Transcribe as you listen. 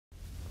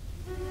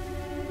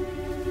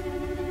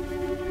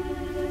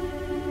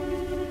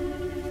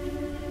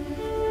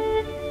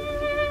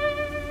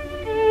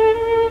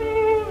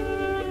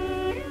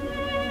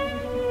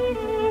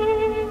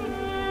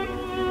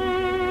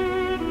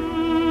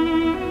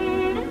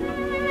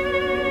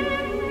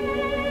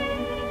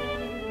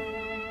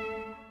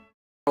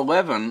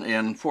11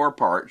 in 4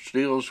 parts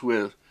deals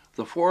with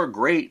the 4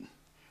 great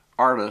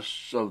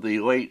artists of the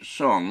late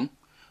Sung,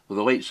 of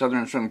the late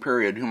Southern Sung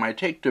period, whom I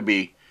take to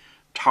be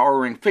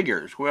towering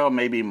figures. Well,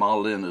 maybe Ma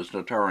Lin is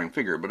a towering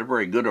figure, but a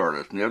very good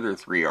artist, and the other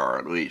 3 are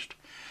at least.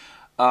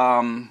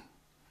 And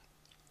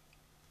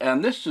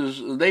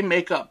they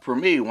make up for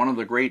me one of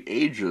the great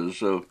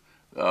ages of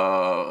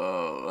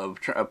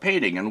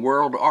painting and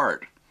world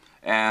art,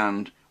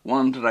 and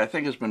one that I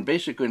think has been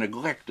basically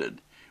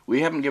neglected.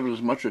 We haven't given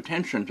as much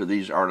attention to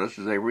these artists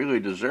as they really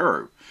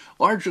deserve,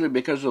 largely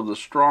because of the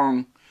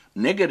strong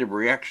negative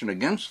reaction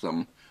against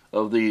them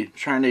of the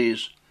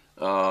Chinese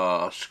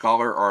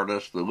scholar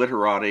artists, the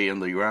literati in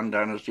the Yuan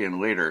dynasty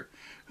and later,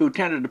 who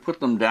tended to put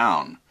them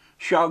down.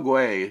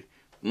 Xiaogui,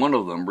 one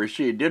of them,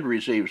 did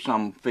receive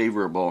some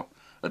favorable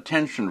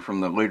attention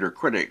from the later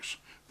critics.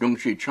 Dong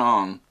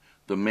Xichang,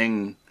 the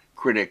Ming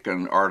critic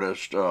and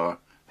artist,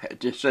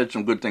 said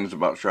some good things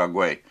about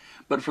Xiaogui.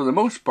 But for the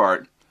most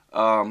part,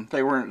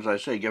 they weren't, as I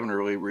say,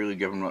 really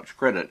given much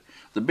credit.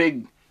 The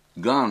big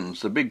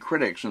guns, the big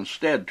critics,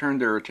 instead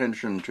turned their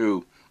attention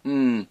to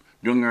Dung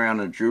Yuan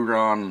and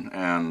Zhuran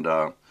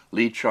and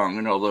Li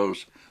Cheng,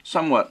 those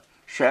somewhat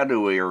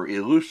shadowy or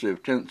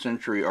elusive 10th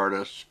century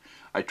artists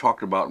I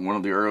talked about in one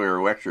of the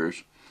earlier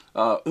lectures,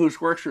 whose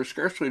works are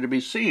scarcely to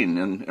be seen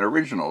in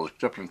originals,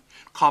 except in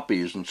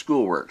copies and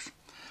schoolworks.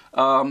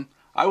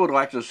 I would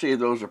like to see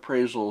those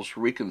appraisals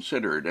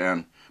reconsidered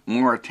and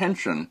more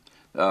attention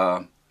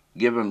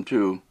given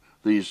to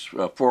these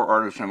 4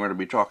 artists I'm going to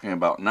be talking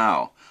about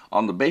now,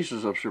 on the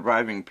basis of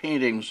surviving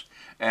paintings,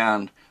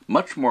 and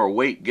much more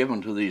weight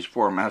given to these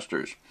 4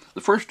 masters.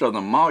 The first of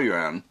them, Ma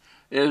Yuan,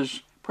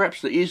 is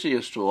perhaps the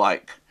easiest to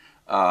like,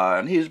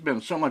 and he's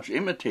been so much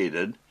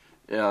imitated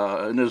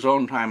in his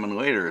own time and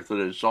later that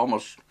it's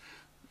almost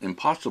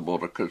impossible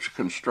to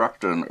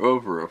construct an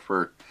oeuvre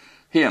for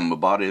him, a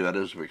body that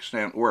is of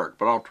extant work,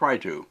 but I'll try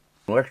to.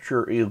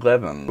 Lecture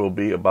 11 will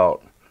be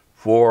about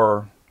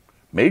 4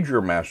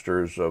 major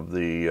masters of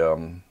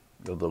the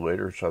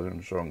later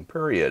Southern Song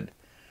period: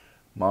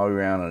 Ma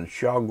Yuan and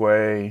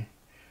Xiaogui,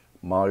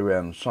 Ma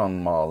Yuan's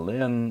son Ma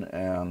Lin,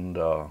 and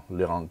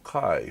Liang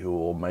Kai, who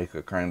will make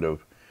a kind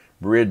of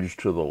bridge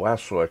to the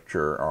last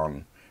lecture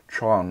on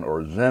Chan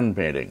or Zen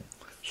painting,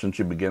 since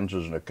he begins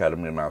as an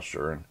academy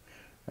master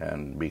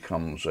and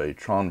becomes a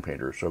Chan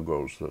painter. So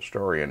goes the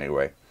story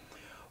anyway.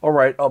 All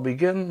right,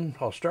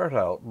 I'll start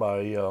out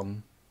by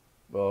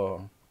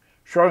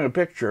showing a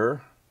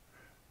picture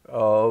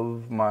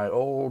of my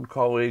old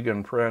colleague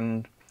and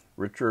friend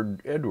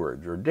Richard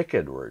Edwards, or Dick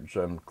Edwards,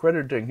 and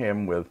crediting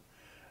him with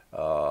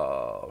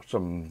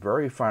some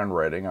very fine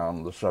writing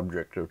on the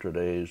subject of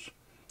today's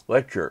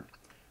lecture.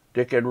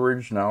 Dick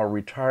Edwards, now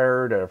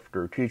retired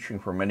after teaching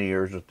for many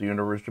years at the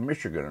University of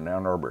Michigan in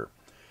Ann Arbor,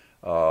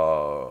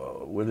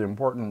 with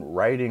important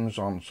writings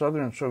on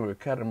Southern Sung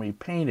Academy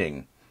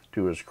painting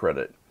to his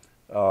credit.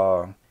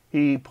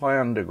 He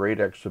planned a great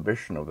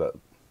exhibition of that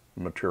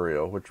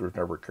material, which was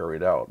never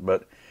carried out,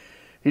 but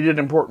he did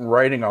important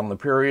writing on the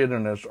period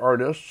and its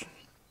artists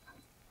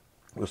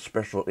with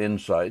special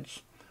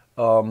insights.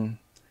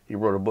 He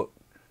wrote a book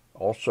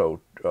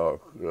also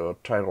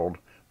titled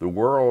The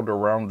World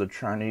Around the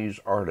Chinese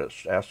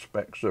Artists,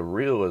 Aspects of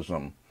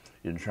Realism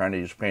in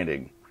Chinese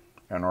Painting,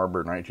 Ann Arbor,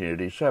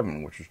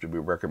 1987, which is to be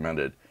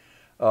recommended.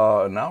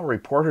 Now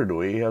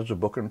reportedly he has a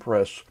book in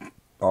press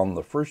on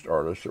the first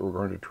artist that we're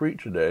going to treat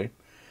today,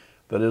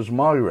 that is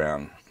Ma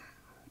Yuan.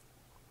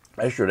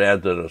 I should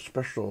add that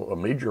a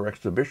major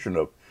exhibition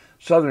of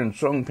Southern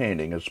Sung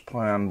painting is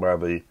planned by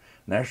the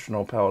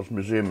National Palace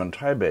Museum in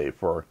Taipei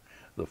for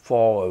the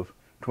fall of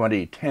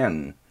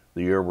 2010,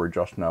 the year we're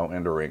just now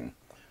entering.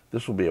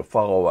 This will be a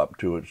follow-up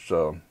to its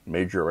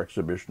major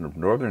exhibition of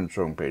Northern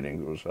Sung painting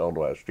that was held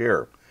last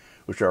year,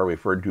 which I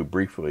referred to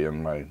briefly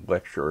in my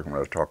lecture when I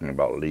was talking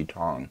about Li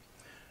Tong.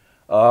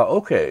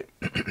 Okay,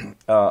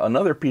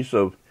 another piece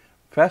of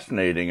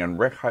fascinating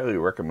and highly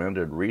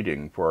recommended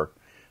reading for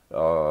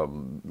the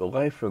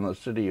life in the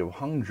city of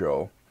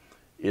Hangzhou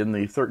in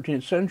the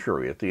 13th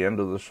century, at the end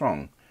of the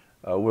Song,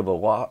 with a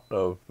lot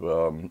of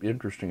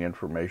interesting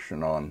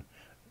information on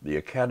the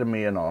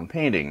Academy and on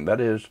painting.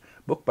 That is,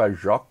 a book by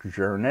Jacques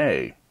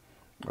Gernet,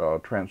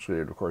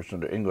 translated, of course,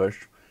 into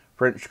English,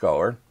 French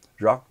scholar,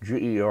 Jacques,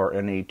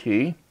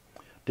 G-E-R-N-E-T,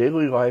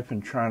 Daily Life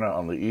in China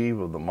on the Eve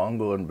of the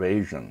Mongol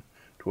Invasion,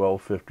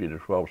 1250 to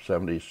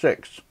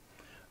 1276.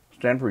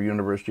 Stanford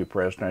University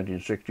Press,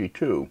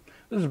 1962.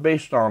 This is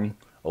based on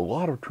a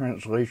lot of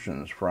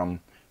translations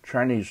from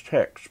Chinese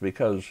texts,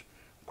 because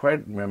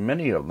quite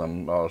many of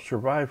them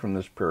survive from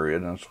this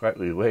period and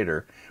slightly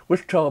later,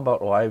 which tell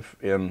about life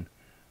in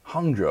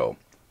Hangzhou.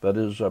 That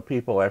is,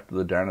 people after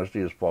the dynasty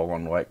has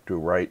fallen like to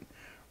write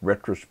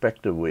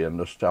retrospectively and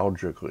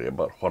nostalgically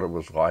about what it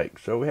was like.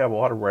 So we have a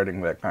lot of writing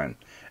of that kind.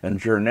 And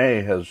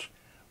Gernet has,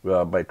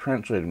 by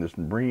translating this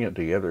and bringing it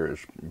together,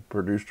 has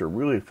produced a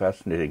really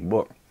fascinating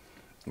book.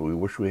 We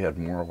wish we had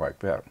more like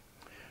that.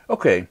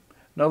 Okay,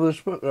 now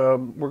this we're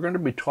going to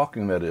be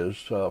talking, that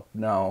is,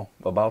 now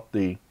about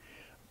the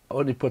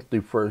Let me put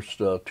the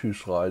first two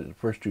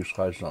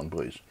slides on,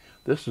 please.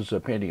 This is a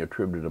painting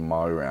attributed to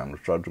Ma Yuan,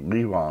 which I'll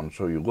leave on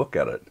so you look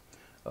at it.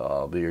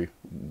 The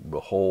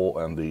whole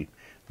and the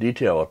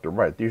detail at the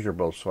right. These are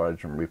both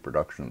slides from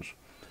reproductions.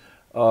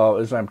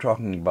 As I'm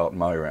talking about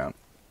Ma Yuan.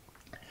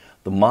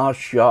 The Ma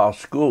Xia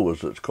school,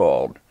 as it's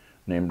called,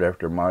 named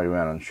after Ma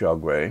Yuan and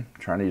Xiaogui.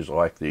 Chinese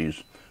like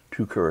these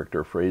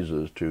two-character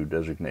phrases to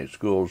designate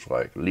schools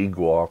like Li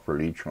Guo for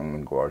Li Cheng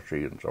and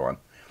Guaxi and so on.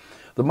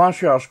 The Ma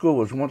Xia school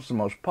was once the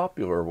most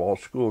popular of all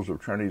schools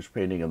of Chinese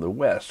painting in the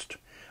West.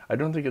 I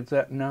don't think it's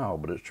that now,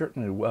 but it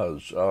certainly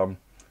was,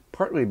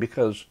 partly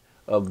because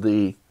of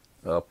the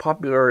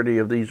popularity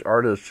of these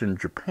artists in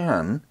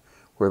Japan,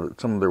 where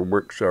some of their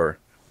works are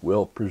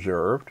well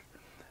preserved,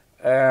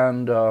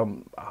 and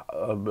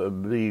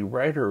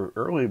the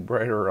early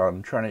writer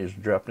on Chinese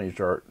and Japanese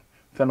art,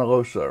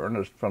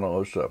 Ernest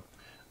Fenollosa,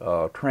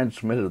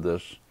 transmitted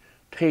this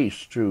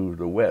taste to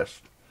the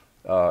West.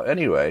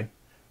 Anyway,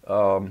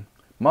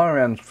 Ma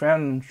Yuan's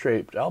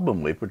fan-shaped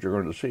album leaf, which you're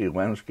going to see,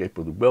 Landscape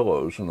with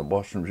Willows in the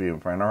Boston Museum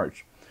of Fine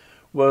Arts,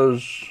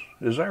 was,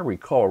 as I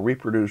recall,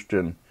 reproduced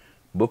in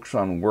books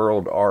on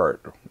world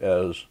art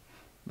as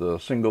the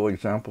single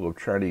example of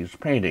Chinese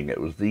painting. It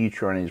was the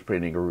Chinese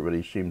painting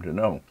everybody seemed to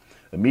know.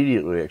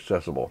 Immediately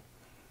accessible.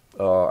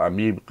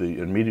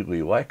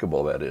 Immediately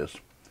likable, that is.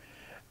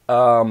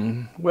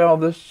 Well,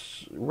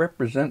 this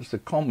represents the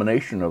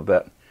culmination of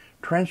that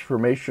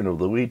transformation of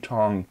the Li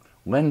Tong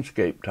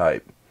landscape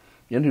type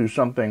into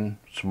something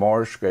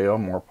smaller scale,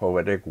 more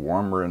poetic,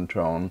 warmer in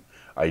tone,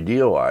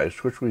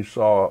 idealized, which we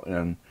saw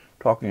in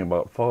talking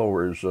about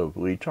followers of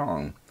Li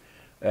Tong,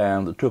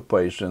 and that took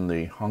place in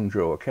the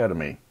Hangzhou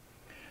Academy.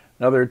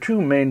 Now, there are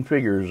two main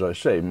figures, I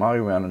say, Ma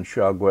Yuan and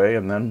Xiaogui,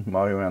 and then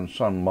Ma Yuan's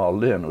son Ma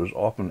Lin was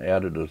often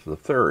added as the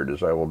third,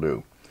 as I will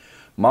do.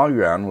 Ma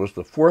Yuan was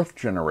the fourth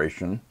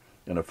generation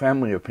in a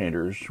family of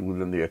painters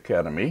within the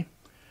Academy.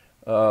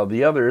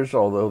 The others,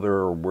 although there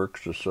are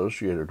works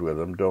associated with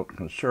them, don't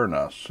concern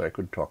us. I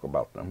could talk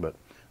about them, but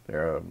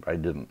I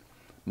didn't.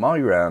 Ma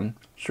Yuan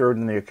served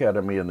in the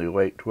Academy in the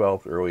late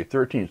 12th, early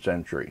 13th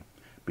century,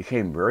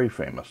 became very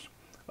famous.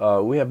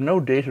 We have no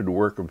dated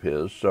work of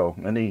his, so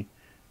any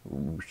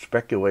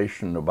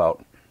speculation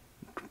about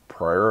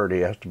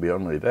priority has to be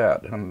only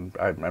that, and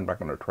I'm not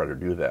going to try to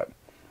do that.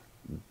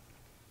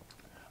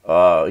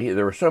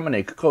 There were so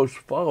many close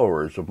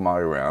followers of Ma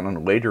Yuan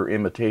and later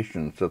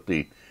imitations that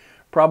the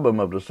problem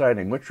of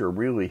deciding which are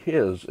really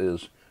his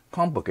is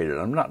complicated.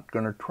 I'm not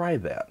going to try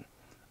that.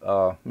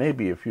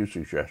 Maybe a few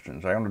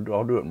suggestions.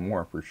 I'll do it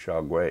more for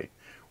Xiaogui,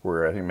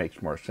 where I think it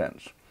makes more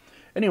sense.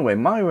 Anyway,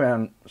 Ma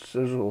Yuan, as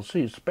we'll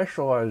see,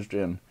 specialized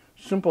in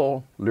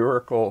simple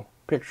lyrical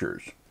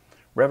pictures,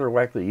 rather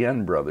like the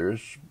Yen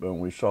brothers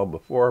we saw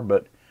before,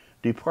 but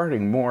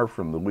departing more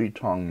from the Li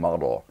Tong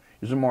model.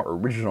 He's a more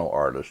original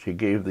artist. He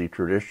gave the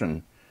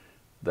tradition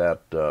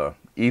that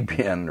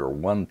Ibian, or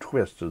one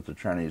twist, as the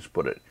Chinese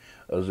put it,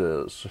 as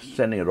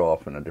sending it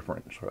off in a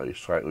different,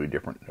 slightly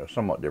different,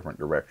 somewhat different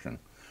direction.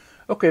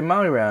 Okay,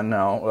 Ma Yuan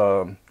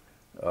now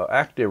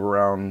active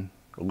around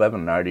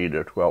 1190 to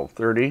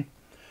 1230,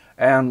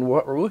 and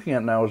what we're looking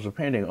at now is a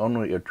painting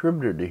only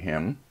attributed to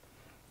him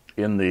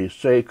in the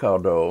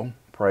Seikado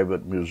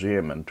Private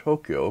Museum in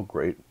Tokyo,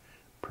 great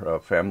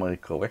family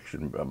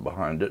collection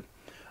behind it,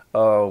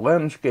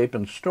 Landscape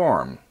and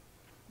Storm.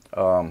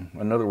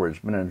 In other words,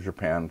 been in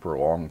Japan for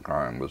a long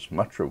time, as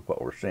much of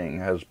what we're seeing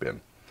has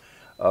been.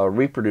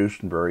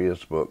 Reproduced in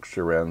various books,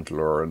 Siren's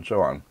Lore, and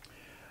so on.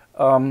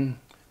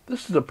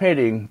 This is a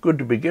painting good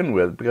to begin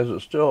with because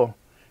it's still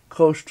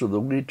close to the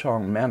Li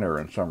Tong manner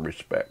in some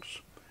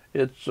respects.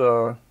 It's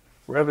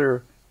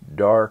rather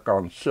dark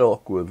on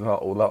silk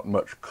without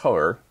much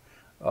color.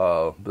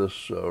 This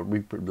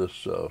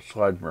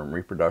slide from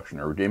reproduction,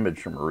 or the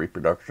image from a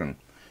reproduction,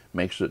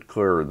 makes it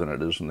clearer than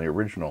it is in the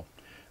original.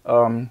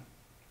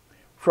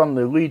 From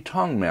the Li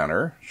Tong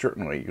manner,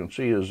 certainly, you can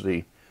see is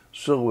the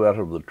silhouette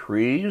of the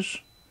trees.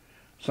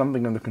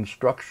 Something in the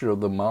construction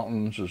of the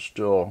mountains is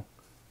still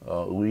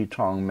Li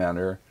Tong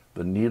manner.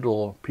 The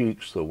needle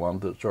peaks, the one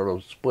that sort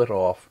of split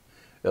off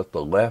at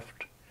the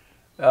left,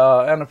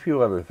 and a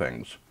few other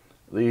things.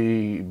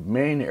 The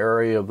main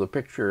area of the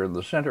picture in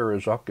the center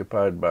is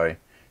occupied by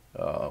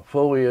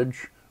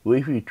foliage,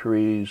 leafy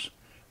trees,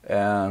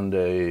 and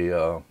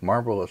a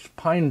marvelous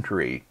pine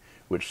tree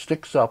which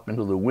sticks up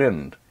into the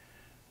wind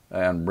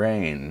and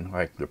rain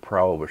like the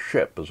prow of a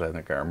ship, as I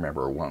think I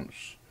remember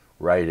once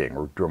writing,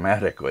 or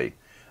dramatically.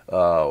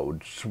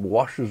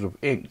 Washes of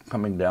ink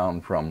coming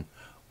down from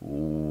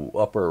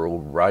upper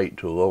right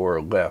to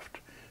lower left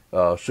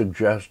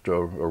suggest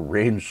a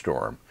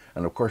rainstorm,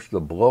 and of course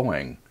the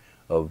blowing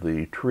of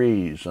the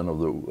trees and of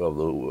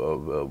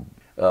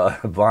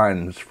the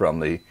vines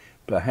from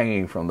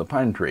hanging from the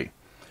pine tree.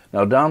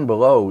 Now down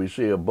below we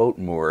see a boat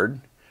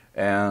moored,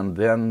 and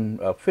then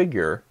a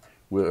figure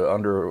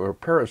under a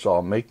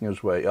parasol making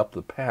his way up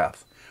the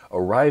path,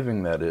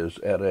 arriving, that is,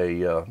 at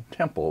a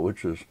temple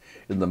which is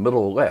in the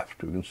middle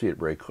left. You can see it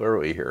very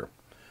clearly here.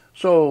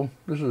 So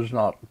this is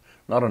not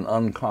not an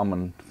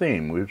uncommon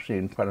theme. We've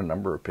seen quite a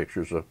number of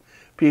pictures of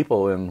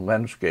people in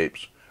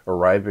landscapes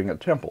arriving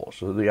at temples.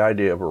 So the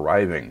idea of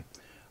arriving,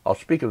 I'll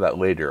speak of that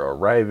later,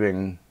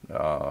 arriving,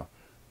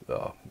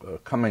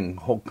 coming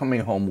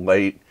home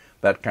late,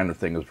 that kind of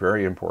thing is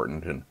very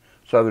important in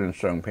Southern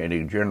stone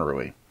painting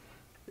generally.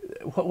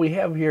 What we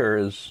have here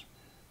is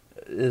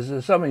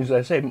something, as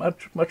I say,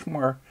 much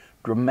more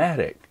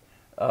dramatic,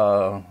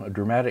 a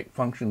dramatic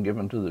function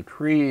given to the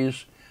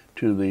trees,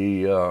 to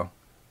the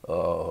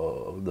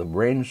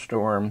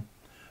rainstorm,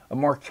 a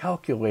more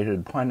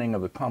calculated planning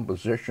of the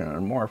composition,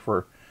 and more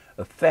for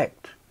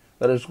effect.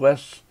 That is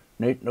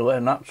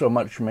not so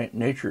much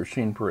nature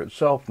seen for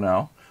itself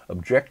now,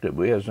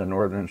 objectively as in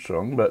Northern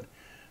stone, but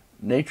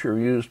nature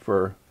used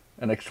for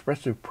an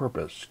expressive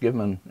purpose,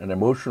 given an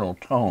emotional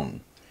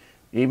tone.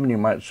 Even, you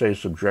might say,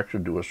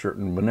 subjected to a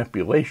certain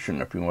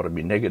manipulation, if you want to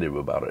be negative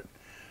about it.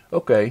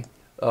 Okay,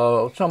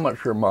 so much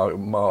for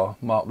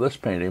this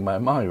painting by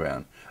Ma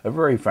Yuan. A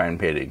very fine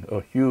painting,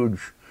 a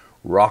huge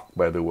rock,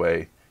 by the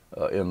way,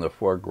 in the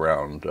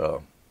foreground,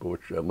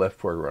 left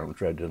foreground,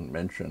 which I didn't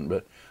mention.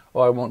 But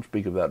I won't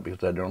speak of that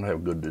because I don't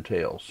have good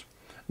details.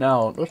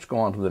 Now, let's go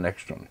on to the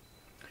next one.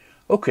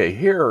 Okay,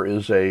 here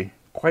is a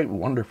quite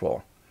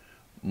wonderful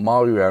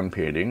Ma Yuan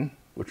painting,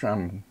 which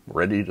I'm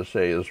ready to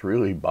say is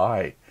really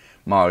by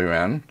Ma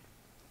Yuan,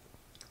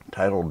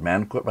 titled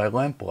Banquet by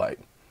Lamplight.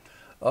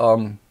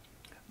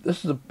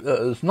 This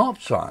is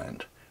not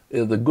signed.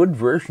 The good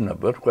version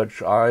of it,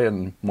 which I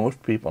and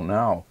most people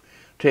now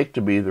take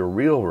to be the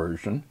real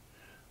version,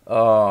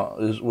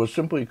 was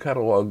simply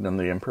catalogued in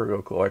the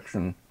Imperial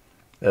Collection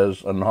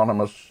as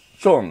Anonymous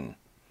Sung.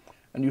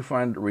 And you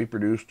find it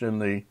reproduced in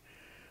the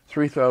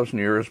 3,000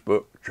 Years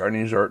book,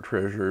 Chinese Art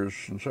Treasures,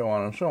 and so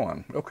on and so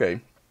on.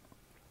 Okay.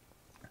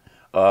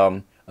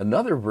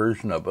 Another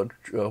version of it,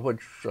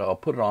 which I'll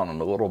put on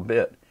in a little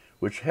bit,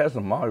 which has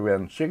a Ma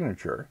Yuan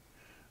signature,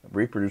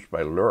 reproduced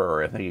by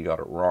Luhr, I think he got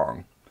it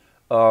wrong,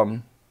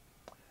 well,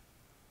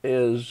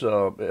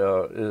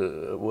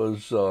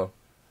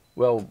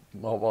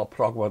 I'll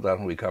talk about that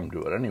when we come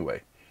to it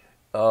anyway.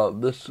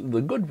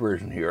 The good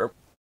version here,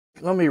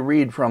 let me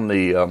read from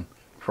the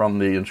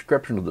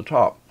inscription at the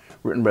top,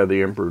 written by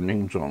the Emperor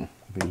Ningzong.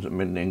 He's at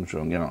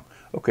Ningzong, you know.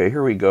 Okay,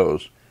 here he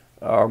goes.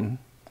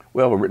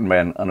 Written by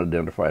an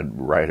unidentified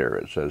writer,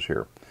 it says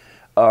here.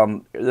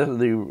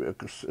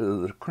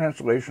 The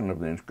translation of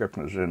the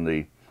inscription is in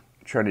the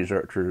Chinese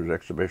Art Treasures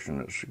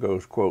exhibition. It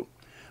goes, quote,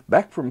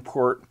 "Back from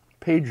court,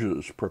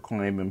 pages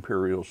proclaim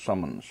imperial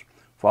summons.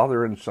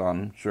 Father and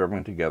son,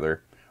 serving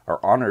together, are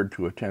honored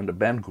to attend a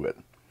banquet.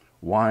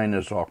 Wine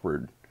is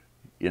offered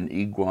in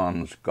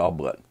Iguan's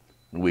goblet,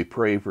 and we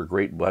pray for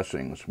great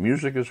blessings.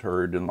 Music is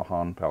heard in the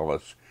Han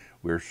Palace.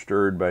 We are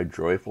stirred by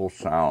joyful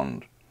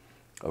sound.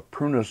 Of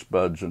prunus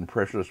buds and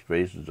precious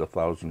vases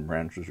 1,000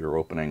 branches are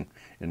opening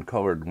in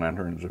colored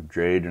lanterns of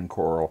jade and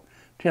coral.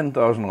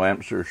 10,000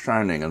 lamps are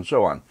shining," and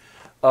so on.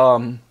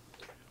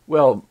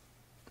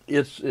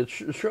 It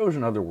shows,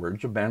 in other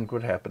words, a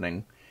banquet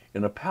happening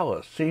in a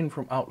palace, seen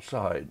from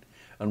outside.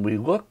 And we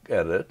look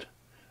at it,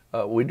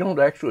 we don't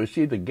actually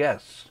see the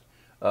guests.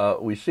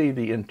 We see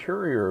the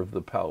interior of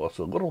the palace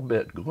a little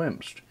bit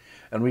glimpsed.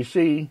 And we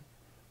see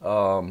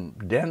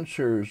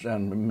dancers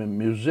and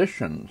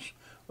musicians,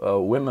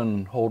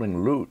 women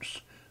holding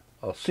lutes,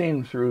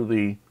 seen through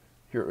the,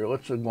 here,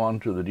 let's go on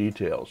to the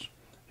details.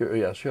 Here,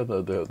 yes, here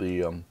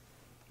the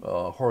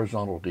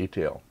horizontal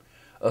detail.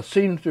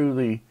 Seen through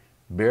the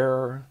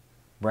bare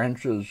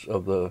branches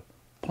of the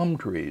plum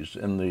trees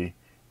in the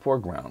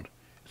foreground.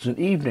 It's an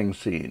evening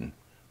scene,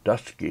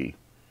 dusky.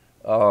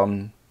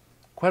 Quite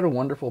a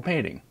wonderful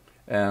painting,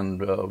 and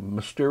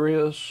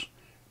mysterious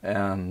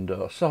and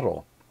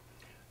subtle.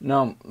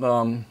 Now,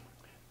 Li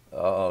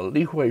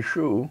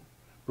Huishu,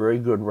 very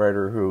good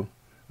writer,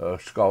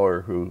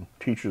 scholar who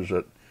teaches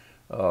at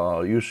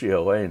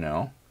UCLA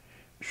now,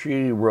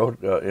 she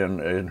wrote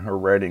in her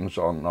writings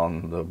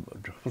on the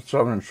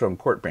Southern stone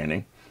court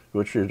painting,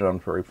 which she's done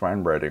very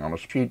fine writing on.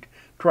 She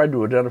tried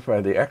to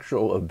identify the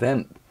actual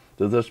event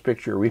that this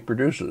picture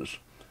reproduces.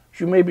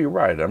 She may be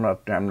right. I'm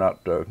not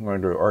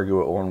going to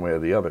argue it one way or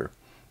the other.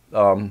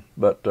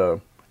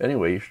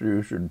 Anyway,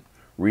 you should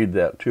read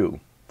that too.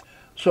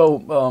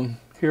 So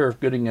here,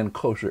 getting in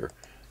closer,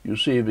 you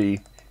see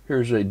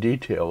here's a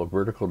detail, a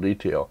vertical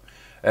detail,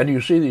 and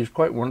you see these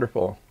quite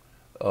wonderful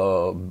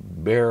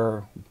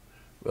bare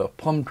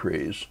plum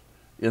trees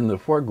in the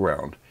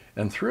foreground,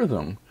 and through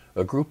them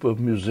a group of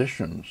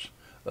musicians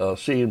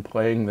seen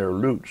playing their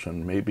lutes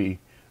and maybe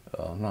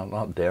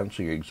not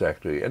dancing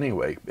exactly,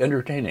 anyway,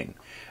 entertaining.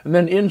 And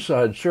then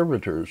inside,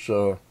 servitors,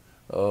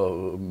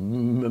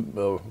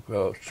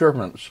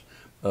 servants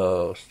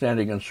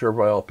standing in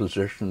servile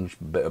positions,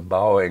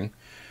 bowing,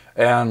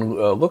 and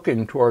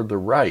looking toward the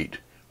right,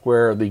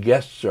 where the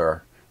guests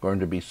are going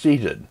to be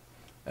seated.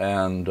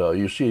 And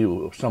you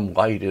see some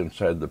light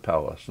inside the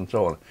palace, and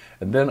so on.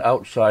 And then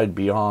outside,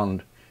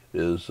 beyond,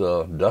 is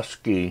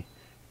dusky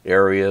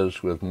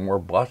areas with more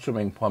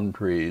blossoming plum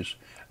trees,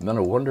 and then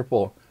a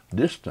wonderful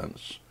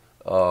distance,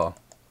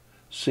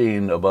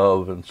 seen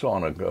above and so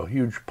on, a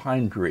huge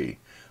pine tree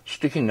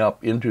sticking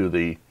up into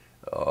the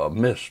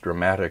mist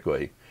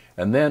dramatically.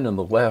 And then in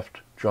the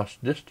left,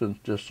 just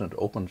distant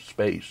open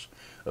space,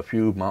 a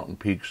few mountain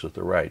peaks at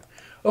the right.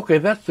 Okay,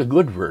 that's the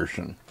good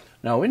version.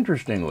 Now,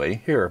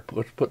 interestingly, here,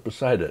 let's put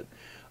beside it,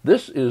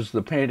 this is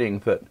the painting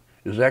that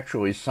is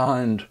actually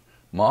signed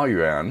Ma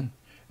Yuan,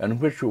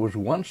 and which was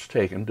once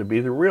taken to be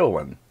the real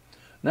one.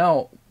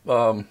 Now,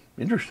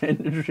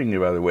 interestingly,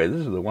 by the way,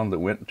 this is the one that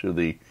went to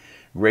the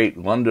great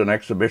London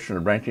exhibition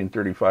of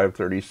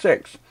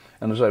 1935-36.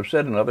 And as I've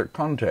said in other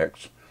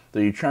contexts,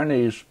 the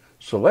Chinese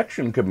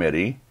selection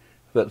committee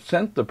that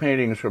sent the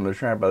paintings from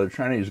by the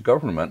Chinese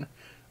government,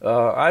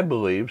 I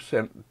believe,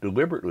 sent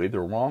deliberately the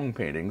wrong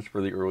paintings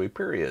for the early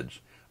periods.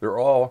 They're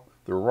all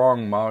the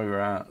wrong Ma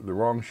Yuan, the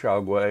wrong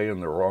Shaogui,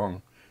 and the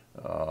wrong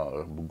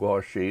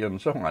Guoxi, and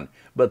so on.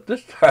 But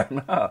this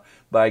time,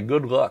 by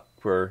good luck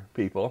for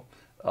people,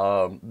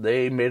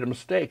 they made a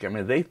mistake. I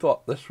mean, they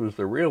thought this was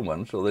the real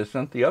one, so they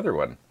sent the other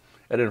one.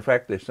 And in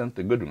fact, they sent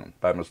the good one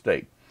by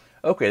mistake.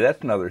 Okay,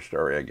 that's another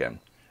story again.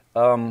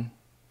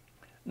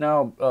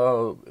 Now,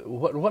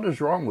 what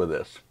is wrong with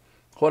this?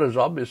 What is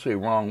obviously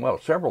wrong? Well,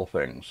 several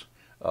things.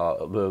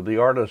 The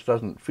artist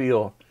doesn't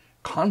feel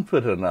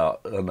confident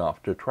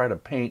enough to try to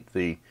paint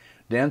the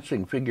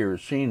dancing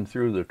figures seen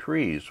through the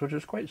trees, which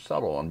is quite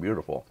subtle and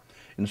beautiful.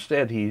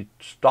 Instead, he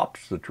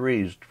stops the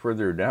trees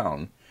further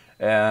down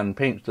and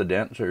paints the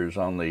dancers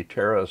on the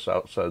terrace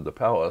outside the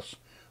palace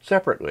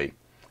separately,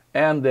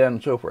 and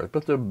then so forth.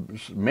 But the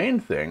main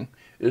thing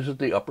is that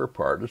the upper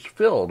part is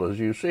filled, as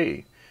you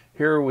see.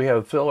 Here we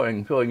have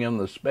filling in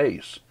the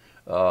space,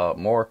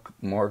 more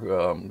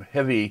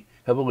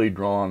heavily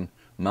drawn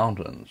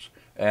mountains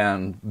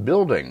and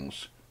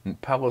buildings,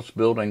 palace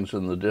buildings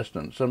in the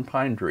distance, and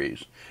pine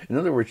trees. In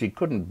other words, he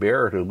couldn't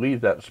bear to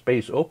leave that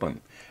space open.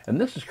 And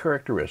this is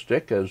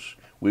characteristic, as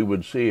we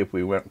would see if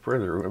we went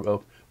further,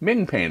 of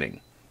Ming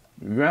painting,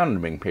 Yuan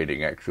Ming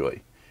painting,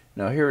 actually.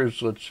 Now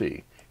here's, let's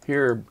see,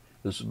 here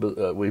is,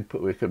 we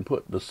can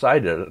put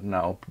beside it,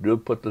 now do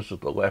put this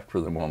at the left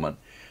for the moment.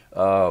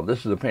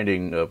 This is a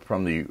painting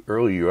from the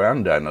early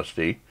Yuan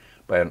dynasty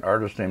by an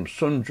artist named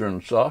Sun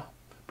Junsa,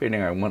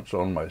 painting I once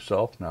owned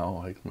myself, now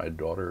like my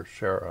daughter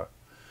Sarah.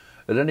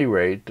 At any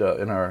rate,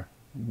 in our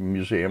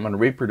museum and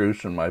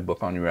reproduced in my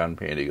book on Yuan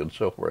painting and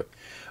so forth.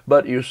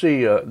 But you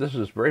see, this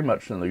is very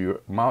much in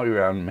the Ma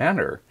Yuan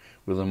manner,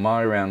 with the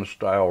Ma Yuan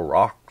style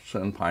rocks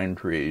and pine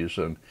trees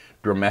and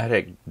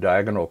dramatic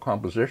diagonal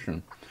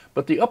composition.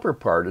 But the upper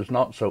part is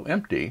not so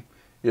empty.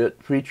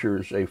 It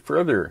features a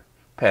further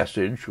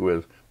passage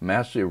with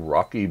massive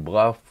rocky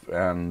bluff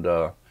and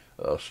a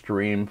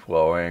stream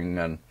flowing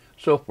and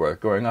so forth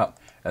going up.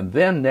 And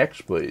then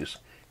next, please,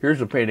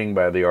 here's a painting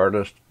by the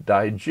artist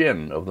Dai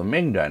Jin of the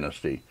Ming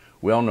Dynasty,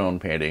 well-known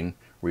painting,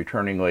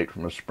 returning late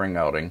from a spring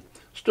outing,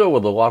 still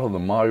with a lot of the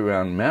Ma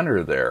Yuan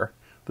manner there,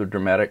 the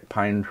dramatic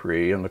pine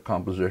tree and the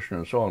composition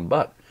and so on.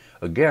 But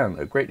again,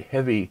 a great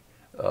heavy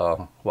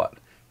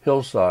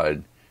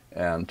hillside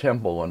and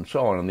temple and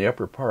so on in the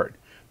upper part.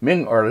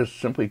 Ming artists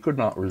simply could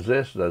not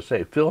resist, as I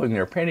say, filling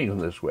their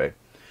paintings this way.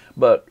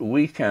 But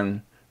we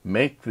can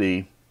make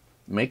the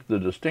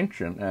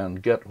distinction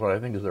and get what I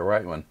think is the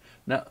right one.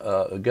 Now,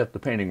 get the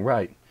painting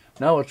right.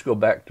 Now let's go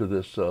back to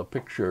this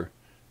picture,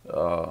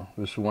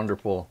 this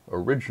wonderful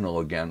original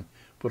again.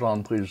 Put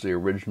on, please, the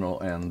original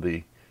and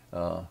the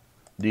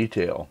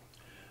detail.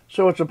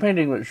 So it's a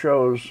painting that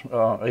shows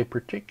a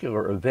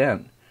particular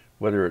event,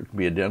 whether it can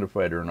be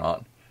identified or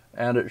not,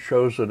 and it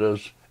shows it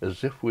as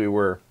if we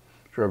were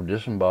sort of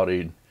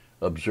disembodied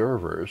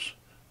observers,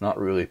 not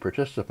really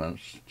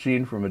participants,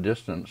 seen from a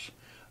distance,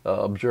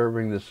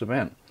 observing this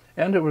event.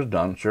 And it was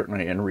done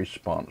certainly in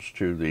response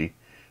to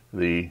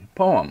the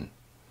poem.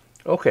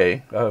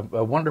 Okay,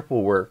 a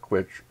wonderful work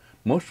which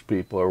most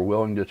people are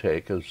willing to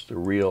take as the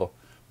real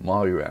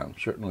Ma Yuan.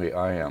 Certainly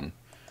I am.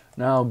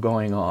 Now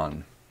going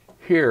on.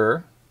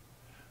 Here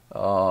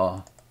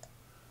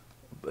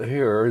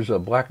is a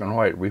black and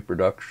white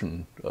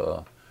reproduction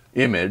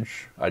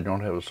image. I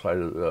don't have a slide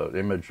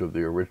image of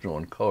the original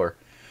in color.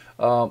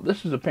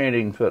 This is a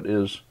painting that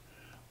is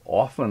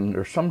often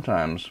or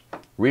sometimes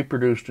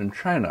reproduced in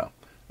China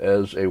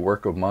as a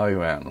work of Ma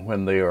Yuan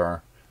when they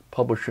are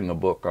publishing a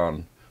book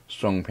on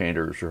Song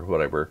painters or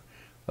whatever.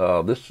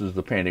 This is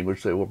the painting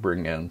which they will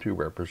bring in to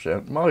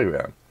represent Ma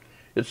Yuan.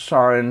 It's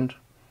signed,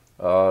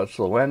 it's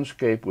a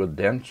landscape with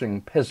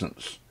dancing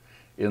peasants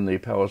in the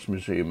Palace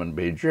Museum in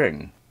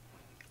Beijing.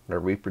 I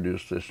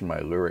reproduced this in my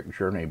Lyric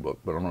Journey book,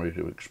 but only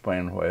to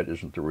explain why it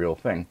isn't the real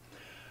thing.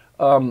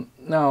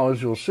 Now,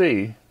 as you'll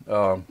see,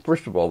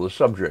 first of all,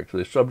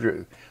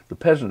 the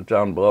peasants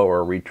down below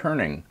are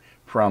returning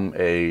from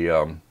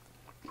an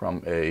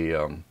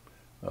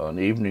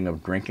evening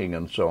of drinking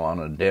and so on,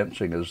 and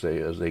dancing as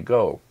they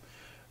go.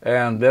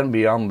 And then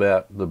beyond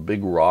that, the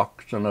big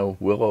rocks and a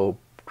willow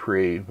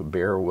tree, a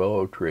bare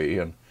willow tree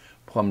and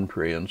plum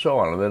tree and so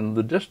on. And then in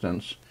the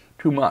distance,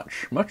 too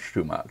much, much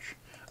too much.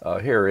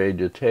 Here a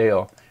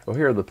detail. Oh,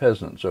 here are the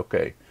peasants.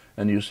 Okay,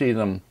 and you see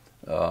them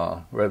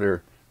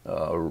rather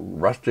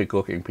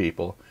rustic-looking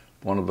people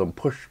one of them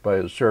pushed by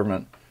his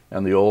servant,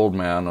 and the old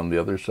man on the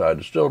other side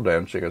is still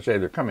dancing. I say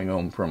they're coming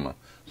home from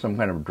some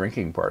kind of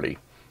drinking party,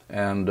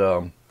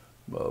 and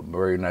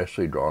very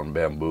nicely drawn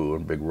bamboo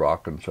and big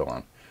rock and so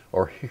on.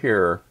 Or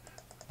here,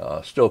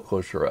 still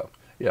closer up.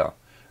 Yeah.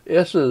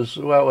 This is,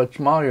 well, it's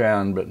Ma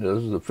Yuan, but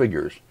this is the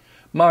figures.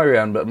 Ma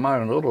Yuan, but Ma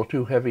Yuan a little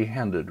too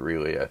heavy-handed,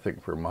 really, I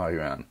think, for Ma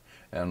Yuan.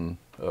 And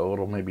a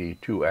little maybe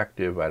too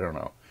active, I don't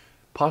know.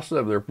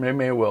 Possibly there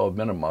may well have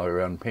been a Ma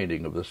Yuan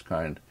painting of this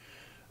kind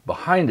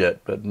behind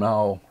it, but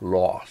now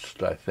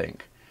lost, I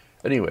think.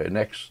 Anyway,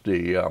 next,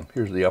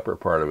 here's the upper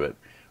part of it,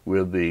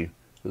 with the,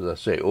 as I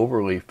say,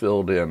 overly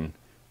filled in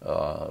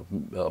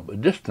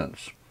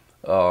distance.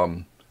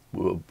 Tall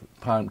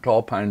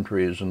pine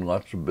trees and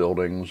lots of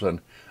buildings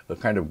and a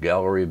kind of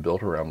gallery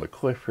built around the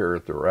cliff here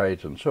at the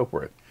right and so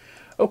forth.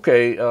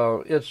 Okay,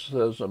 it's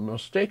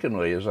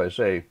mistakenly, as I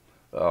say,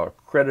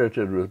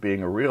 credited with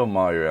being a real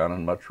Ma Yuan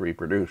and much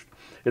reproduced.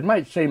 It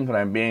might seem that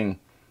I'm being,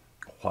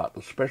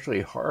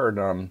 especially hard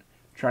on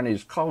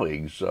Chinese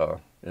colleagues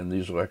in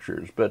these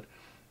lectures, but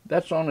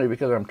that's only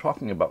because I'm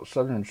talking about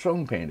Southern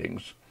Song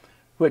paintings,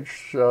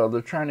 which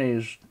the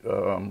Chinese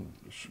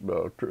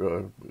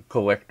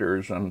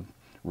collectors and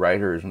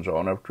writers and so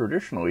on have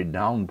traditionally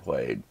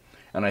downplayed,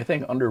 and I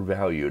think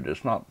undervalued.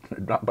 It's not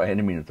by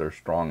any means their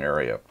strong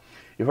area.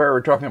 If I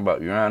were talking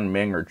about Yuan,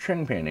 Ming, or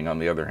Qing painting, on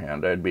the other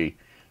hand, I'd be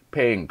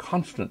paying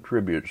constant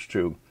tributes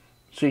to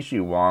C.C.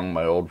 Wang,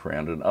 my old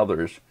friend, and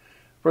others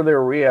for their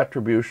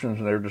reattributions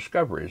and their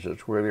discoveries.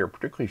 It's where they're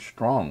particularly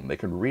strong. They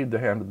can read the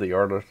hand of the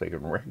artist, they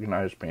can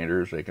recognize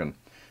painters, they can,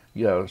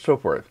 so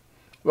forth.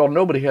 Well,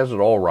 nobody has it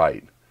all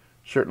right.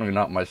 Certainly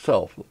not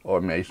myself, or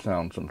it may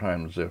sound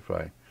sometimes as if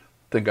I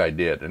think I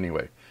did.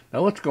 Anyway,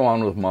 now let's go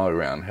on with Ma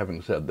Yuan,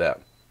 having said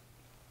that.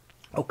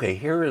 Okay,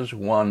 here is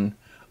one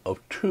of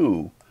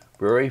two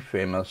very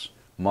famous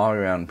Ma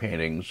Yuan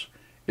paintings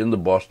in the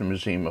Boston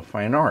Museum of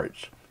Fine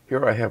Arts.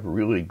 Here I have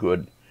really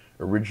good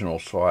original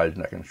slides,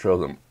 and I can show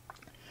them.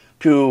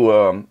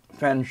 Two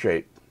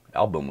fan-shaped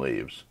album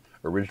leaves,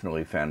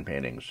 originally fan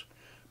paintings,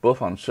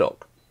 both on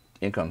silk,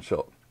 ink on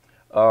silk.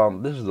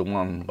 This is the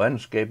one,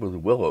 Landscape with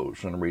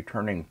Willows and a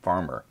Returning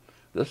Farmer.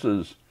 This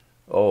is,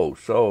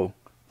 so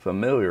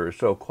familiar,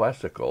 so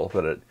classical,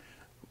 that it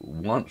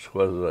once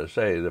was, as I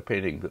say, the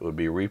painting that would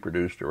be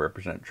reproduced to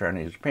represent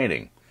Chinese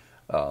painting.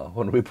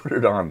 When we put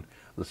it on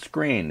the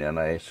screen in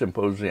a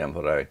symposium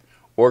that I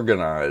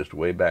organized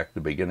way back at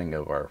the beginning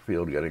of our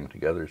field getting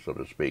together, so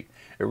to speak,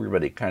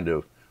 everybody kind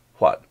of,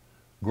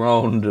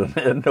 groaned,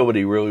 and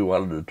nobody really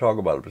wanted to talk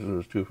about it because it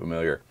was too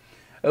familiar.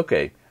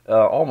 Okay,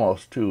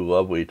 almost too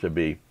lovely to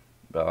be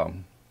to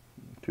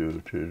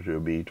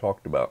be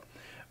talked about.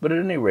 But at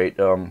any rate,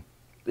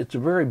 it's a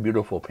very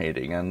beautiful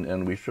painting,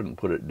 and we shouldn't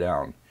put it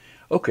down.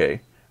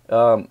 Okay,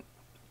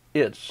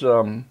 it's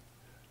a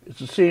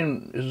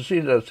scene,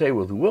 I'd say,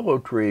 with willow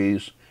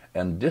trees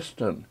and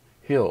distant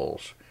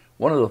hills.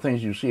 One of the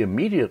things you see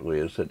immediately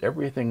is that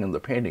everything in the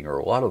painting, or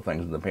a lot of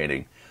things in the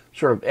painting,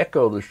 sort of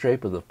echo the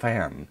shape of the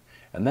fan,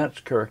 and that's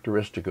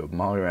characteristic of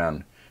Ma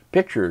Yuan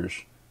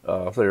pictures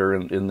that are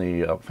in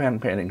the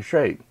fan painting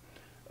shape,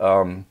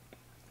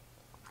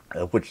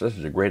 which this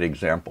is a great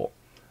example.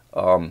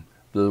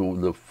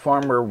 The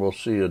farmer, we'll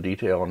see a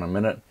detail in a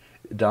minute,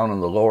 down in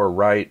the lower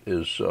right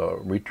is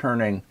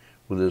returning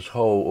with his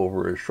hoe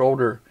over his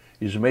shoulder.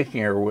 He's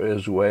making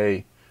his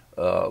way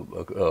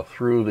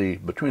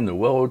between the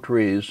willow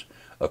trees,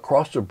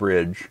 across a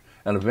bridge,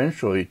 and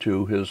eventually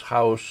to his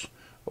house,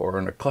 or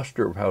in a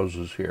cluster of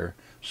houses here,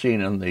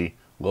 seen in the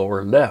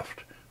lower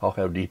left. I'll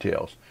have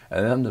details.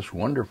 And then this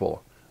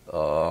wonderful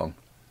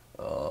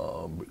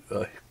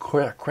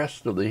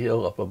crest of the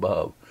hill up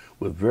above,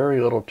 with very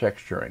little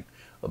texturing,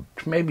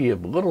 maybe a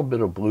little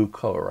bit of blue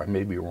color. I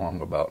may be wrong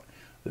about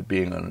it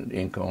being an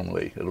ink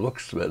only. It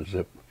looks as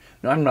if,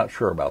 no, I'm not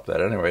sure about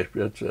that. Anyway,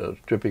 it's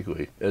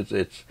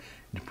it's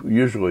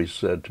usually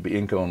said to be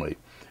ink only.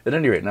 At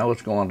any rate, now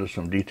let's go on to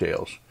some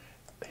details.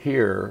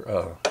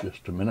 Here,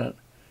 just a minute.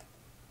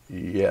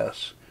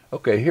 Yes.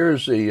 Okay,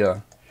 here's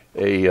a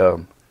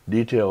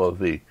detail of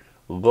the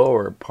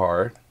lower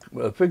part,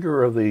 a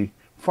figure of the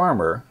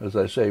farmer, as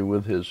I say,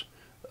 with his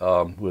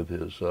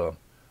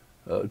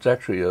it's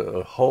actually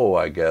a hoe,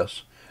 I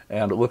guess,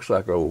 and it looks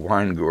like a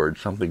wine gourd,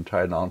 something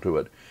tied onto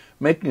it,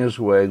 making his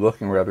way,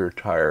 looking rather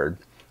tired,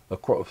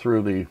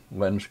 through the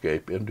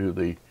landscape into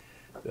the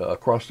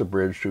across the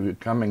bridge to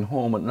coming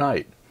home at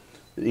night,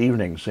 the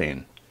evening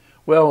scene.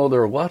 Well,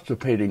 there are lots of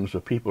paintings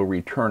of people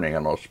returning,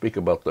 and I'll speak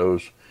about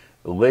those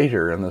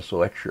later in this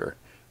lecture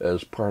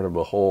as part of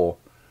a whole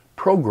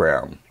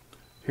program.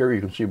 Here you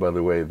can see, by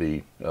the way,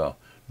 the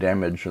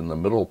damage in the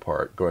middle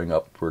part going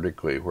up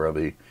vertically where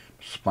the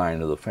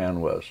spine of the fan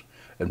was.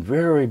 And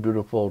very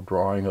beautiful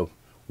drawing of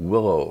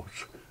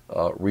willows,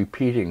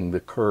 repeating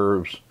the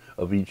curves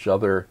of each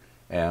other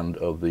and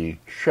of the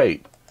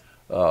shape.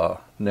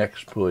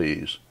 Next,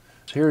 please.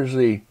 Here's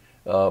the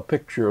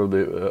picture of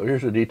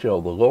here's a detail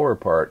of the lower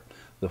part,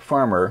 the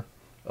farmer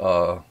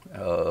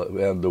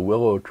and the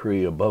willow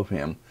tree above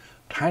him,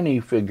 tiny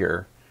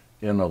figure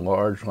in a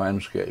large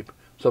landscape.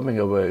 something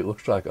of a,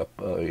 looks like a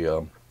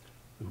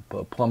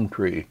plum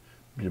tree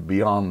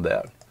beyond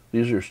that.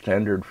 These are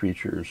standard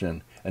features,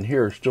 and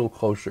here, still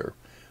closer,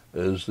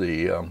 is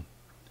the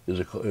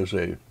is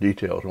a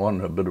detailed one,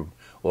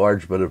 a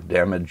large bit of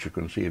damage you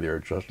can see there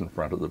just in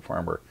front of the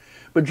farmer.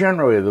 But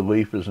generally, the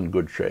leaf is in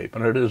good shape,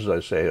 and it is, as I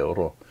say, a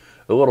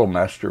little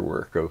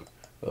masterwork of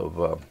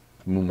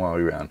Ma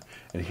Yuan.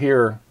 And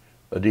here,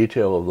 a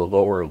detail of the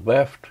lower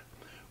left,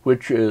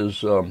 which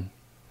is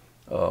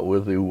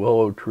with the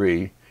willow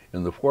tree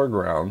in the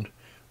foreground,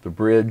 the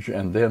bridge,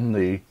 and then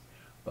the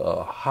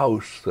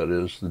house that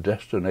is the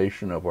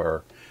destination of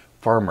our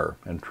farmer,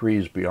 and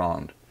trees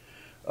beyond.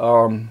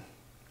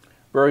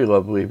 Very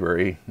lovely,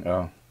 very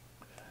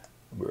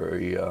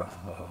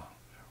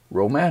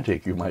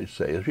romantic, you might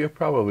say. It's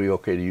probably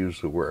okay to use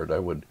the word. I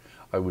would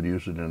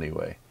use it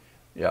anyway.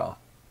 Yeah.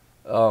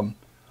 All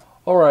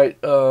right.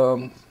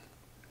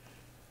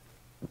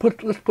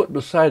 Let's put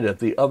beside it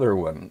the other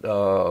one,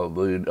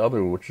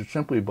 which is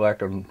simply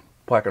black and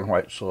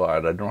white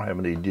slide. I don't have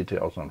any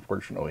details,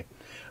 unfortunately.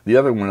 The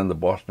other one in the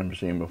Boston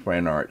Museum of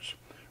Fine Arts,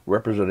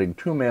 representing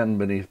two men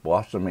beneath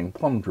blossoming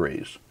plum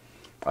trees.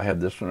 I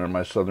had this one in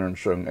my Southern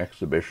Sheng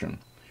exhibition.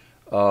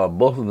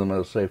 Both of them,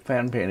 as I say,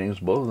 fan paintings,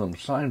 both of them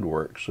signed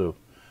works of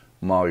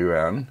Ma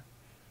Yuan,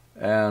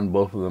 and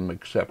both of them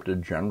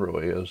accepted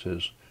generally as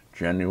his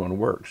genuine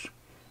works.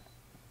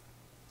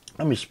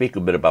 Let me speak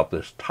a bit about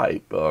this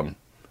type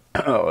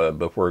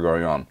before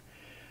going on.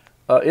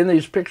 In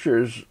these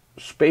pictures,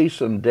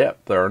 space and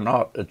depth are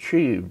not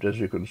achieved, as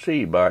you can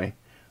see, by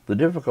the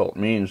difficult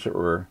means that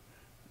were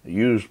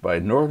used by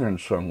Northern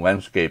Sheng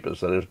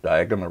landscapists, that is,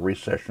 diagonal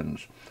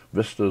recessions,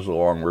 vistas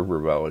along river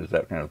valleys,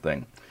 that kind of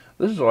thing.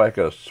 This is like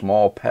a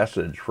small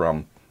passage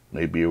from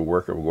maybe a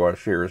work of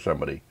Gouache or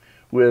somebody,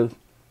 with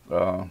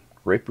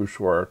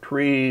repoussoir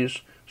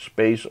trees,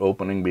 space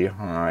opening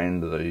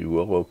behind the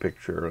willow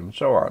picture, and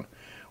so on.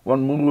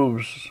 One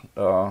moves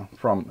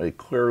from a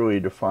clearly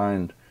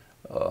defined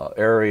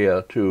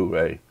area to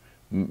a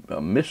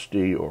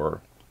misty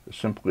or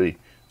simply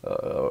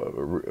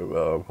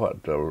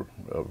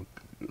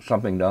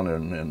something done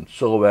in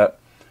silhouette,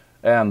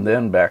 and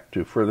then back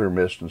to further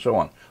mist and so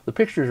on. The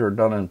pictures are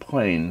done in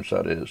planes,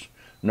 that is,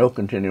 no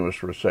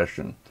continuous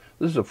recession.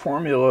 This is a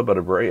formula, but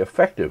a very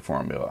effective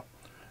formula.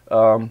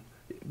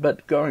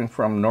 But going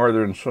from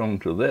Northern Sheng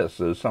to this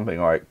is something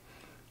like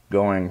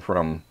going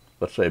from,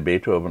 let's say,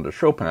 Beethoven to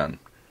Chopin.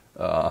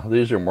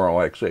 These are more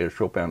like, say, a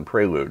Chopin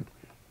prelude.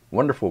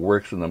 Wonderful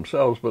works in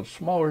themselves, but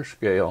smaller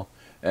scale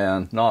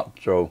and not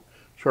so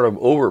sort of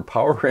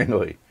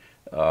overpoweringly,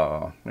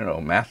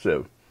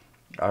 massive.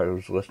 I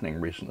was listening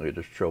recently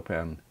to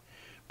Chopin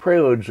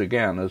preludes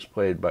again, as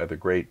played by the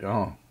great,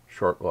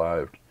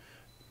 short-lived,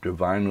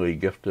 divinely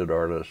gifted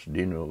artist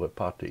Dino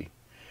Lipati.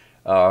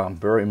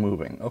 Very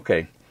moving.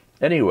 Okay.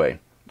 Anyway,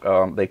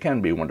 they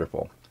can be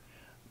wonderful.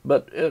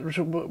 But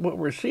what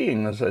we're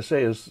seeing, as I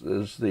say,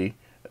 is the,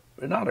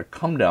 not a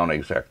come down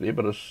exactly,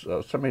 but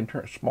something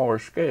smaller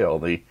scale,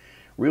 the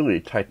really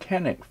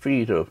titanic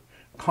feat of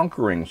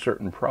conquering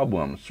certain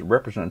problems,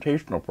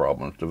 representational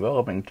problems,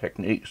 developing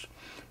techniques,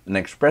 and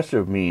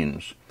expressive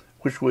means,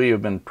 which we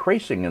have been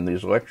tracing in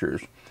these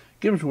lectures,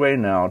 gives way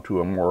now to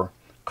a more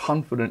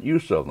confident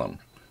use of them,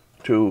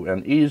 to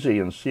an easy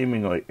and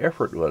seemingly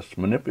effortless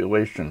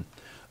manipulation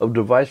of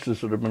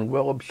devices that have been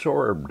well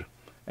absorbed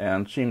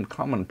and seem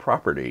common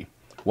property.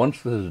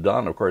 Once this is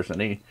done, of course,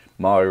 any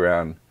Ma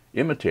Yuan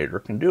imitator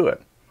can do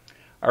it.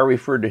 I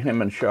referred to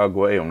him and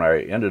Xiaogui when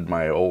I ended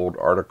my old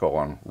article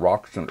on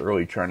rocks in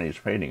early Chinese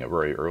painting, a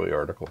very early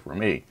article for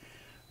me,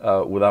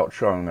 without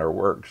showing their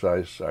works.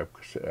 I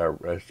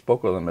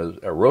spoke of them as,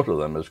 I wrote of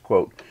them as,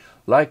 quote,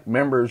 like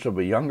members of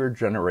a younger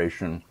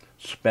generation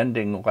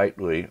spending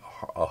lightly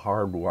a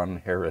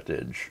hard-won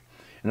heritage.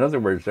 In other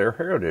words, their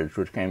heritage,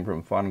 which came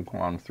from Fan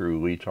Quan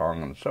through Li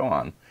Tong and so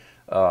on,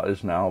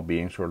 is now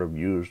being sort of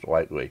used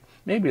lightly.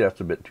 Maybe that's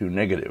a bit too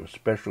negative,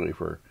 especially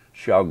for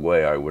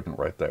Xiaogui. I wouldn't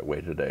write that way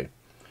today.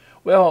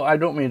 Well, I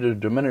don't mean to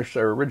diminish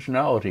their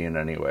originality in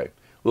any way.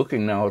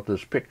 Looking now at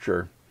this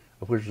picture,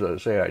 of which, as I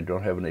say, I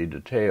don't have any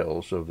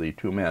details of the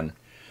two men,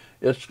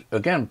 it's,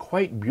 again,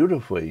 quite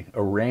beautifully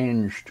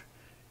arranged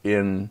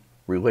in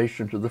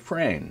relation to the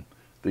frame.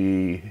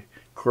 The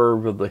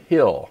curve of the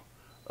hill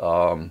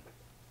behind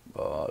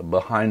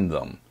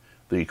them,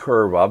 the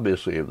curve,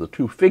 obviously, of the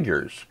two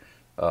figures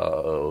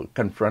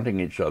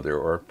confronting each other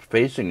or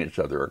facing each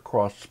other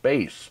across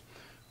space.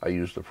 I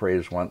used the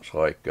phrase once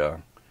like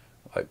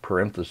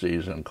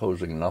parentheses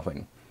enclosing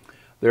nothing.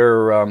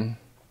 Their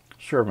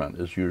servant,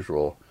 as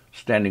usual,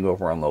 standing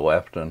over on the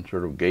left and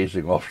sort of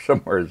gazing off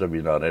somewhere as if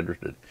he's not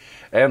interested.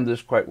 And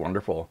this quite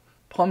wonderful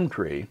plum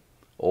tree,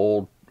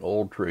 old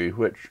tree,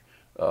 which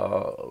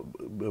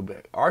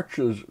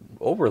arches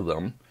over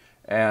them,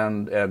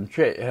 and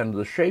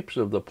the shapes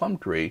of the plum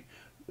tree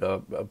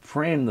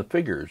frame the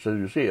figures. As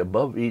you see,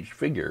 above each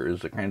figure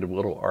is a kind of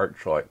little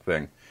arch-like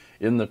thing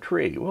in the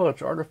tree. Well,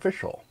 it's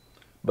artificial,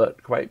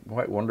 but quite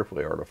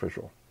wonderfully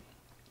artificial.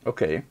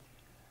 Okay.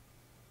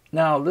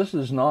 Now, this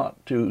is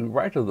not to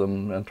write of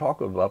them and talk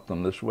about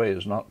them this way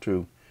is not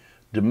to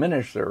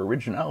diminish their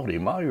originality.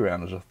 Ma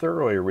Yuan is a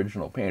thoroughly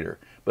original painter,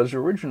 but his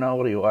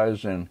originality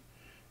lies in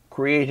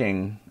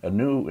creating a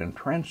new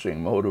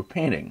entrancing mode of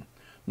painting.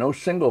 No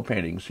single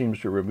painting seems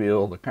to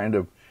reveal the kind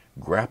of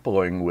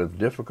grappling with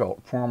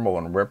difficult formal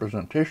and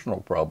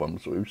representational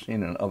problems that we've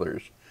seen in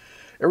others.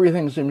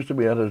 Everything seems to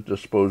be at his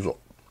disposal,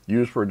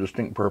 used for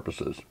distinct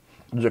purposes.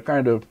 There's a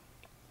kind of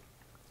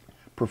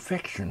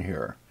perfection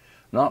here,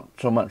 not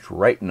so much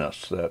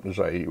rightness, that is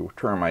a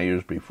term I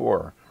used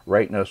before,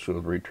 rightness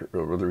with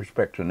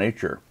respect to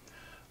nature,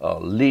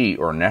 li,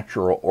 or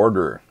natural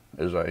order,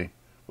 as I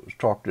was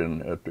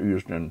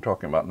used in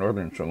talking about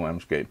Northern Sung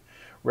landscape,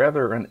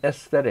 rather an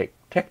aesthetic,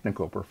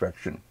 technical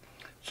perfection.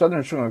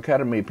 Southern Sung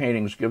Academy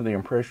paintings give the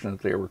impression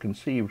that they were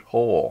conceived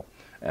whole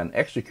and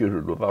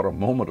executed without a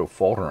moment of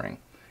faltering.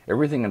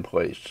 Everything in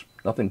place,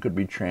 nothing could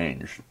be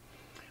changed,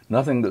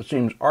 nothing that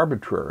seems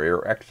arbitrary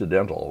or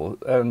accidental,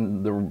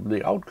 and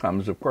the outcome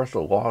is, of course, a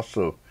loss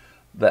of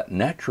that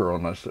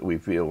naturalness that we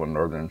feel in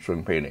Northern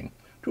Sung painting,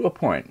 to a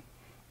point.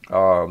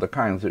 The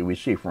kinds that we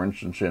see, for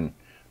instance, in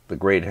the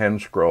Great Hen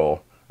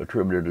Scroll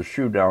attributed to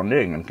Shu Dao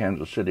Ning in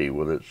Kansas City,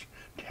 with its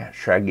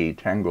shaggy,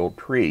 tangled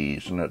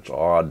trees and its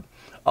odd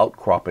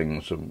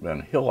outcroppings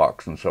and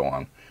hillocks and so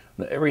on.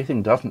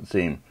 Everything doesn't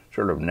seem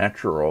sort of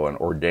natural and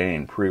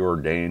ordained,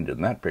 preordained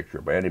in that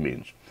picture by any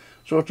means.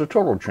 So it's a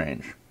total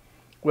change.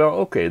 Well,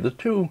 okay, the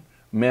two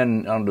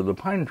men under the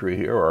pine tree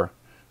here are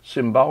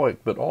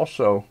symbolic, but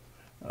also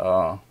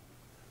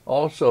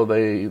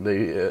they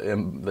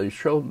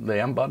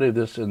embody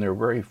this in their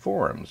very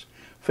forms,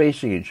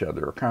 facing each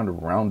other, a kind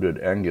of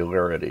rounded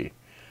angularity,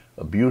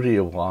 a beauty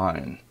of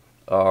line,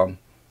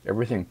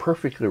 everything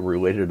perfectly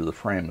related to the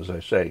frame, as I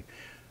say.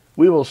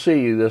 We will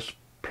see this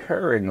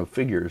pairing of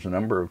figures a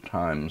number of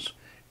times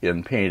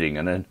in painting,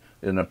 and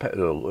in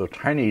a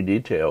tiny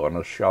detail on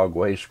a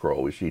Shaogui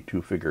scroll, we see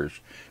two figures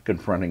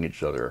confronting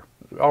each other.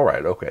 All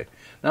right, okay.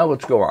 Now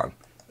let's go on.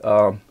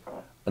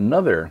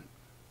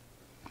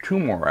 Two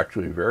more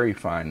actually very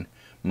fine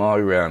Ma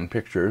Yuan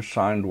pictures,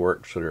 signed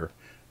works that are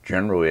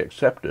generally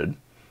accepted.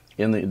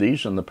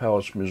 These in the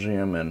Palace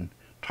Museum in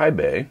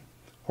Taipei,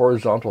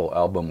 horizontal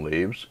album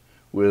leaves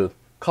with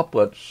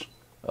couplets,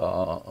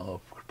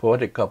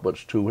 poetic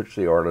couplets to which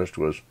the artist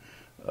was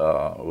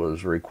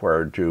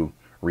required to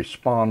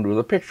respond with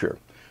a picture.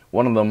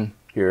 One of them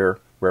here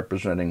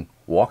representing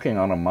walking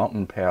on a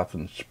mountain path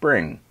in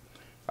spring.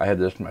 I had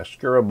this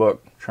mascara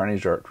book,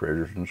 Chinese art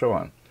treasures, and so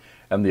on.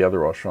 And the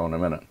other I'll show in a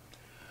minute.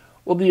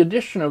 Well, the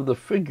addition of the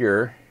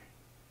figure,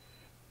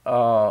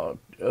 the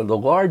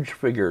large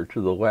figure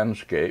to the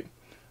landscape,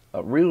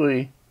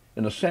 really,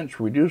 in a sense,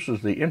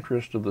 reduces the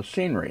interest of the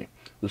scenery.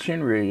 The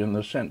scenery, in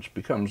this sense,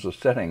 becomes the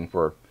setting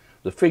for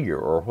the figure,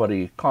 or what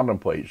he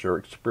contemplates or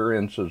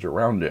experiences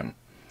around him.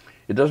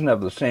 It doesn't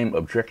have the same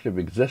objective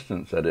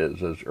existence, that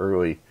is, as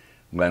early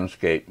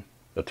landscape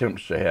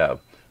attempts to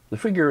have. The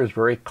figure is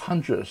very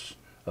conscious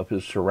of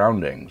his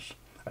surroundings.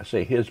 I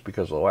say his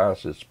because,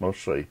 alas, it's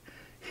mostly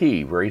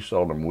he, very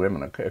seldom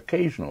women,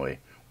 occasionally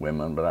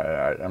women, but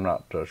I'm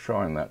not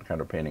showing that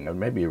kind of painting.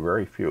 Maybe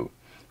very few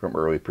from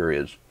early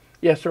periods.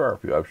 Yes, there are a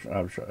few.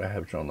 I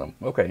have shown them.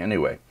 Okay,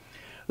 anyway.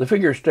 The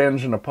figure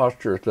stands in a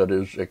posture that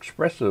is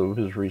expressive of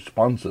his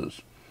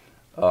responses.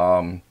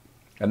 And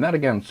that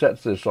again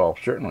sets this off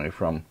certainly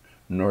from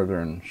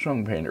Northern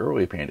Sung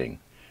early painting.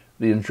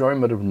 The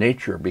enjoyment of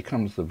nature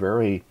becomes the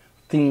very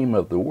theme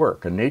of the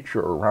work, and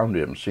nature around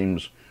him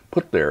seems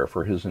put there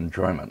for his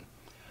enjoyment.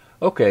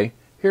 Okay,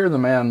 here the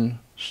man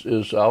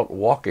is out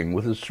walking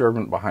with his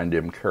servant behind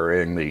him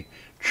carrying the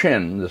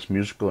chin, this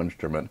musical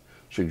instrument,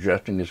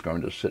 suggesting he's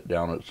going to sit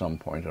down at some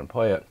point and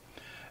play it.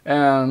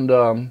 And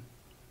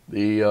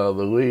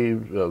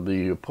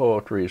the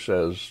poetry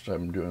says,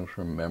 I'm doing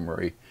from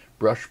memory,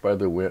 brushed by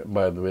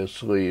the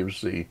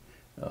sleeves, the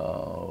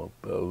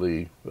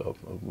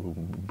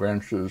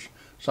branches,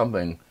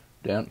 something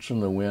dance in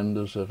the wind,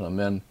 is it? And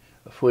then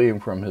fleeing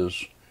from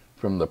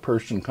the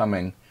person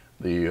coming,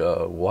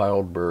 the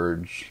wild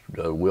birds,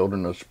 the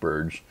wilderness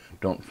birds,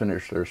 don't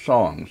finish their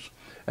songs.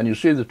 And you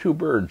see the two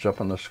birds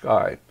up in the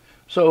sky.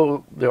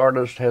 So the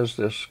artist has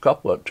this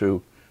couplet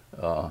to,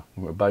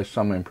 by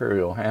some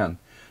imperial hand,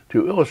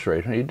 to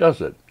illustrate, and he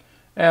does it.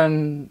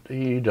 And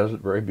he does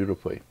it very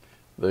beautifully.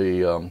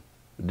 The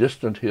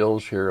distant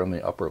hills here on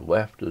the upper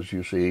left, as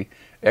you see,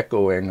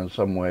 echoing in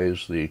some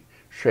ways the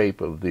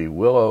shape of the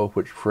willow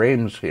which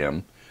frames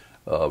him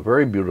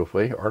very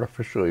beautifully,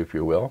 artificially, if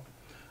you will.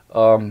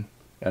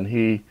 And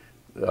he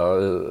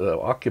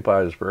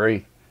occupies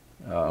very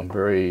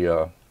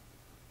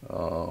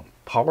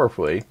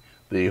powerfully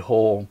the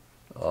whole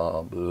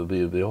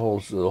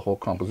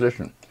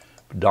composition,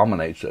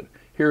 dominates it.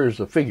 Here is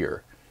the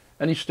figure,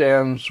 and he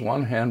stands,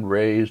 one hand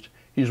raised.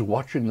 He's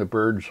watching the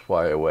birds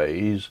fly away.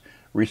 He's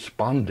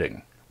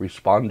responding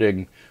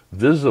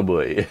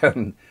visibly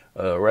and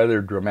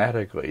rather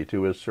dramatically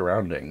to his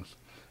surroundings,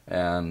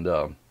 and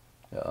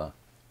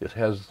it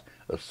has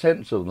a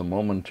sense of the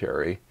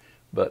momentary,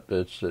 but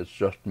it's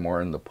just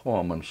more in the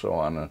poem and so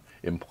on,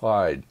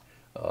 implied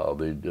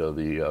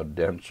the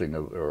dancing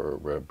of,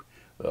 or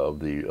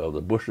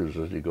the bushes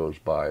as he goes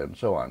by, and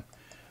so on.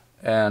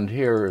 And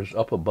here is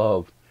up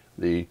above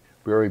the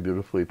very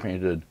beautifully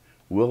painted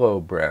willow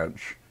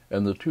branch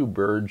and the two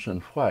birds in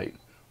flight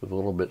with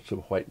little bits of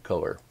white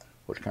color.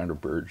 What kind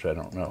of birds, I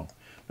don't know.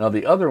 Now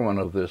the other one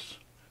of this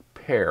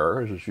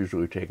pair, as it's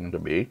usually taken to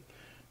be,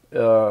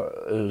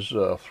 is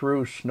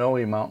through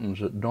snowy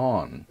mountains at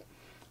dawn.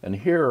 And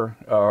here,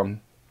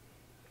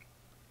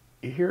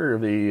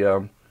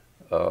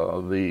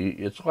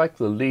 it's like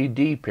the Li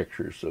Di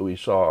pictures that we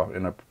saw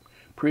in a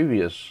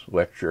previous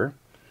lecture.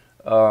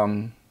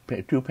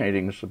 Two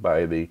paintings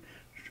by the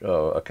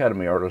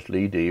Academy artist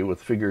Li Di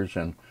with figures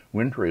in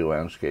wintry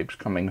landscapes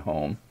coming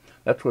home.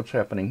 That's what's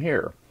happening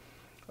here.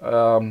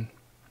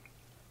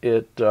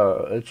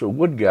 It's a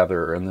wood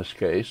gatherer in this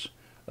case,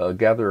 a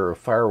gatherer of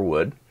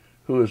firewood,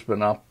 who has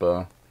been up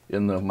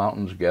in the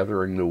mountains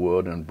gathering the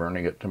wood and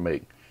burning it to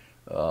make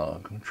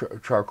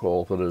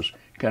charcoal that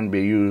can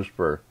be used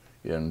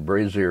in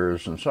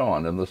braziers and so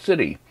on in the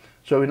city.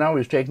 So now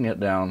he's taking it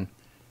down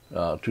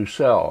to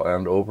sell,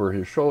 and over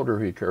his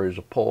shoulder he carries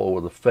a pole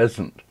with a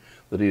pheasant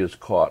that he has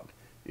caught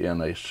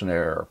in a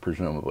snare,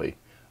 presumably.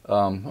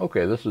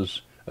 Okay, this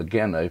is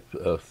again a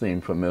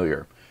theme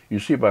familiar. You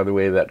see, by the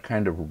way, that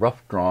kind of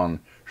rough-drawn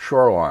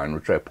shoreline,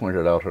 which I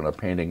pointed out in a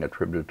painting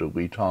attributed to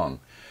Li Tong.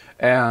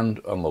 And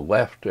on the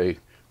left, a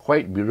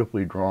quite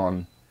beautifully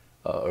drawn,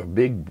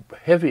 big,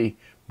 heavy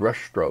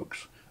brush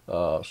strokes,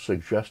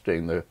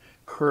 suggesting the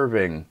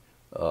curving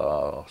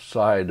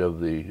side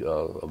of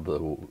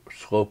the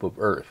slope of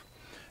earth.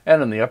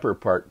 And in the upper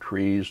part,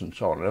 trees and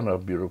so on, and a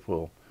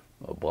beautiful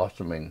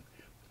blossoming,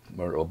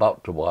 or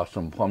about to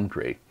blossom plum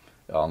tree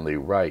on the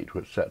right,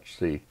 which sets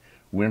the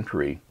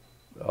wintry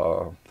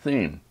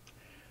theme.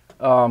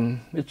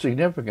 It's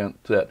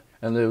significant that,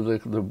 and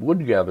the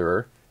wood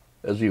gatherer,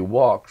 as he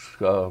walks,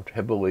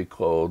 heavily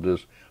clothed,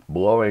 is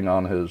blowing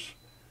on his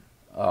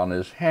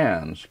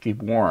hands,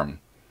 keep warm.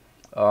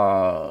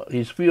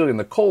 He's feeling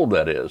the cold,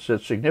 that is.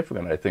 It's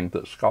significant, I think,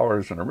 that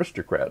scholars and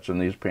aristocrats in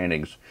these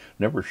paintings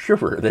never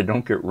shiver. They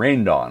don't get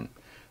rained on.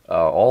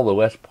 All the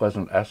less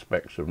pleasant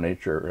aspects of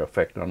nature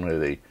affect only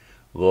the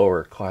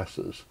lower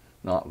classes,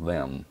 not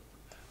them.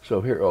 So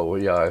here, oh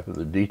yeah, I have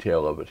the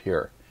detail of it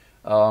here.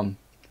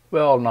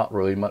 Well, not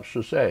really much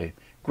to say.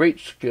 Great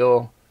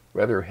skill,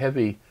 rather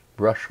heavy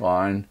brush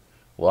line,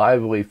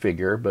 lively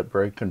figure, but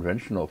very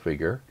conventional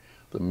figure.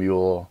 The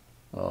mule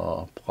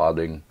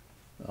plodding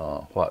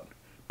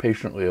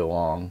patiently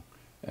along,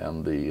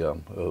 and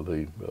the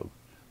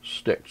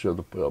sticks, or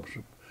the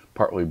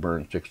partly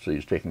burned sticks that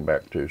he's taking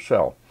back to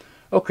sell.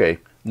 Okay,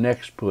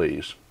 next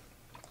please.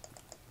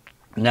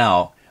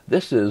 Now,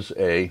 this is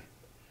a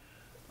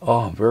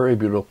very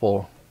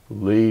beautiful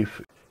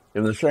leaf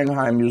in the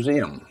Shanghai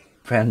Museum,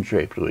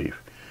 fan-shaped leaf.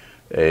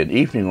 An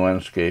evening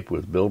landscape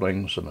with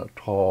buildings and a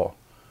tall,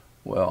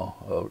 and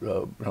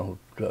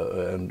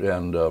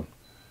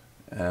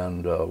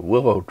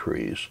willow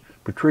trees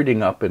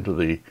protruding up into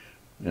the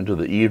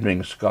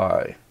evening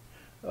sky.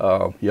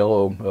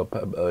 Yellow,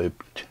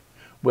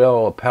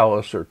 a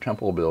palace or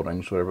temple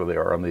buildings, whatever they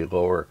are, on the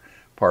lower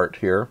part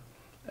here,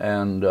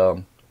 and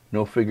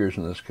no figures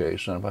in this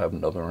case. And if I have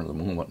another one in the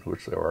moment,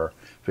 which there are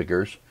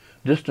figures,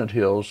 distant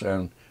hills,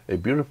 and a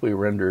beautifully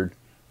rendered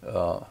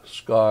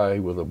sky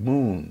with a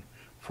moon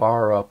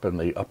far up in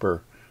the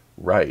upper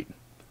right.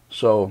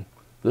 So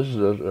this is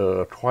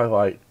a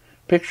twilight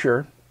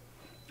picture.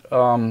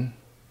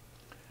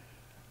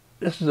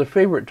 This is a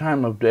favorite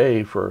time of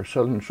day for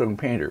Southern Shung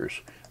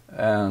painters,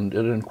 and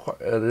it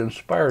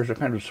inspires a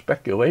kind of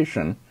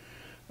speculation.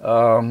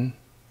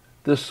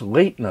 This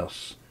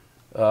lateness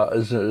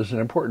is an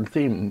important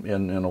theme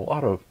in a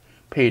lot of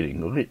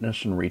painting,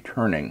 lateness and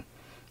returning.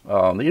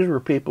 These were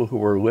people who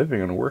were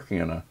living and working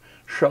in a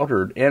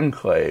sheltered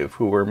enclave,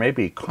 who were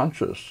maybe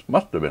conscious,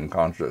 must have been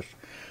conscious,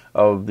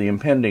 of the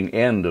impending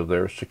end of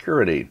their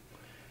security.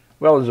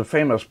 Well, there's a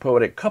famous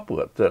poetic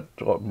couplet that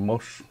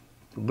most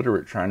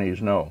literate Chinese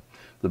know.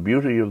 The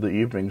beauty of the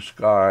evening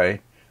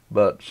sky,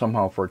 but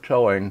somehow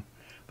foretelling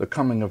the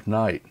coming of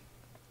night.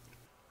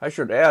 I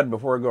should add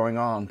before going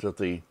on that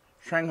the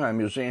Shanghai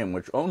Museum,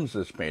 which owns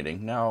this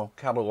painting, now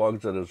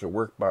catalogs it as a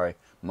work by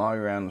Ma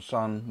Yuan's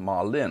son,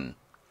 Ma Lin.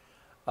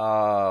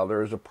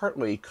 There is a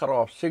partly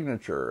cut-off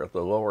signature at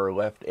the lower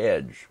left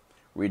edge,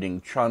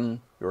 reading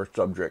Chun, your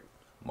subject,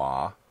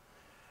 Ma,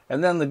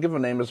 and then the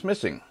given name is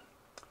missing.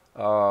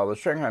 The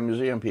Shanghai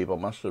Museum people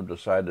must have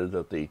decided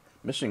that the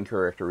missing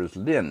character is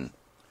Lin.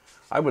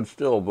 I would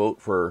still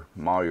vote for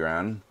Ma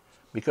Yuan,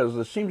 because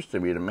this seems to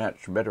me to match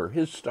better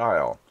his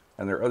style,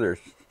 and there are other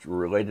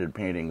related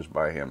paintings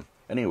by him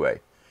anyway.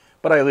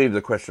 But I leave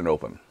the question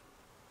open.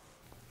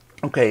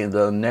 Okay,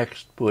 the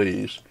next,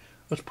 please.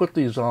 Let's put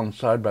these on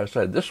side by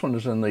side. This one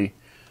is in the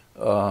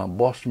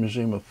Boston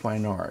Museum of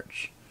Fine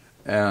Arts.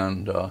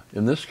 And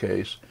in this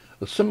case,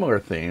 a similar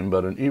theme,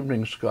 but an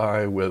evening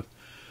sky with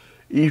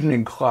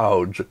evening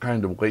clouds, a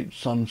kind of late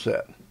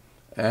sunset,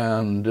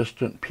 and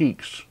distant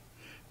peaks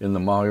in the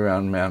Ma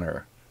Yuan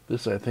manner.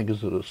 This, I think,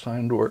 is a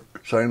signed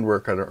work,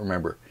 I don't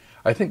remember.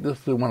 I think this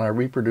is the one I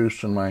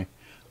reproduced in my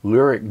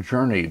Lyric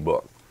Journey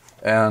book.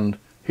 And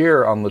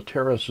here on the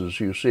terraces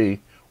you see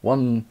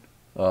one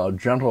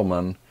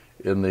gentleman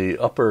in the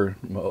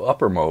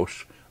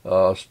uppermost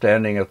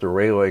standing at the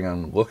railing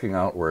and looking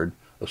outward,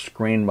 a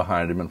screen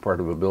behind him in part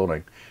of a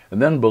building.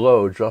 And then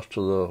below, just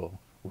to the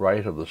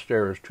right of the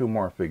stairs, two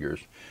more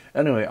figures.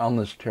 Anyway, on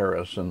this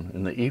terrace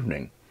in the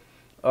evening.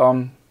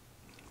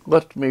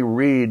 Let me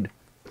read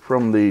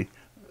from the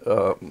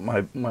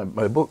my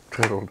book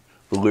titled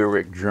The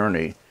Lyric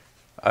Journey.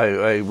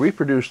 I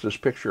reproduced this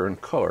picture in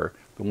color,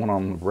 the one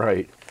on the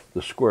right,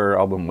 the square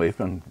album leaf,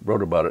 and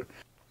wrote about it.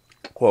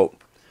 Quote,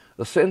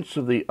 "A sense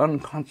of the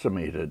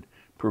unconsummated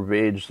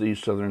pervades these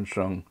Southern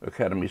Sung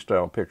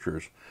Academy-style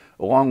pictures,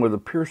 along with a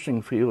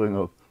piercing feeling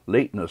of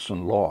lateness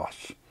and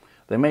loss.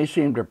 They may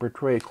seem to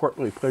portray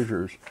courtly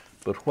pleasures,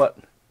 but what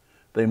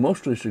they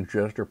mostly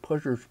suggest are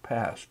pleasures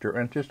past or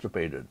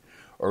anticipated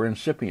or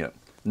incipient,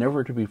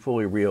 never to be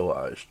fully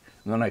realized."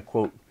 And then I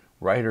quote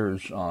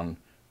writers on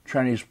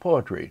Chinese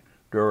poetry,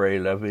 Dore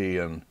Levy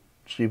and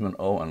Stephen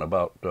Owen,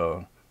 about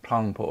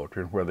Tang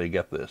poetry and where they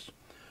get this.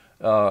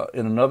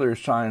 In another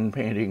fan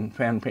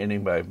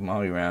painting by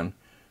Ma Yuan,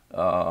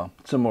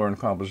 similar in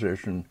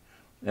composition,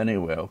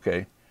 anyway,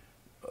 okay,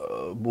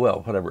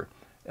 well, whatever.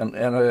 And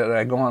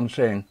I go on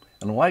saying,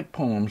 and like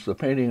poems, the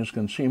paintings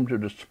can seem to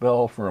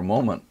dispel for a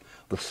moment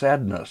the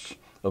sadness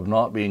of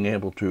not being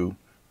able to,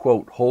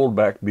 quote, hold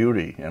back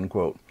beauty, end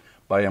quote,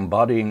 by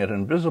embodying it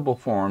in visible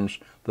forms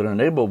that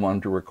enable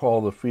one to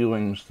recall the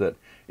feelings that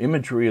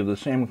imagery of the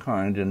same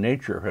kind in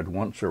nature had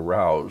once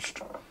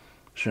aroused.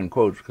 It's in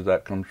quotes because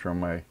that comes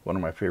from one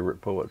of my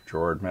favorite poets,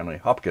 George Manley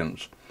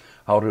Hopkins.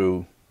 How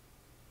to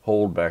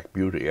hold back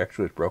beauty.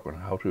 Actually, it's broken.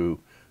 How to,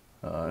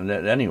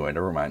 anyway,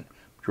 never mind.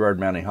 George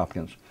Manley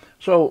Hopkins.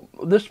 So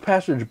this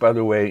passage, by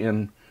the way,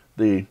 in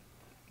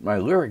my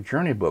Lyric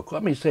Journey book,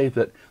 let me say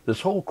that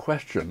this whole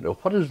question of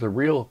what is the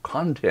real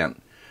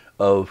content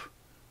of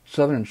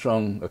Southern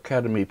Sung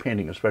Academy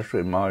painting,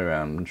 especially Ma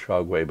Yuan and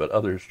Shaogui, but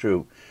others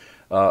too,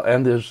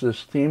 and there's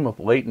this theme of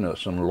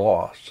lateness and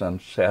loss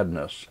and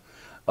sadness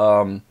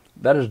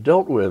that is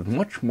dealt with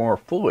much more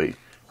fully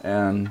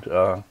and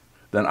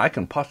than I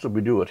can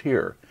possibly do it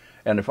here.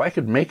 And if I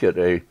could make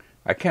it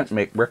I can't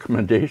make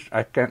recommendations,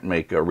 I can't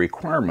make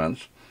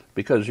requirements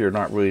because you're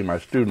not really my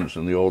students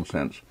in the old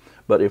sense.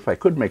 But if I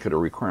could make it a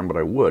requirement,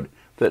 I would,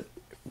 that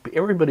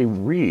everybody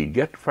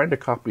find a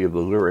copy of The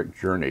Lyric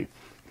Journey.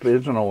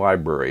 It's in a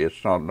library.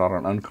 It's not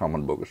an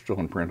uncommon book. It's still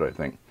in print, I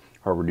think,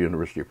 Harvard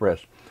University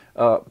Press.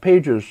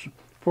 Pages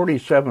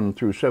 47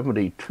 through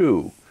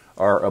 72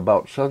 are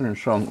about Southern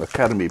Sung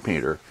Academy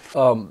painter.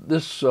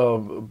 This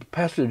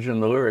passage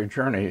in The Lyric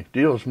Journey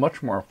deals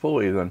much more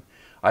fully than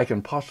I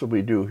can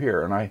possibly do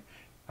here, and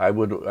I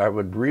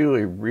would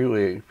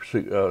really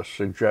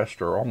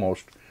suggest or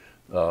almost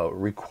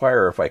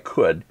require, if I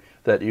could,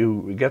 that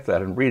you get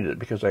that and read it,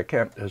 because I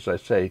can't, as I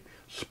say,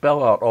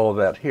 spell out all of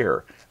that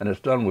here, and it's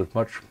done with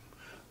much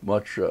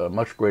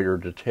greater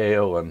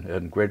detail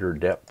and greater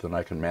depth than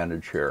I can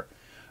manage here.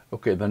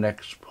 Okay, the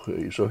next,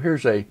 please. So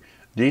here's a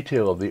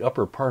detail of the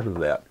upper part of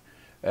that,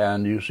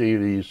 and you see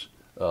these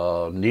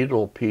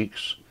needle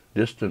peaks,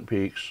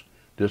 distantly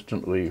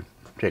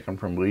taken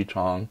from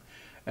Litong,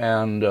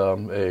 and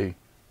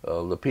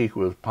the peak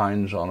with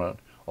pines on it,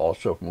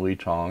 also from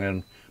Litong,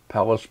 and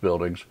palace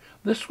buildings.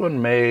 This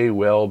one may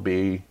well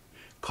be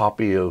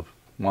copy of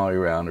Ma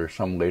Yuan or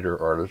some later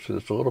artist.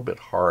 It's a little bit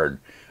hard,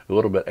 a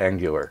little bit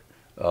angular.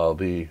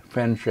 The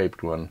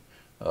fan-shaped one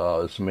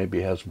maybe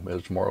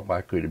is more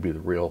likely to be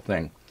the real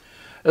thing.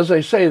 As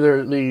I say,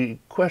 the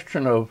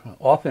question of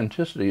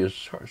authenticity is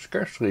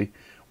scarcely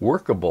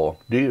workable.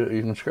 You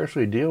can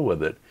scarcely deal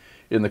with it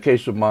in the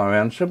case of Ma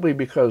Yuan, simply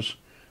because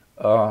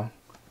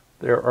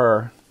there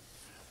are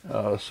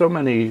so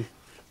many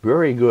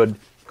very good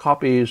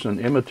copies and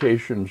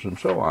imitations and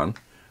so on.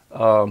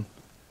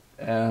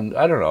 And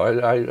I don't know.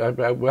 I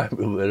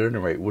at any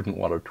rate wouldn't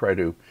want to try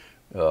to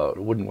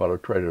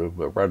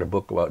write a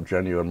book about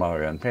genuine Ma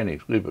Yuan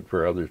paintings. Leave it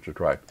for others to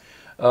try.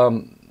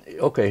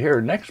 Okay,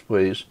 here next,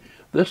 please.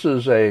 This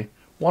is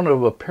one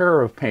of a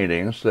pair of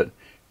paintings that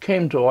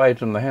came to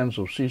light in the hands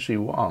of C.C.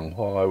 Wang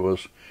while I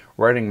was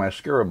writing my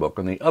Skira book,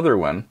 and the other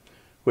one,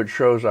 which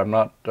shows I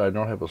don't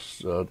have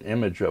an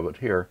image of it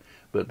here,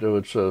 but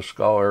it's a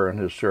scholar and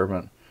his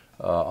servant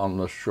on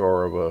the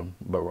shore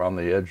on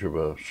the edge of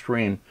a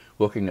stream,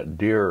 looking at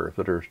deer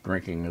that are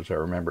drinking, as I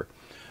remember.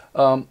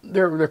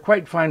 They're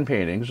quite fine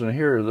paintings, and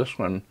here this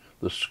one,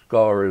 the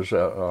scholar is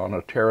on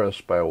a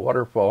terrace by a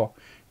waterfall,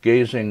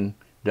 gazing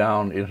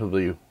down into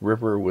the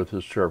river with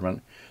his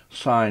servant,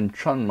 signed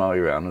Chun Ma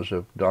Yuan, as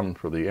if done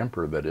for the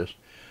emperor, that is.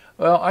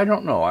 Well, I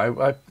don't know.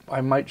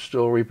 I might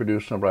still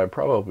reproduce them, but I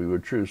probably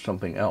would choose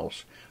something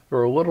else.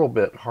 They're a little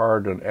bit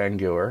hard and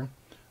angular,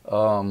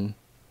 the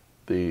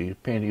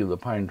painting of the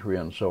pine tree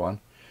and so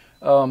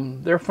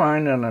on. They're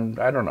fine, and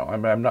I don't know.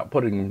 I'm not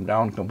putting them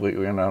down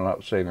completely, and I'm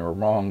not saying they're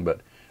wrong,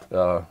 but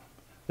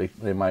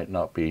they might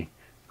not be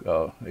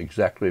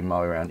exactly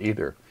Ma Yuan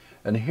either.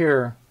 And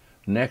here,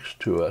 next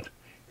to it,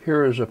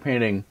 here is a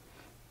painting.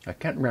 I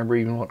can't remember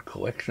even what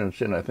collection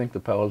it's in. I think the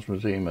Palace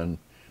Museum in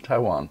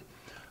Taiwan.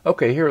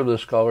 Okay, here the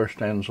scholar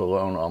stands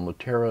alone on the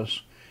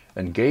terrace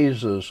and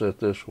gazes at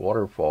this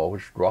waterfall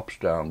which drops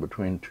down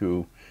between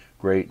two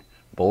great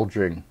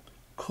bulging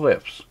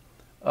cliffs.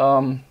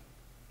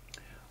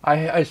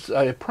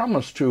 I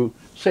promised to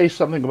say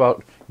something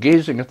about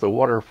gazing at the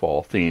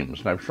waterfall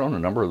themes, and I've shown a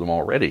number of them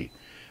already.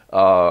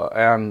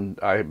 And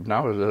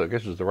now I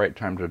guess is the right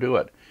time to do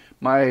it.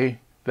 My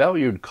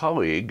valued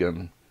colleague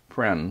and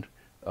friend,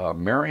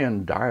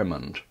 Marian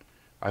Diamond,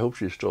 I hope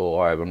she's still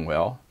alive and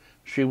well.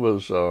 She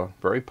was a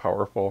very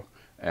powerful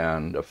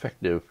and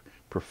effective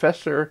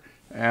professor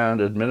and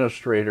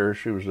administrator.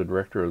 She was the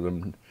director of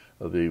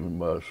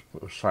the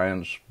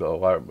science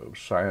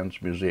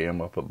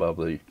museum up above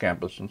the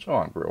campus and so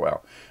on for a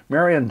while.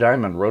 Marian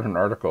Diamond wrote an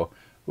article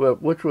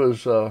which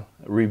was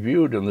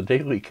reviewed in the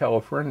Daily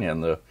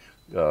Californian,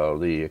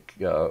 the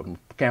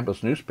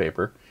campus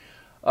newspaper,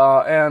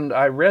 and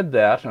I read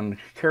that and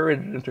carried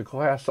it into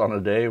class on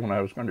a day when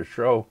I was going to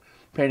show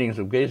paintings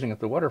of gazing at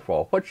the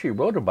waterfall. What she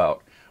wrote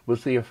about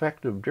was the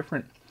effect of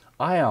different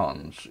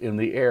ions in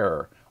the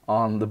air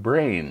on the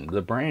brain.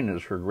 The brain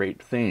is her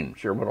great theme.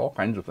 She wrote all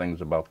kinds of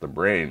things about the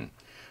brain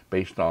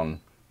based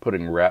on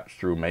putting rats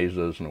through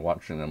mazes and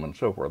watching them and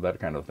so forth, that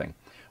kind of thing.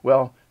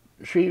 Well,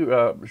 she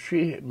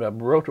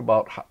wrote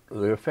about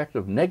the effect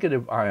of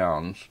negative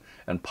ions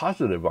and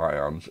positive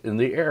ions in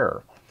the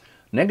air.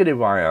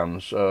 Negative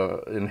ions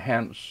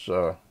enhance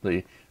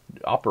the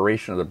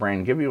operation of the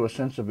brain, give you a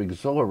sense of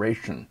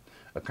exhilaration,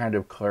 a kind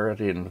of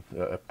clarity and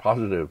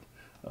positive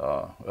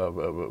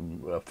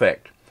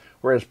effect.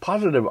 Whereas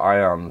positive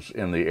ions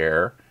in the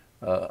air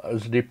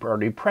are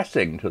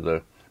depressing to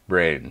the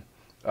brain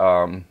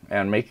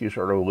and make you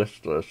sort of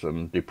listless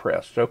and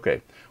depressed.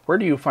 Okay, where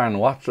do you find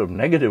lots of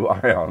negative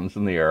ions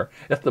in the air?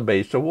 At the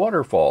base of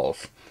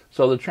waterfalls.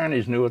 So the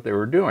Chinese knew what they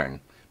were doing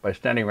by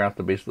standing around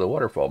the base of the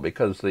waterfall,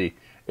 because the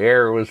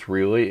air was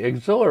really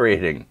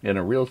exhilarating in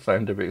a real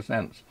scientific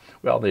sense.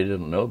 Well, they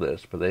didn't know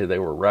this, but they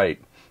were right,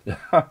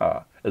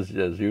 as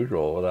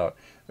usual,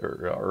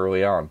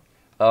 early on.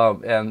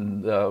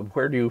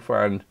 Where do you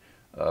find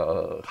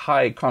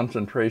high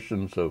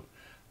concentrations of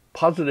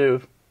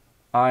positive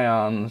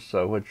ions,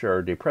 which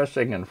are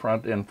depressing in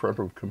front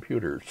of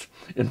computers,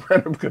 in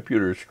front of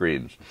computer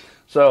screens?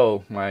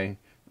 So my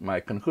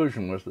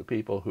conclusion was that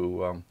people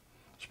who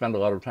spend a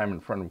lot of time in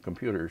front of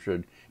computers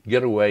should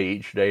get away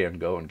each day and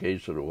go and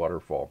gaze at a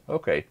waterfall.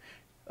 Okay,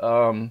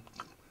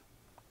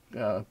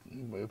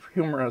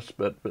 humorous,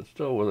 but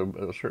still with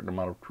a certain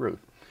amount of truth.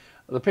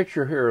 The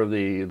picture here of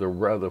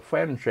the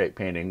fan-shaped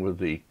painting with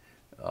the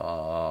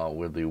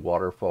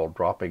waterfall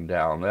dropping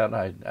down,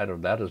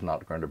 that is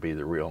not going to be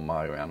the real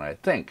Ma Yuan. I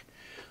think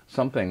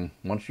something,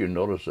 once you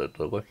notice it,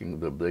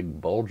 the big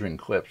bulging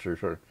cliffs are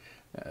sort of,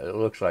 it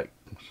looks like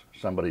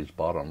somebody's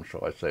bottom,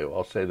 shall I say. Well,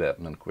 I'll say that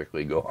and then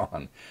quickly go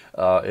on.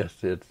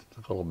 It's a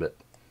little bit.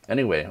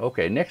 Anyway,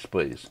 okay, next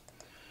please.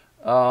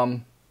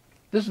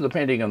 This is the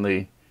painting in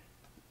the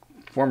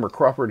former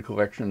Crawford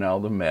collection, now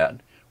the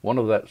Met. One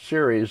of that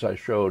series I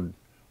showed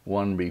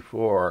one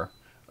before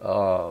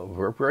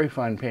were very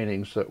fine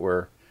paintings that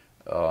were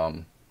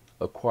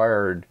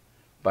acquired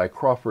by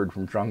Crawford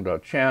from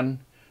Zhangda Chen,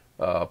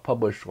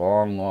 published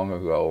long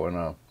ago in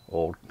an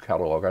old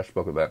catalog. I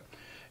spoke of that.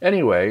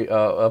 Anyway,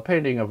 a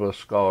painting of a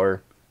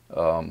scholar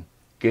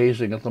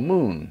gazing at the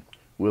moon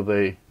with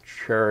a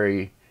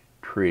cherry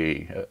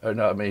tree,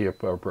 maybe a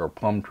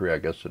plum tree, I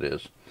guess it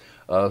is.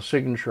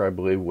 Signature, I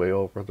believe, way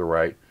over the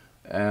right,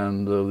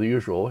 and the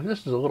usual.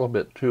 This is a little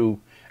bit too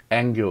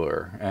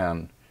angular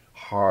and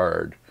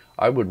hard.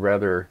 I would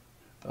rather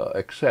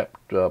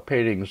accept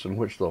paintings in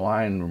which the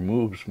line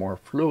moves more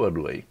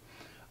fluidly.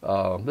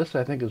 This,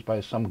 I think, is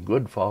by some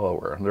good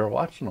follower. There are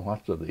lots and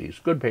lots of these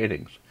good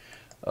paintings.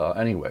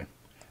 Anyway.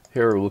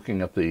 Here,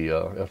 looking at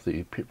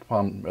the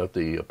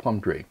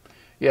plum tree.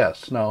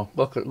 Yes. Now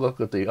look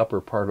at the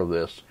upper part of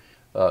this.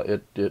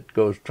 It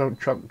goes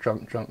chunk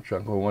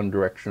in one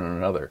direction or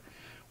another.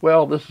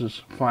 Well, this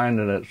is fine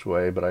in its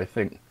way, but I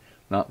think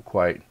not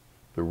quite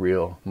the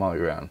real Ma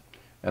Yuan.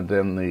 And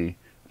then the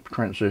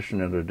transition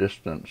into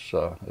distance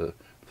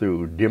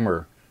through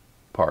dimmer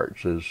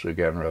parts is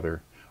again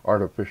rather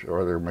artificial, or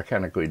rather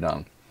mechanically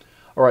done.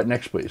 All right,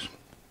 next please.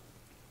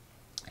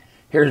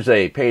 Here's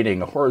a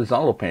painting, a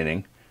horizontal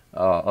painting,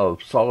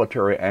 of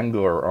solitary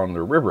angler on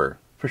the river,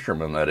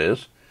 fisherman that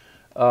is,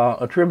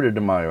 attributed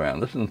to Ma Yuan.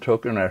 This is in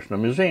Tokyo National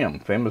Museum,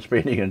 famous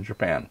painting in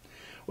Japan.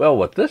 Well,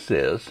 what this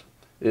is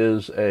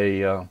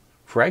a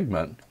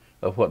fragment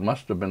of what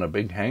must have been a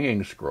big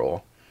hanging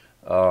scroll,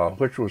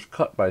 which was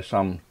cut by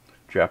some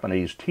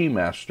Japanese tea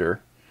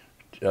master,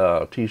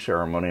 tea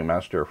ceremony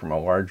master, from a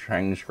large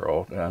hanging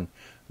scroll and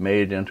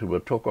made into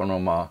a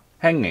tokonoma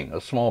hanging,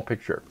 a small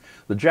picture.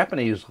 The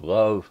Japanese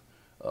love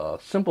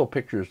simple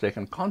pictures they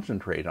can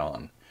concentrate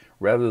on,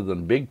 rather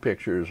than big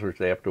pictures which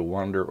they have to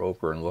wander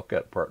over and look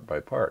at part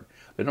by part.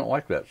 They don't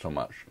like that so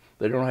much.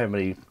 They don't have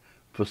any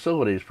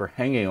facilities for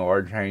hanging a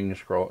large hanging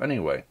scroll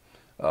anyway,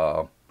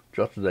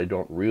 just as they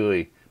don't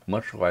really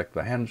much like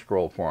the hand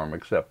scroll form,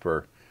 except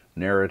for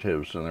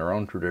narratives and their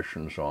own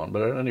tradition and so on.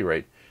 But at any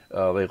rate,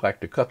 they like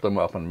to cut them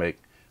up and make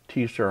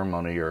tea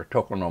ceremony or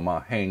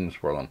tokonoma hangs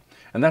for them.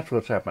 And that's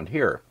what's happened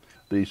here.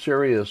 The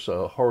serious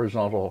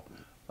horizontal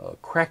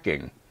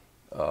cracking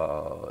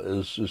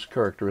is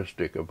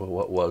characteristic of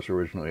what was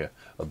originally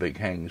a big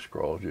hanging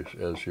scroll,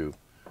 as you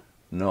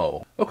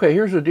know. Okay,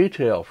 here's a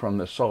detail from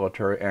this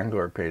solitary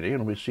angular painting,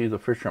 and we see the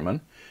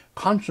fisherman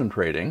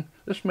concentrating.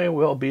 This may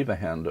well be the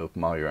hand of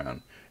Ma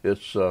Yuan.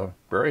 It's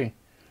very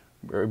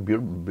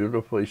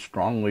beautifully,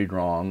 strongly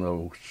drawn.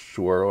 The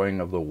swirling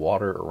of the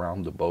water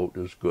around the boat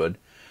is good.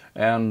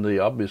 And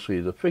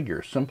obviously the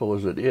figure, simple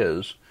as it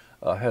is,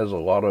 has a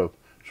lot of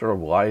sort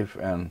of life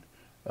and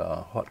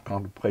hot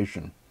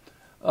contemplation.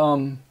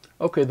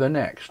 Okay, the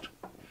next.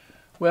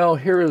 Well,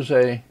 here is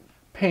a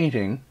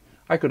painting.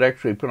 I could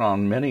actually put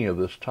on many of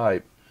this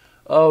type,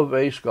 of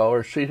a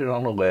scholar seated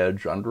on a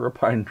ledge under a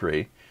pine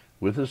tree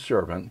with his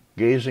servant,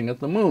 gazing at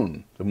the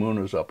moon. The moon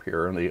is up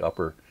here in the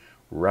upper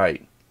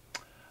right.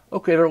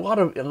 Okay, there are a lot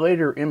of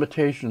later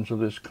imitations of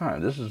this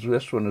kind.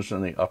 This one is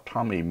in the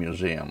Atami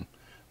Museum,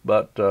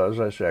 but as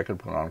I say, I could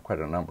put on quite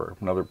a number.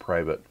 Another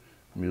private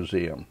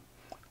museum.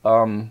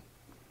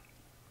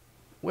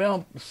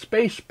 Well,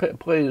 space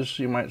plays,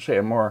 you might say,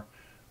 a more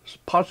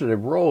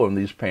positive role in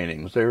these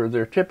paintings.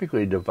 They're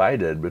typically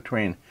divided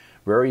between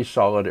very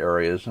solid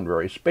areas and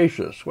very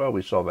spacious. Well,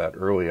 we saw that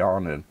early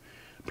on in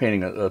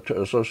painting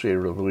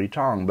associated with Li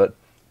Tang, but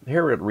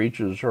here it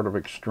reaches sort of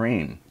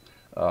extreme.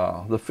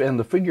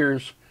 The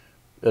figures'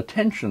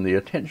 attention, the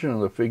attention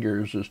of the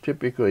figures is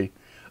typically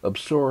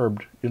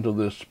absorbed into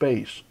this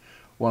space.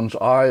 One's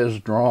eye is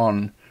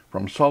drawn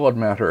from solid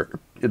matter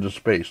into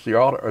space. The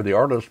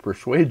artist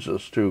persuades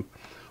us to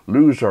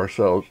lose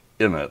ourselves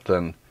in it,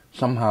 and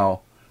somehow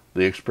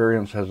the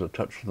experience has a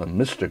touch of the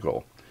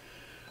mystical.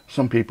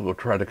 Some people have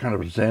tried a kind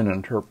of Zen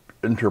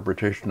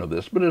interpretation of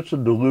this, but it's a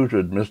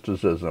diluted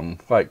mysticism,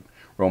 like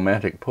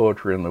romantic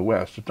poetry in the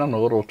West. It's done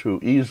a little too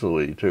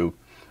easily to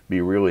be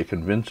really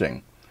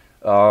convincing.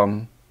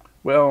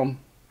 Well,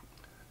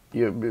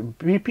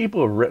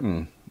 people have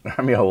written,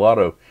 a lot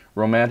of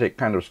romantic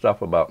kind of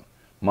stuff about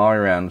Ma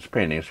Yuan's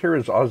paintings. Here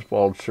is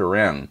Oswald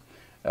Suren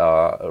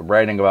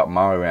writing about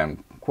Ma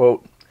Yuan,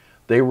 quote,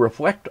 "They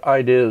reflect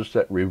ideas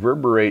that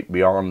reverberate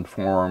beyond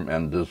form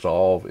and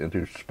dissolve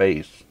into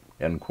space,"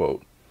 end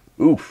quote.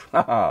 Oof,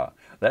 haha,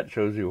 that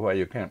shows you why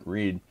you can't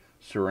read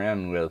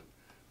Suren with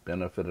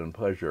benefit and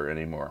pleasure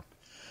anymore.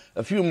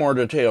 A few more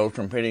details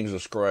from paintings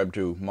ascribed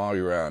to Ma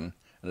Yuan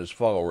and his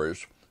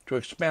followers to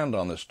expand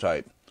on this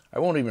type. I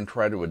won't even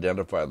try to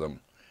identify them,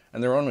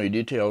 and they're only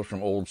details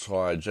from old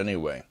slides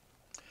anyway.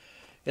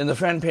 In the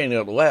fan painting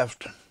at the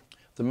left,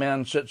 the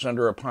man sits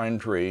under a pine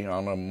tree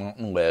on a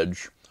mountain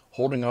ledge,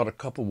 holding out a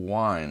cup of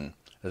wine,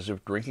 as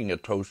if drinking a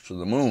toast to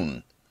the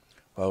moon,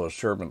 while his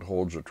servant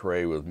holds a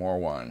tray with more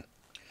wine.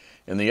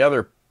 In the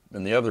other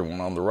one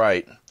on the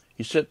right,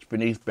 he sits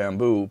beneath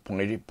bamboo,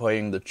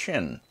 playing the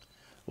chin,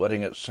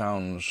 letting its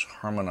sounds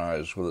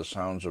harmonize with the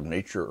sounds of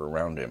nature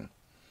around him.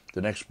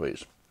 The next,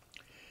 please.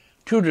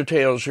 Two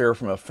details here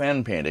from a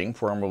fan painting,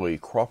 formerly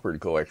Crawford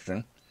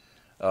collection,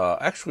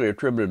 actually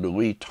attributed to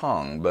Li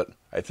Tang, but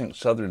I think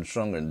Southern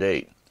Sung in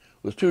date,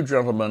 with two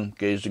gentlemen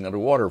gazing at a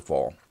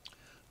waterfall.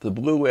 The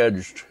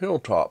blue-edged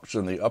hilltops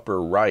in the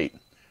upper right,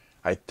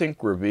 I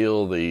think,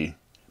 reveal the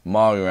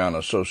Ma Yuan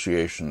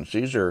associations.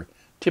 These are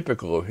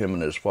typical of him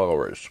and his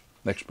followers.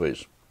 Next,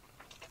 please.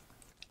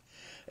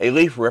 A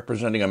leaf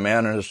representing a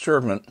man and his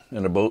servant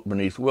in a boat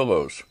beneath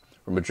willows,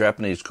 from a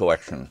Japanese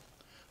collection.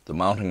 The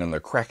mounting and the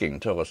cracking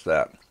tell us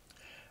that.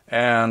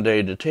 And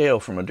a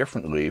detail from a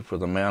different leaf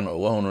with a man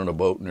alone in a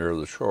boat near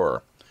the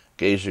shore,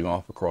 gazing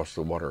off across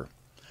the water.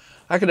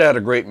 I could add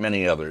a great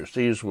many others.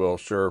 These will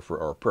serve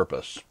for our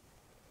purpose.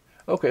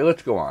 Okay,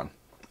 let's go on.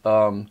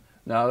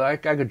 Now, I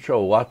could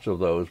show lots of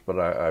those, but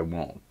I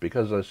won't,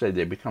 because I say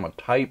they become a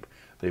type,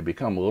 they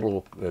become a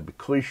little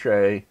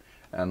cliche,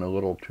 and a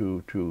little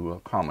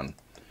too common.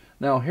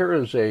 Now,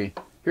 here's a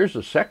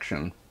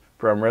section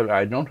from.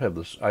 I don't have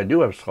this. I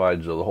do have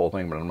slides of the whole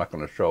thing, but I'm not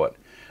going to show it.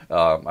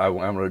 I'm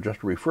going to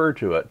just refer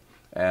to it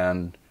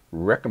and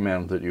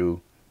recommend that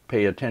you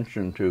pay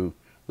attention to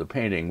the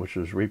painting, which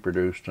is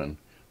reproduced and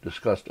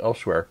discussed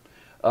elsewhere.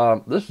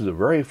 This is a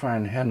very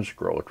fine hand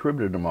scroll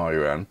attributed to Ma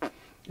Yuan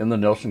in the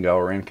Nelson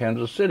Gallery in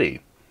Kansas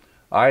City.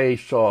 I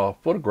saw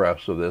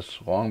photographs of this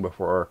long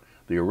before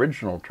the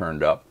original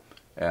turned up,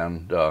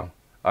 and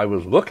I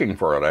was looking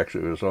for it.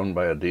 Actually, it was owned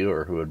by a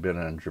dealer who had been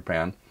in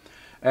Japan,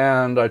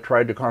 and I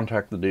tried to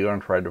contact the dealer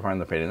and tried to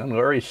find the painting. And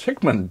Larry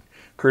Sigmund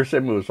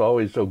Kursem, who was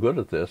always so good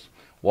at this,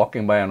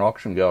 walking by an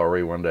auction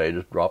gallery one day,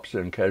 just drops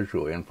in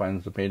casually and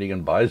finds the painting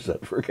and buys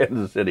it for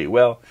Kansas City.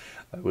 Well,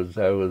 I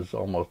was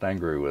almost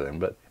angry with him,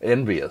 but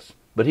envious.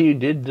 But he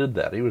did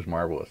that. He was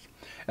marvelous.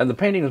 And the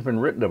painting has been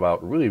written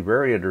about really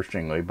very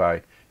interestingly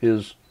by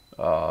his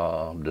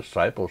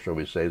disciple, shall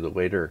we say, the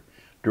later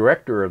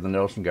director of the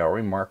Nelson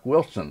Gallery, Mark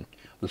Wilson.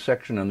 The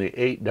section in the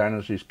 8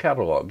 Dynasties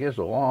catalog gives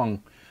a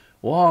long,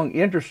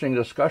 interesting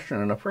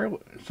discussion,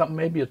 and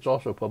maybe it's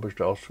also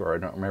published elsewhere, I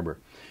don't remember.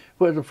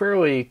 It was a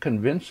fairly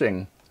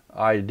convincing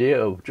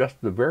idea of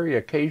just the very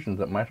occasions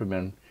that might have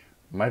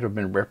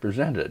been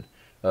represented.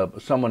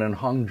 someone in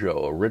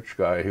Hangzhou, a rich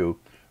guy who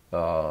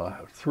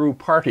threw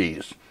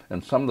parties,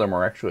 and some of them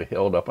are actually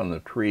held up in the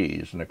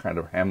trees, in a kind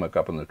of hammock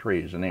up in the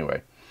trees.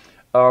 Anyway,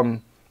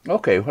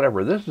 okay,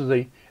 whatever. This is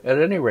at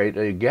any rate,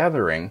 a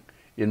gathering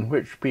in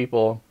which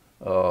people,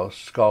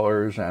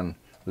 scholars, and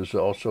there's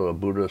also a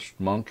Buddhist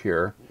monk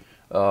here,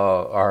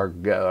 are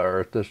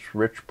at this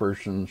rich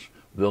person's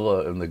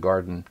villa in the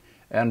garden,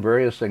 and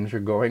various things are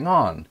going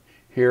on.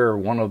 Here,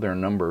 one of their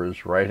number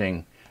is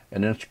writing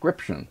an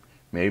inscription,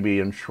 maybe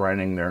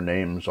enshrining their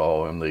names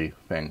all in the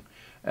thing.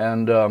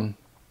 And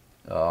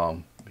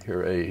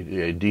here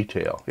a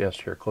detail. Yes,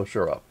 here,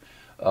 closer up.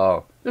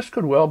 This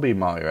could well be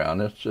Ma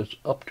Yuan. It's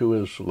up to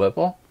his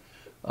level.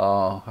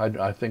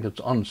 I think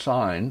it's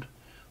unsigned.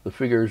 The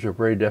figures are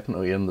very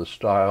definitely in the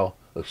style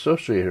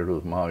associated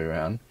with Ma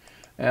Yuan,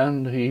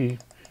 and he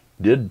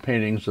did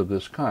paintings of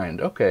this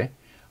kind. Okay,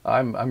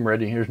 I'm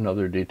ready. Here's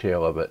another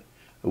detail of it,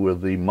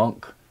 with the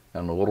monk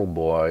and the little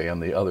boy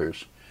and the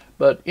others.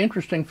 But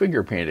interesting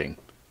figure painting.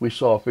 We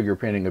saw figure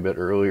painting a bit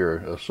earlier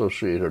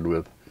associated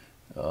with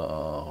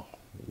a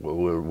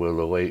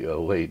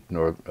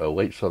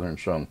late Southern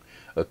Song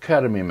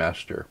Academy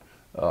master,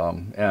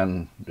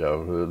 and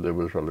there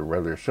was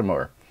rather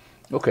similar.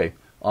 Okay,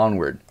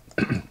 onward.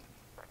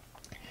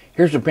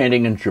 Here's a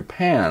painting in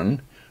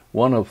Japan,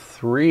 one of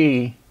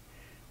 3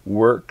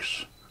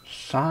 works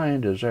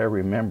signed, as I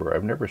remember.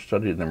 I've never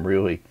studied them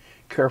really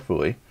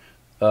carefully.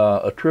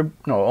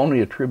 Only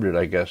attributed,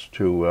 I guess,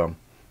 to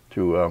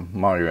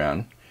Ma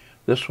Yuan.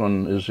 This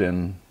one is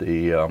in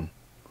the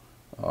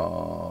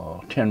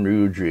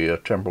Tenryuji, a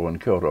temple in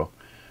Kyoto.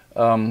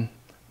 The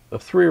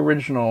 3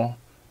 original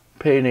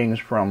paintings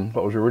from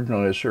what was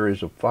originally a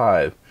series of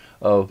 5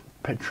 of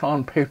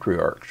Chan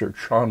patriarchs, or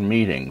Chan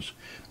meetings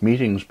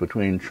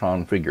between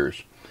Chan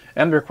figures.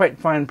 And they're quite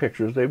fine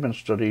pictures. They've been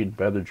studied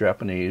by the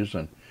Japanese,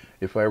 and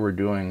if I were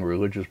doing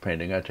religious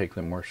painting, I'd take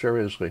them more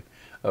seriously.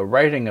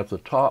 Writing at the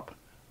top,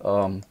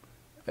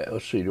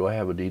 let's see, do I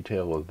have a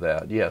detail of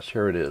that? Yes,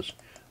 here it is.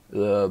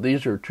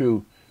 These are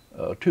two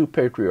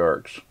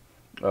patriarchs,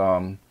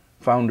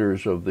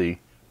 founders of the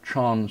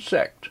Chan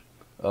sect.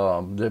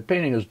 The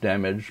painting is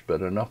damaged,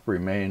 but enough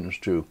remains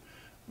to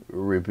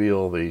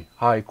reveal the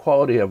high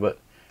quality of it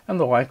and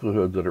the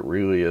likelihood that it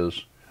really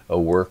is a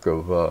work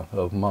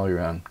of Ma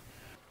Yuan.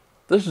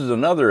 This is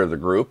another of the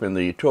group in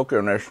the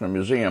Tokyo National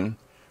Museum,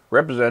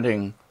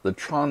 representing the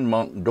Chan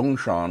monk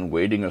Dongshan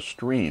wading a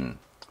stream.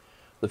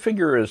 The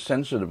figure is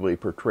sensitively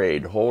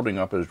portrayed, holding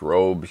up his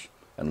robes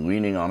and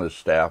leaning on his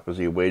staff as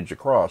he wades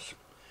across.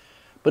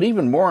 But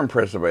even more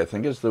impressive, I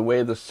think, is the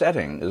way the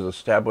setting is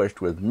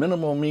established with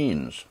minimal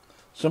means.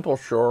 Simple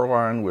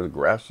shoreline with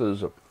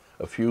grasses,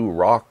 a few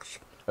rocks,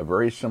 a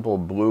very simple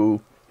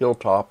blue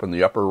hilltop in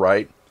the upper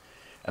right,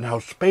 and how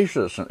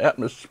spacious and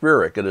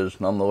atmospheric it is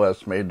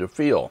nonetheless made to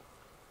feel.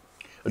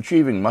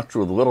 Achieving much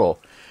with little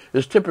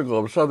is typical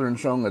of Southern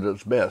Song at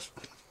its best.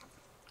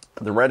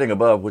 The writing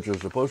above, which is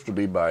supposed to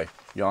be by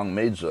Yang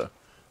Meidza,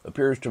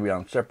 appears to be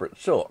on separate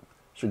silk,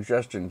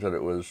 suggesting that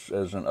it was,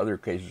 as in other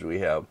cases we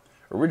have,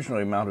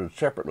 originally mounted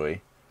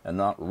separately and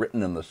not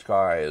written in the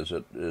sky as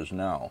it is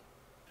now.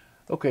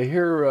 Okay,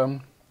 here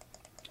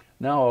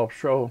now I'll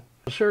show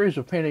a series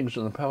of paintings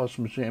in the Palace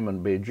Museum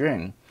in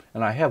Beijing,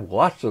 and I have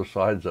lots of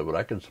slides of it.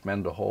 I could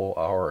spend a whole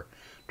hour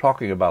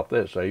talking about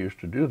this. I used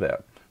to do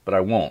that, but I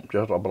won't.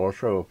 But I'll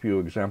show a few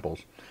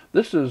examples.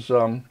 This is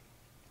the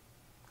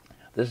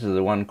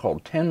one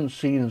called 10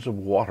 Scenes of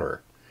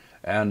Water,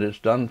 and it's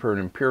done for an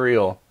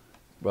imperial,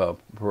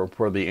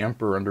 for the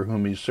emperor under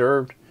whom he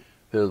served.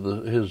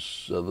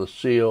 The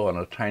seal and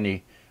a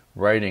tiny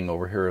writing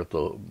over here at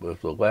the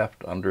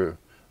left, under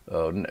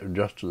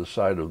just to the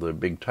side of the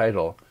big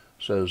title,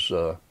 says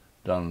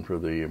done for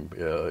the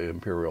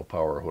imperial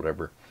power, or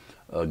whatever,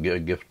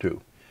 gift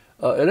to.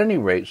 At any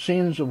rate,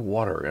 scenes of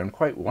water, and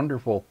quite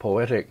wonderful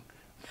poetic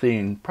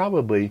theme,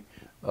 probably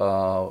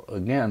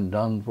again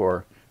done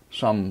for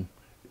some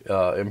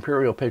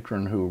imperial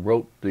patron who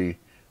wrote the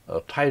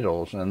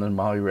titles, and then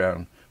Ma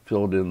Yuan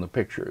filled in the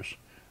pictures.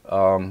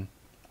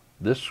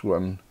 This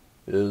one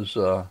is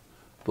the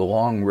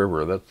Long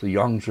River. That's the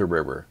Yangtze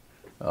River.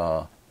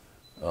 A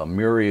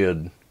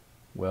myriad,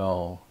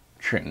 well,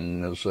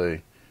 ching is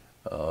a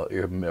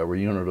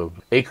unit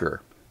of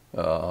acre,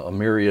 a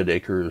myriad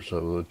acres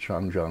of the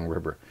Changjiang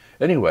River.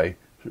 Anyway,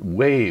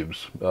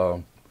 waves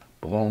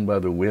blown by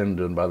the wind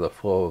and by the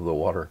flow of the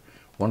water,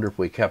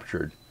 wonderfully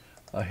captured.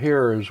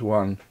 Here is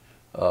one,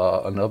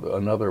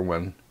 another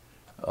one,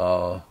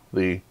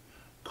 the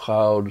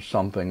cloud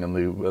something and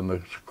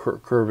the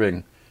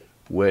curving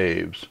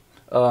waves.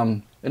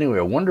 Anyway,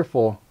 a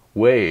wonderful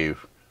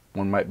wave.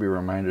 One might be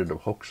reminded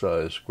of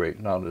Hokusai is great.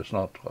 Now, it's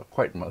not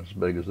quite as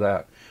big as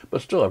that,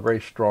 but still a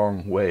very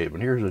strong wave.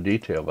 And here's a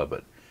detail of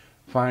it.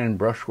 Fine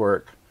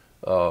brushwork,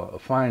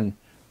 fine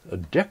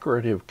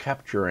decorative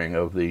capturing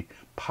of the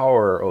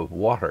power of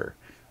water.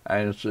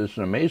 And it's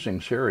an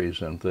amazing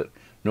series, and that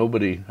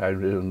nobody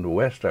in the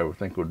West, I would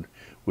think,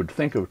 would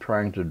think of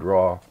trying to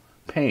draw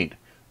paint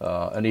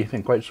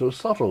anything quite so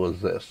subtle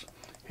as this.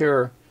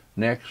 Here,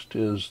 next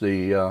is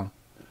the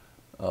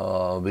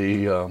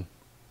the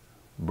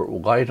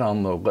light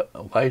on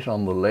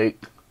the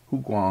lake,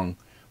 Huguang,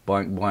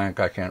 blank blank.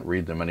 I can't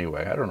read them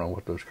anyway. I don't know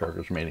what those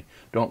characters mean.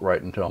 Don't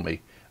write and tell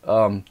me.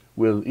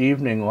 With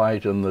evening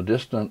light in the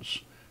distance,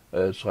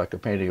 it's like a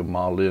painting of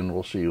Ma Yuan.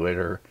 We'll see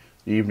later.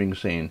 The evening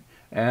scene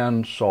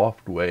and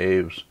soft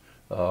waves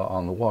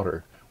on the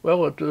water.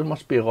 Well, there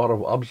must be a lot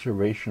of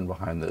observation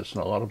behind this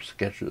and a lot of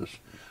sketches.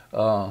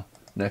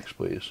 Next,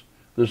 please.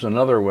 There's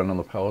another one in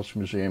the Palace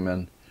Museum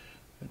in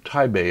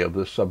Taipei of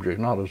this subject.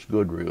 Not as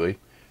good, really.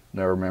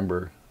 I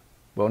remember.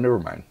 Well, never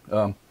mind.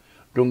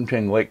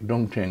 Dongting, Lake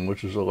Dongting,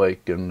 which is a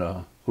lake in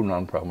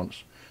Hunan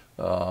province.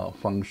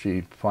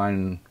 Fengxi,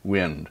 fine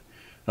wind.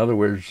 In other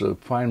words,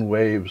 fine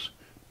waves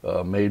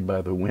made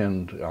by the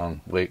wind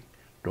on Lake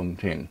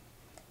Dongting,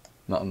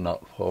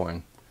 not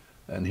flowing.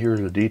 And here's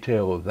a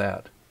detail of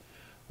that.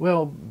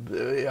 Well,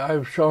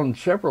 I've shown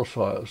several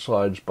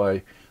slides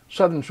by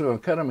Southern School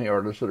Academy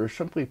artists that are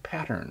simply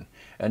pattern,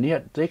 and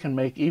yet they can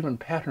make even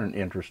pattern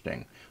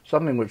interesting,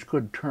 something which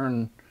could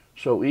turn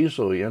so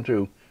easily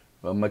into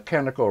a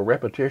mechanical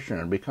repetition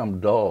and become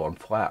dull and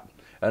flat.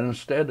 And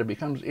instead it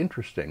becomes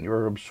interesting.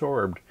 You're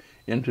absorbed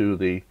into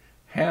the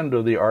hand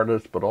of the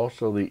artist, but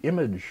also the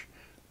image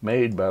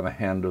made by the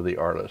hand of the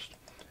artist.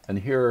 And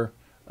here,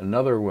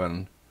 another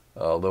one,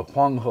 the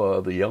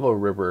Huanghe, the Yellow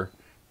River,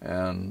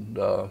 and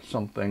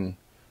something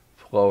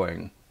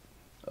flowing.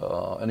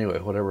 Anyway,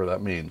 whatever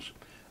that means.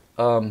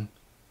 And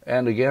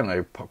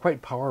again,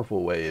 quite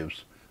powerful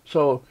waves.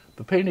 So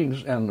the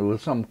paintings, and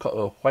with some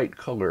white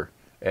color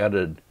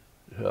added,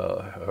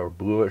 or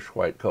bluish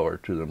white color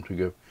to them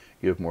to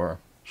give more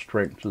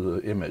strength to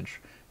the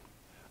image.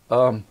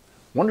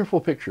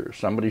 Wonderful pictures.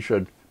 Somebody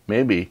should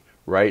maybe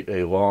write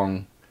a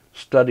long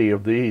study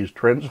of these,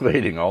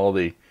 translating all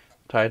the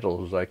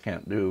titles I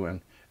can't do,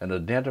 and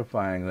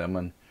identifying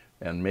them,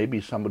 and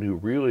maybe somebody who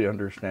really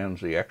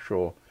understands the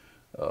actual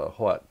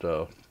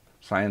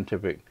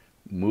scientific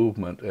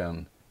movement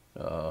and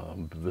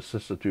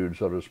vicissitude,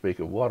 so to speak,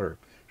 of water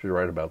should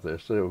write about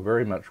this. They're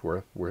very much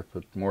worth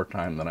more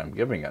time than I'm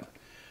giving it.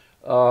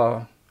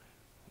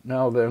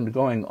 Now then,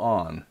 going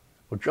on,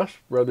 well, just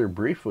rather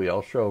briefly,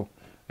 I'll show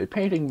a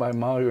painting by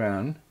Ma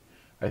Yuan,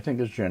 I think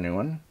is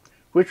genuine,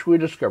 which we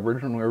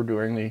discovered when we were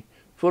doing the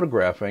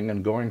photographing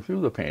and going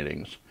through the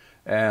paintings.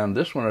 And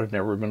this one has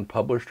never been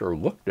published or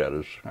looked at.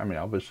 I mean,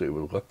 obviously it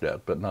was looked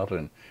at, but not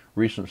in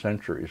recent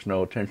centuries.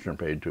 No attention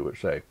paid to it,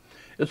 say.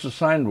 It's a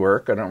signed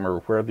work. I don't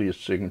remember where the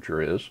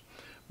signature is,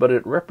 but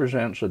it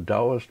represents a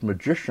Taoist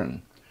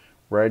magician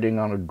riding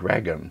on a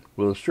dragon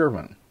with a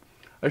servant.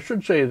 I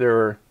should say there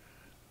are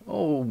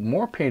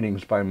more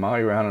paintings by Ma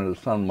Yuan and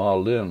his son Ma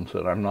Lin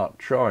that I'm not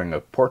showing,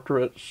 of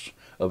portraits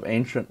of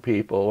ancient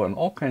people and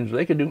all kinds.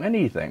 They could do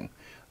anything.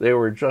 They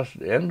were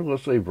just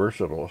endlessly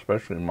versatile,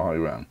 especially Ma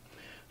Yuan.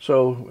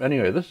 So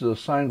anyway, this is a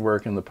signed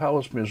work in the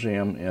Palace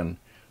Museum in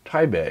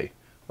Taipei,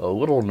 a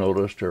little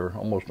noticed or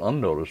almost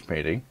unnoticed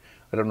painting.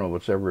 I don't know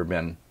if it's ever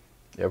been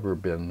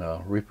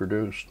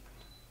reproduced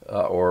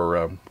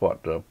or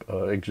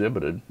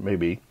exhibited,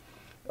 maybe.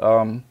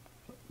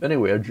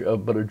 Anyway,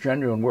 but a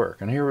genuine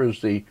work. And here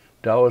is the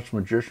Taoist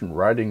magician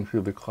riding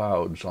through the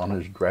clouds on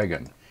his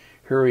dragon.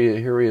 Here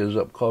he is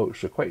up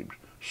close, a quite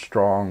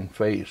strong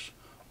face,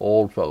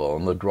 old fellow,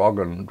 and the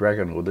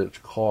dragon with its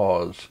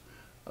claws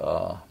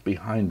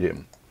behind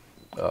him.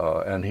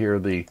 And here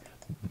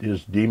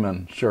his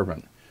demon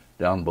servant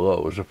down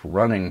below, as if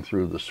running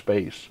through the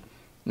space.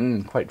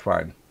 Quite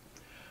fine.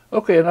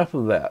 Okay, enough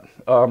of that.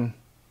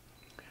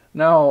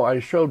 Now, I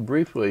showed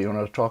briefly when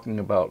I was talking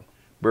about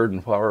bird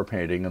and flower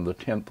painting in the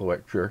 10th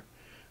lecture,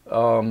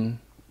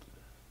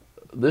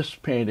 this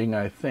painting,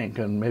 I think,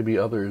 and maybe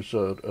others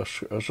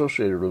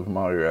associated with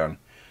Ma Yuan.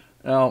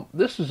 Now,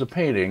 this is a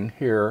painting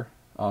here,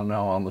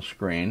 now on the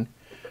screen,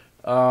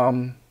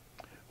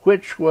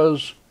 which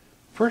was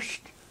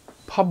first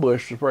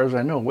published, as far as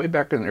I know, way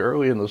back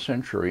early in the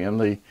century, in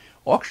the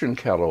auction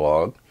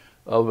catalog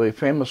of a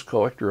famous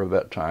collector of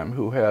that time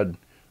who had,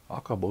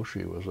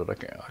 Akaboshi was it?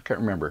 I can't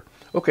remember.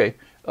 Okay,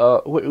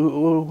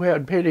 who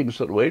had paintings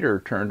that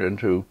later turned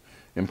into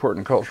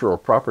important cultural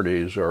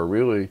properties or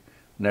really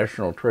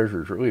national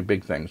treasures, really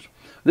big things.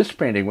 This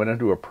painting went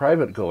into a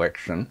private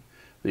collection,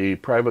 the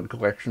private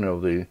collection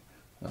of the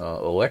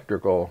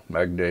electrical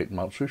magnate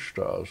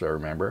Matsushita, as I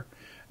remember,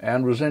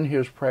 and was in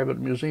his private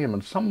museum.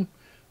 And some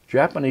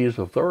Japanese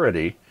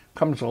authority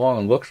comes along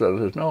and looks at it and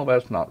says, no,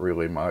 that's not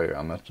really Ma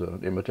Yuan, that's an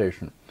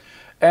imitation.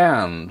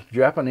 And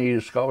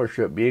Japanese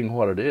scholarship being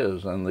what it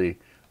is, and the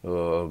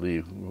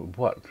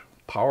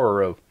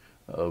power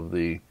of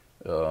the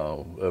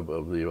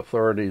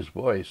authority's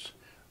voice,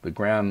 the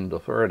grand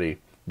authority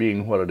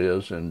being what it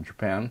is in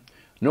Japan,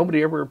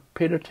 nobody ever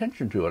paid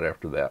attention to it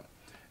after that.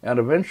 And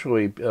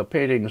eventually,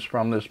 paintings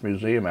from this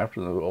museum,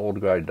 after the old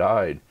guy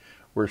died,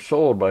 were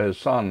sold by his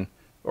son,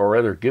 or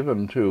rather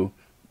given to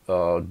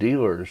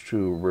dealers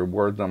to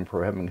reward them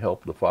for having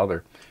helped the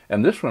father.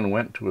 And this one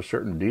went to a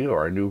certain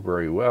dealer I knew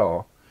very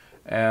well,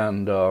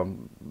 and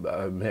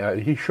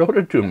he showed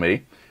it to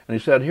me, And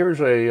he said,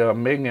 here's a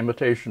Ming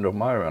imitation of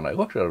Ma Yuan. I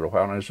looked at it a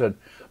while and I said,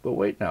 but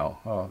wait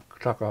now,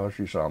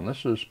 Takahashi-san,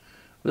 this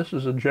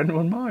is a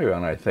genuine Ma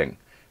Yuan, I think.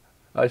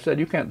 I said,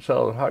 you can't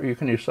sell it.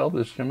 Can you sell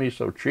this to me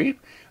so cheap?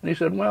 And he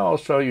said, well, I'll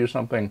sell you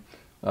something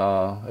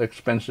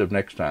expensive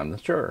next time.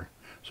 Sure.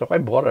 So I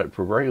bought it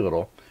for very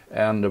little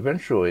and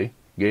eventually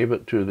gave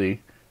it to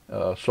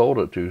sold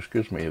it to,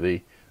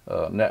 the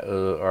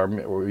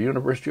our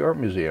University Art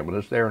Museum, and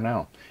it's there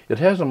now. It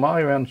has a Ma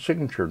Yuan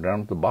signature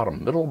down at the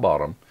bottom, middle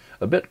bottom,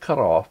 a bit cut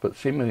off, but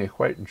seemingly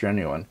quite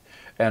genuine,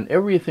 and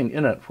everything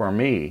in it for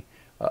me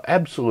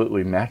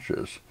absolutely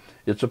matches.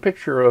 It's a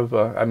picture of,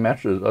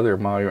 matches other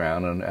Ma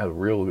Yuan and have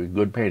really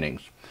good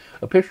paintings.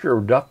 A picture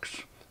of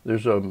ducks.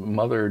 There's a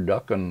mother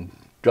duck and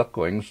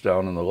ducklings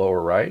down in the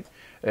lower right.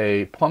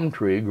 A plum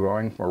tree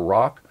growing from a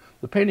rock.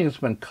 The painting has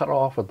been cut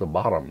off at the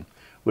bottom,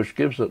 which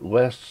gives it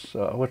less,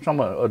 which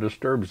somewhat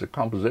disturbs the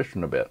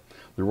composition a bit.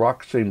 The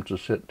rock seems to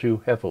sit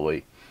too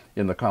heavily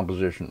in the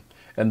composition.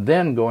 And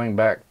then going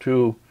back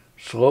to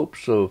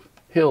slopes of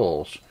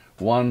hills,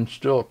 one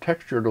still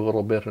textured a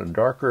little bit and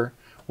darker,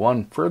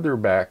 one further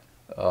back,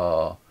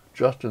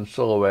 just in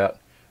silhouette,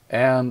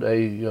 and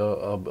a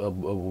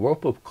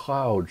rope of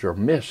clouds or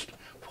mist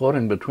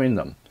floating between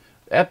them.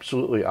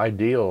 Absolutely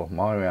ideal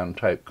Ma Yuan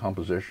type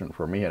composition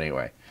for me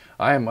anyway.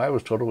 I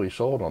was totally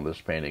sold on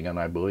this painting, and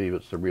I believe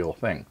it's the real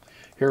thing.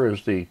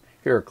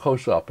 Here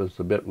close up is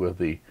the bit with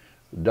the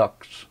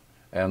ducks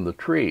and the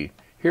tree.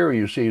 Here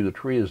you see the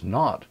tree is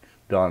not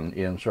done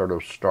in sort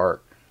of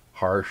stark,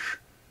 harsh,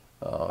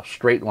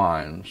 straight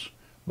lines,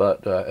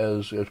 but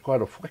as it's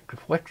quite a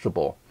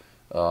flexible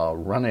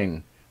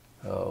running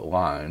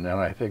line, and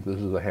I think this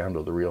is the hand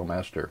of the real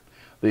master.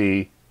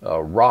 The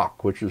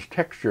rock, which is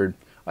textured,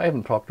 I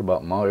haven't talked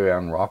about Ma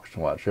Yuan rocks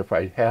much. If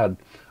I had,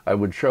 I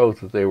would show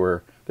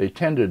that they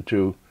tended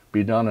to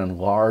be done in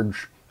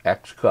large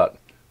axe-cut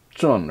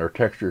tsun, or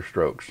texture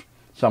strokes,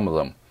 some of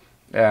them,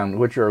 and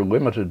which are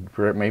limited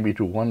maybe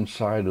to one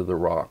side of the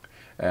rock,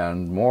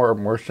 and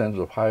more sense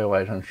of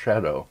highlight and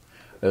shadow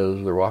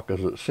as the rock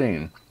as it's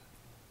seen,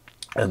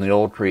 and the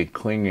old tree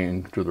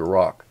clinging to the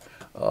rock.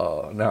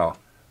 Now,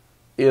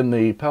 in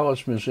the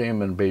Palace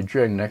Museum in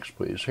Beijing, next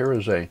please,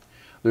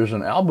 there's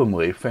an album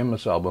leaf,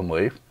 famous album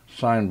leaf,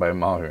 signed by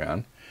Ma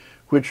Yuan,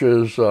 which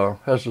has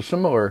a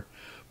similar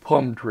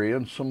plum tree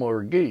and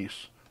similar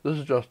geese. This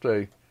is just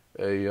a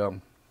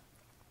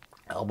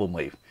album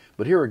leaf.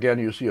 But here again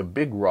you see a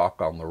big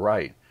rock on the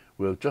right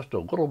with just a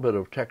little bit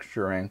of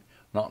texturing,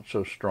 not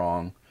so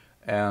strong,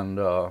 and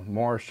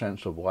more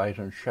sense of light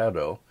and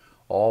shadow,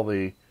 all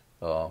the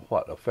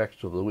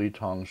effects of the Li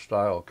Tong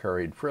style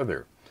carried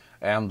further.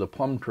 And the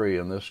plum tree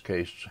in this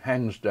case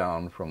hangs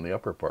down from the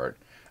upper part,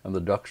 and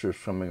the ducks are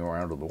swimming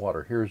around in the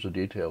water. Here's a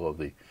detail of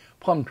the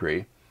plum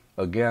tree,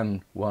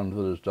 again one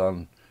that is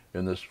done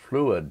in this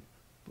fluid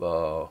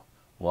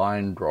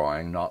line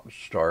drawing, not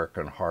stark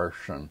and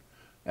harsh and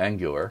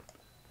angular,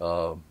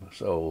 so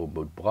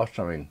a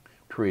blossoming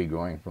tree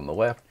going from the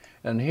left.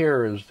 And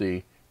here is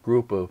the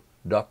group of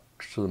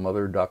ducks, the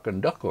mother duck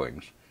and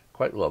ducklings,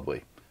 quite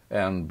lovely,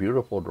 and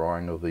beautiful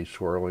drawing of the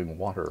swirling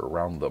water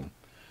around them.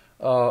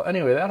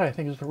 Anyway, that I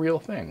think is the real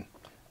thing.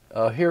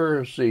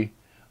 Here is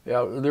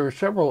there are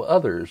several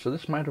others, so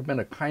this might have been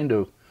a kind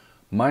of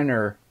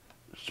minor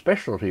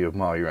specialty of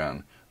Ma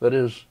Yuan, that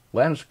is,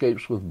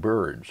 landscapes with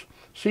birds,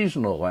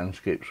 seasonal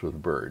landscapes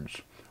with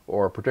birds,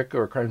 or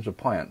particular kinds of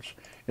plants.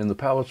 In the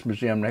Palace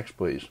Museum next,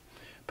 please.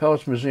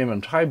 Palace Museum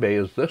in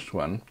Taipei is this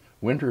one,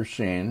 winter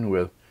scene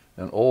with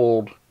an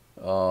old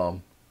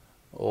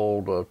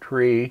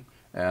tree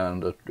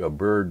and a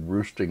bird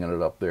roosting in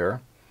it up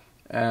there,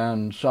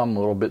 and some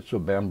little bits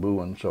of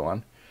bamboo and so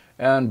on,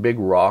 and big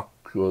rock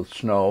with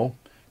snow,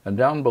 and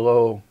down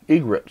below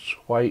egrets,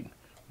 white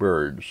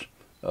birds,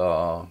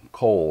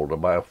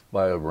 cold by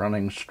a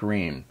running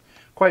stream.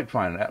 Quite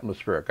fine,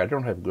 atmospheric. I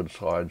don't have good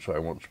slides, so I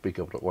won't speak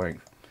of it at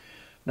length.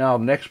 Now,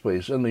 next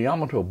please, in the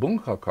Yamato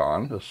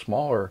Bunkakan, a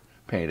smaller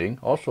painting,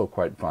 also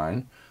quite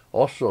fine,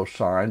 also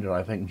signed, and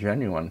I think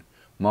genuine,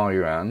 Ma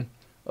Yuan,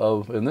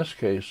 of, in this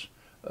case,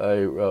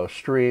 a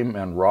stream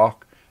and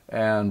rock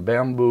and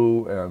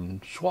bamboo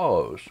and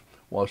swallows,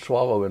 well, a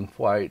swallow in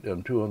flight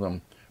and two of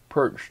them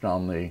perched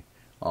on the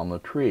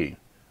tree,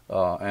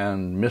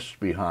 and mist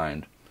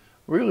behind.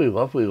 Really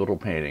lovely little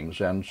paintings,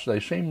 and they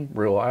seem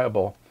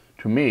reliable,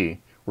 to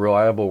me,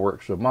 reliable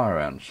works of Ma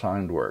Yuan,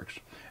 signed works.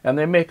 And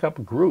they make up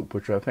a group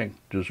which I think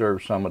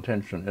deserves some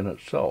attention in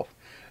itself,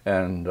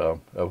 and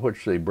of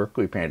which the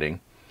Berkeley painting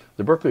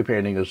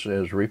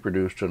is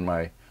reproduced in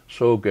my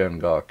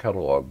Sogenga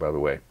catalog, by the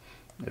way,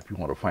 if you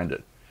want to find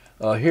it.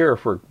 Here,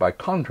 by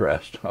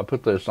contrast, I'll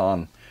put this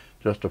on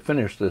just to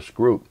finish this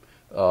group.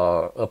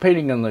 A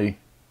painting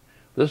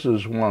this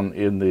is one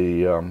in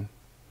the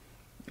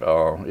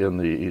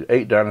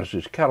 8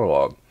 Dynasties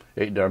catalog,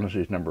 8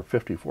 Dynasties number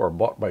 54,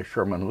 bought by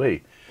Sherman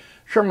Lee.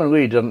 Sherman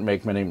Lee didn't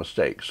make many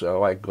mistakes,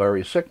 like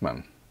Larry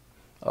Sickman.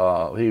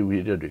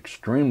 He did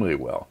extremely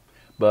well,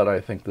 but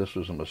I think this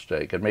was a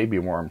mistake. It may be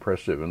more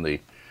impressive in the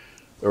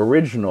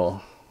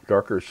original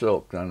darker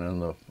silk than in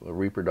the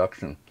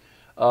reproduction.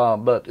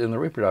 But in the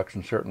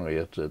reproduction, certainly,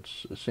 it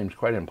seems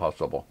quite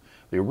impossible.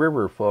 The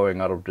river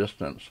flowing out of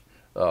distance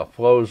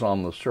flows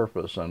on the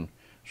surface and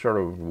sort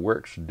of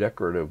works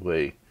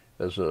decoratively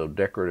as a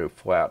decorative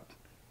flat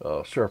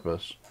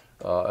surface,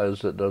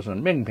 as it does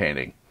in Ming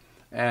painting.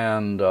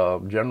 And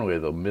generally,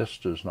 the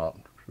mist is not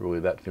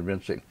really that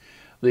convincing.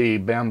 The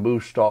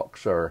bamboo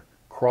stalks are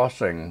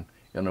crossing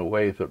in a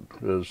way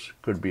that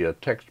could be a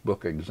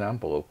textbook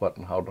example of what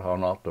and how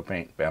not to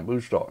paint bamboo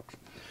stalks.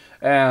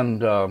 And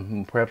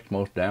perhaps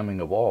most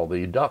damning of all,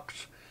 the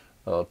ducks,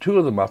 two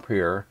of them up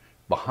here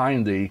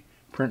behind the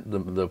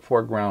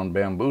foreground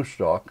bamboo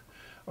stalk,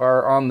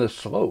 are on this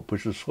slope,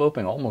 which is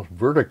sloping almost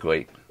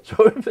vertically.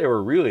 So if they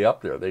were really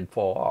up there, they'd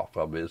fall off,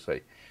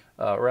 obviously.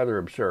 Rather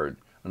absurd.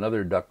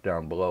 Another duck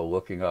down below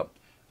looking up.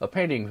 A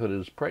painting that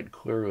is quite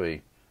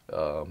clearly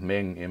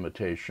Ming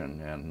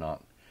imitation and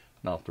not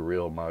the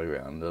real Ma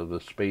Yuan. The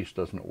space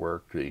doesn't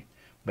work. The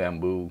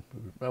bamboo,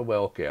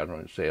 well, okay, I don't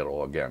need to say it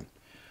all again.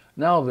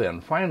 Now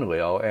then,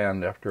 finally, I'll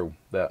end after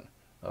that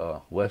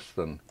less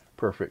than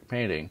perfect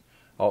painting.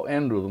 I'll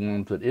end with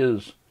one that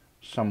is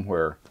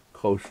somewhere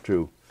close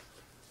to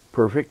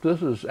perfect.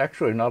 This is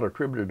actually not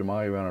attributed to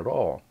Ma Yuan at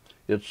all.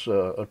 It's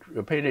a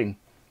painting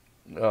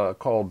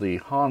called the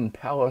Han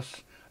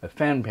Palace, a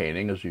fan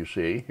painting, as you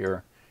see.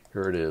 Here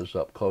it is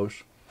up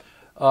close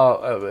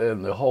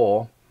in the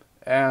whole.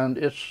 And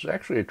it's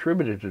actually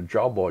attributed to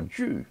Zhao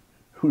Baoju,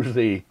 who's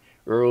the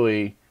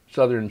early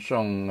Southern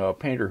Song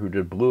painter who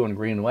did blue and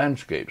green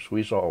landscapes.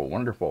 We saw a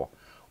wonderful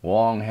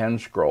long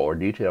hand scroll or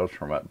details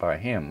from it by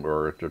him,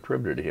 or it's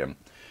attributed to him.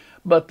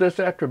 But this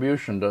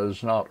attribution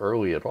is not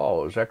early at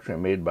all. It was actually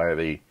made by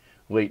the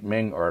late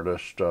Ming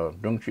artist Dong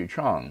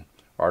Xichang,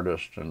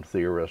 artist and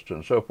theorist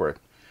and so forth.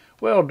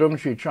 Well, Dong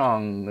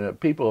Xichang,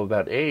 people of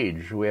that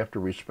age, we have to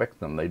respect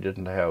them. They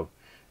didn't have,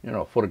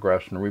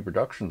 photographs and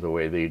reproductions the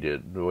way they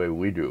did, the way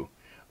we do.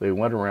 They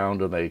went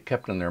around and they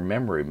kept in their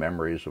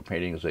memories of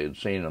paintings they had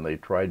seen, and they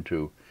tried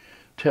to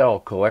tell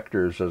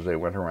collectors as they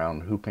went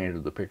around who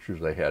painted the pictures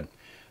they had.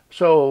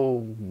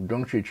 So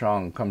Dong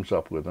Xichang comes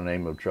up with the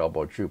name of Zhao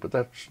Baoju, but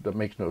that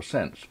makes no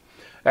sense.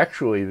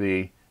 Actually,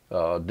 the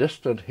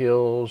distant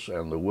hills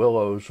and the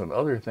willows and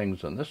other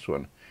things in this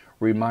one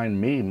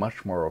remind me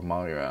much more of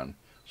Ma Yuan.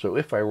 So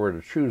if I were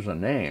to choose a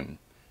name,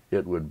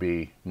 it would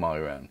be Ma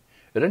Yuan.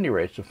 At any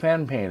rate, it's a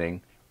fan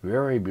painting,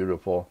 very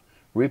beautiful,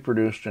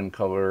 reproduced in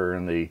color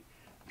in the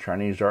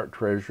Chinese Art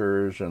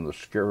Treasures and the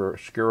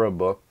Skira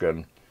book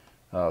and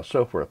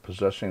so forth.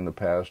 Possessing the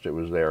Past, it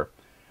was there.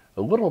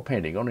 A little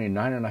painting, only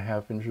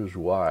 9.5 inches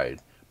wide,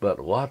 but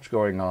lots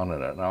going on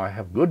in it. Now I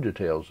have good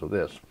details of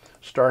this,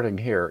 starting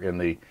here in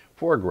the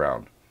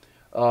foreground.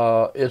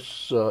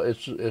 It's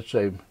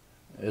a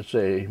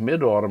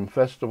mid-autumn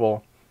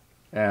festival,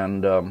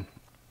 and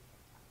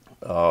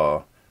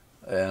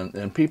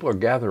people are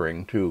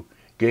gathering to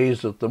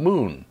gaze at the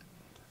moon.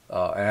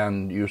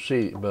 And you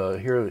see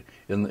here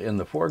in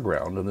the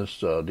foreground, in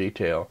this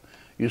detail,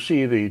 you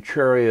see the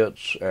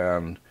chariots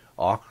and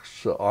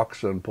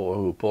oxen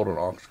who pulled an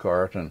ox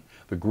cart, and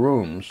the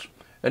grooms.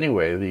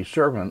 Anyway, the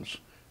servants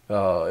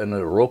in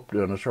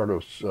a sort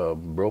of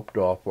roped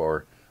off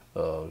or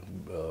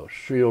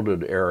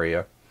shielded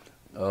area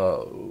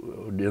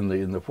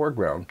in the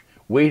foreground,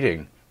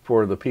 waiting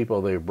for the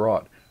people they've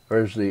brought.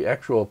 Whereas the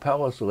actual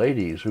palace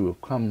ladies who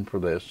have come for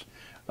this,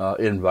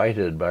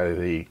 invited by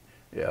the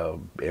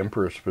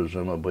empress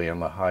presumably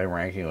and the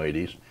high-ranking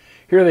ladies,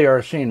 here they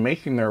are seen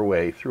making their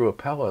way through a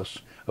palace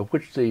of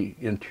which the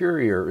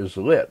interior is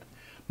lit,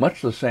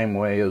 much the same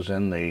way as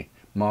in the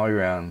Ma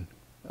Yuan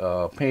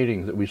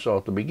painting that we saw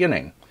at the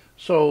beginning.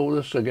 So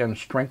this again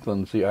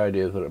strengthens the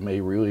idea that it may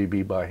really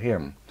be by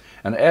him.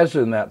 And as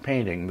in that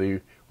painting,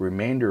 the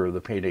remainder of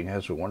the painting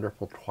has a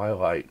wonderful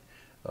twilight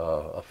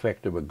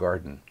effect of a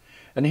garden.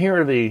 And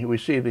here we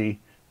see the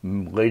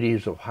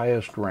ladies of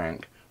highest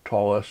rank,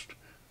 tallest,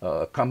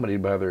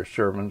 accompanied by their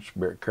servants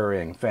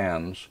carrying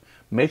fans,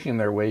 making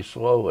their way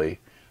slowly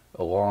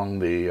along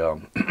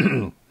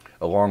the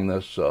along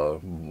this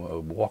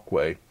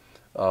walkway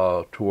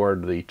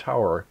toward the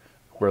tower,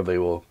 where they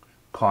will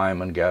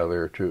climb and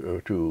gather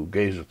to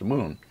gaze at the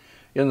moon.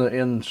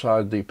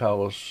 Inside the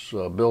palace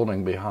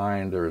building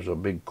behind, there's a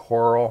big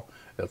coral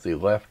at the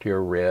left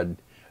here, red,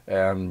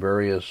 and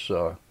various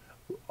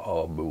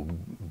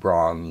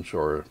bronze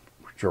or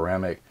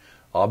ceramic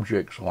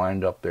objects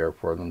lined up there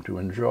for them to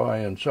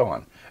enjoy, and so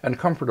on, and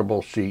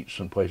comfortable seats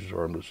and places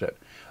for them to sit.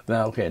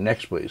 Now, okay,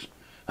 next please.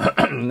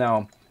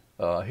 Now,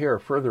 here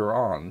further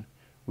on,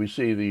 we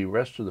see the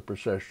rest of the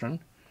procession.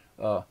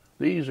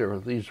 These are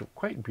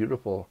quite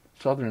beautiful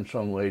Southern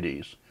Song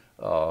ladies,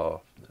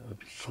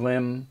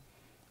 slim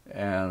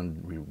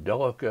and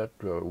delicate,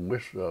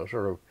 sort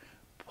of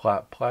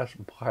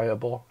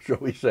pliable, shall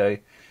we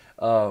say.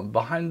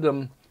 Behind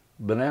them,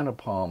 banana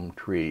palm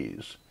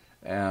trees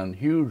and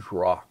huge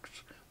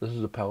rocks. This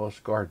is a palace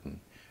garden,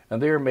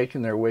 and they are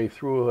making their way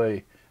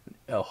through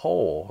a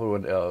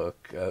hole,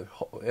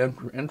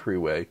 an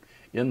entryway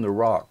in the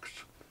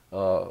rocks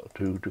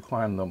to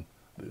climb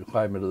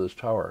into this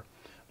tower.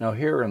 Now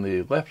here on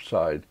the left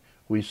side,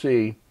 we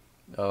see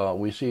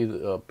we see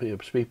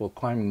people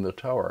climbing the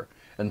tower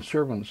and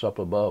servants up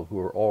above who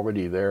are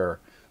already there,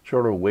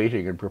 sort of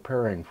waiting and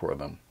preparing for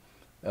them.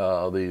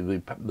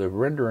 The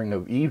rendering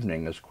of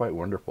evening is quite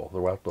wonderful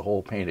throughout the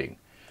whole painting.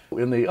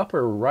 In the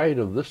upper right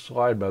of this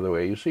slide, by the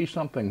way, you see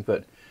something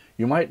that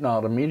you might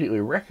not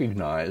immediately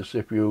recognize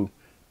if you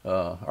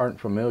aren't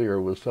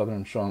familiar with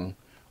Southern Song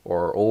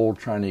or old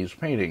Chinese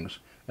paintings,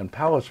 and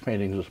palace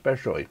paintings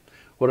especially.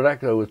 What it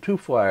actually, with two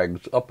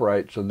flags,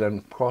 uprights, and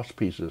then cross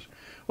pieces.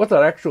 What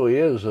that actually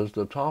is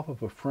the top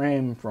of a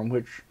frame from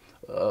which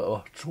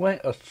a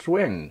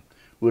swing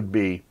would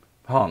be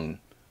hung,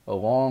 a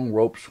long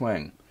rope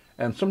swing.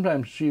 And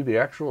sometimes you see the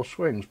actual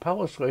swings.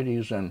 Palace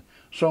ladies in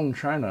Song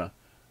China,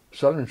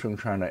 Southern Song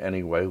China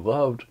anyway,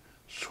 loved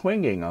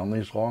swinging on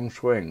these long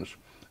swings.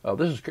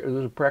 This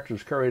is a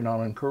practice carried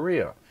on in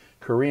Korea.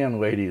 Korean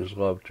ladies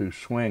love to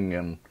swing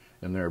in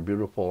their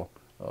beautiful,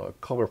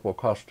 colorful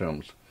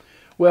costumes.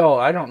 Well,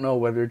 I don't know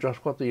whether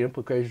just what the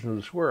implications of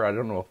this were.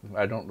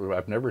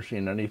 I've never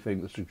seen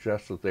anything that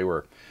suggests that they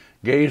were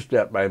gazed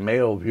at by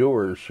male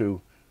viewers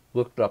who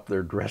looked up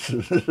their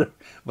dresses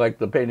like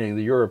the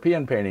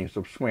European paintings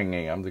of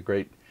swinging. The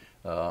great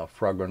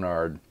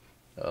Fragonard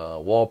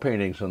wall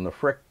paintings in the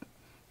Frick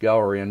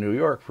Gallery in New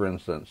York, for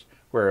instance,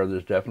 where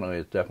it's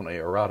definitely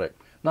erotic.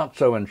 Not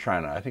so in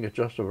China. I think it's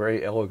just a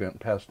very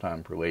elegant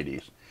pastime for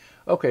ladies.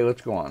 Okay,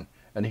 let's go on.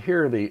 And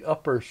here the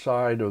upper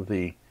side of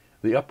the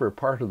upper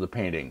part of the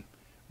painting,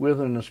 with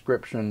an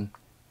inscription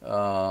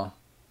by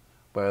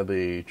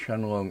the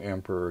Qianlong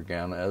Emperor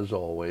again, as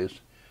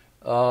always.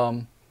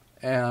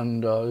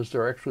 Is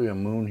there actually a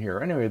moon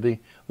here? Anyway,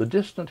 the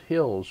distant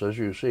hills, as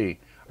you see,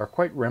 are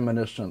quite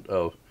reminiscent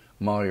of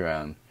Ma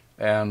Yuan,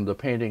 and the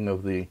painting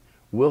of the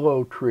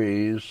willow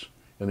trees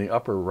in the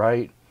upper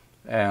right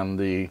and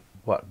the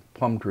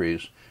plum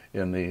trees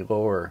in the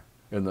lower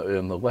in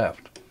the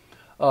left.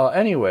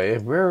 Anyway, a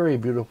very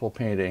beautiful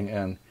painting,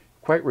 and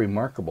quite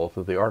remarkable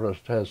that the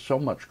artist has so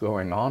much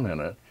going on in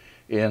it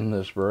in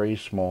this very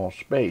small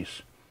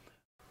space.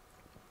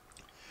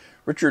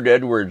 Richard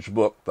Edwards'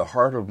 book, The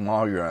Heart of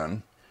Ma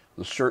Yuan,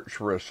 The Search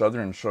for a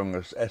Southern Song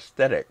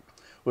Aesthetic,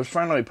 was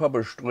finally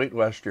published late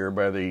last year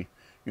by the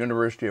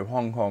University of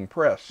Hong Kong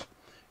Press.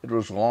 It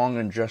was long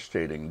in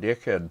gestating.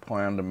 Dick had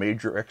planned a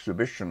major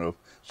exhibition of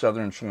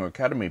Southern Song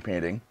Academy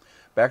painting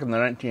back in the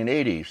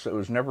 1980s that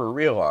was never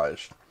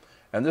realized,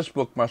 and this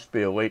book must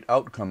be a late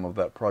outcome of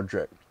that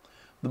project.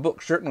 The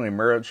book certainly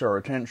merits our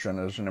attention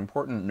as an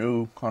important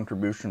new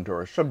contribution to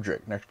our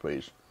subject. Next,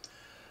 please.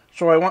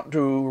 So I want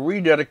to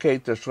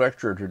rededicate this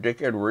lecture to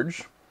Dick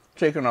Edwards,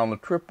 taken on the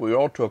trip we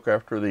all took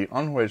after the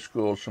Anhui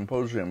School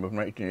Symposium of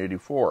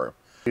 1984.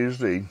 He's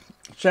the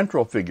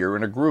central figure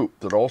in a group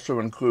that also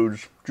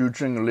includes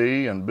Zhu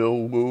Li and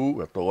Bill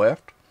Wu at the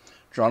left,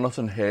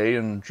 Jonathan Hay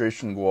and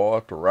Jason Guo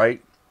at the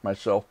right,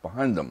 myself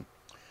behind them.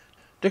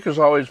 Dick has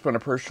always been a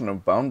person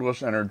of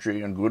boundless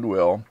energy and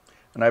goodwill,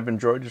 and I've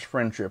enjoyed his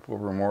friendship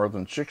over more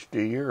than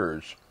 60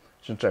 years,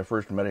 since I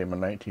first met him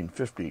in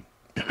 1950.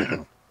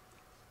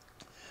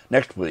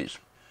 Next, please.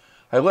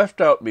 I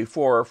left out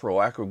before, for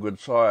lack of good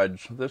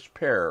slides, this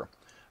pair,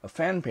 a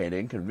fan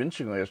painting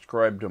convincingly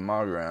ascribed to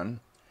Ma Yuan,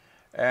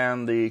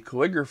 and the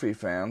calligraphy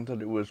fan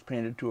that it was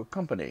painted to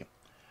accompany.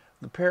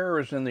 The pair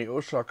is in the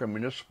Osaka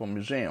Municipal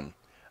Museum,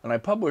 and I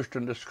published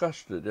and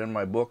discussed it in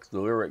my book,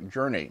 The Lyric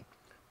Journey,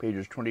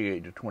 pages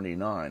 28 to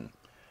 29,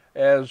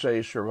 as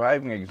a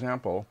surviving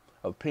example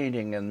of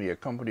painting and the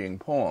accompanying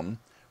poem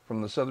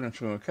from the Southern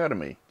Song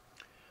Academy.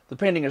 The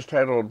painting is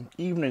titled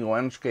Evening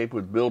Landscape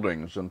with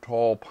Buildings and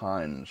Tall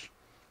Pines.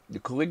 The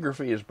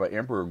calligraphy is by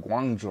Emperor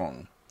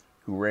Guangzong,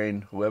 who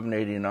reigned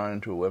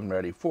 1189 to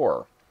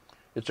 1194.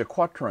 It's a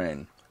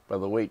quatrain by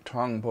the late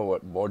Tang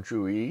poet Bo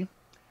Ju-yi,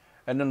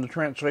 and in the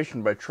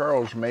translation by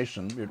Charles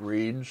Mason it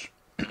reads,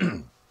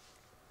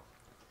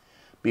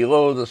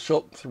 Below the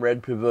silk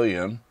thread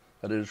pavilion,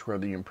 that is where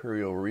the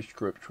imperial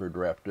rescripts were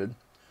drafted,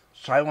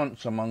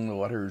 silence among the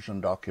letters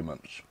and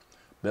documents,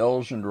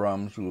 bells and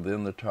drums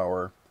within the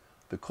tower,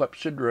 the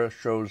clepsydra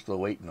shows the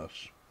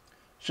lateness.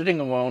 Sitting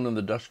alone in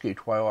the dusky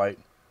twilight,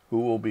 who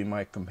will be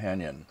my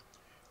companion?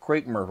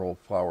 Crepe myrtle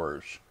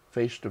flowers,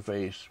 face to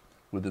face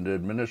with an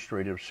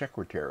administrative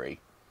secretary.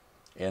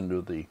 End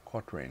of the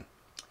quatrain.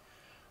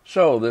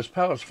 So, this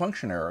palace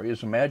functionary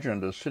is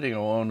imagined as sitting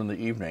alone in the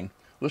evening,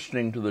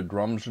 listening to the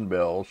drums and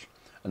bells,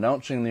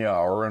 announcing the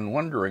hour, and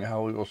wondering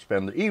how he will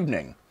spend the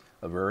evening,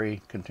 a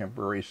very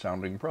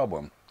contemporary-sounding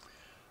problem.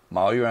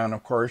 Ma Yuan,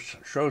 of course,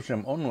 shows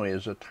him only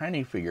as a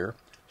tiny figure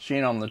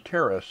seen on the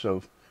terrace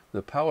of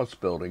the palace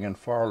building in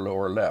far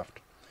lower left.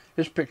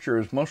 His picture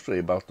is mostly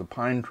about the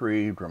pine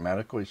tree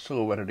dramatically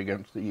silhouetted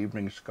against the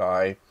evening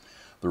sky,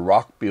 the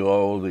rock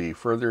below, the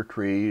further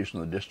trees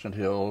and the distant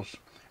hills,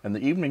 and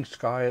the evening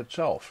sky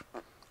itself.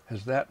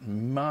 Has that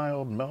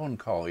mild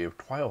melancholy of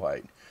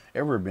twilight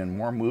ever been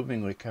more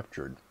movingly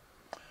captured?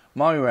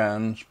 Ma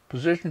Yuan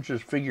positions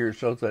his figure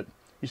so that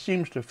he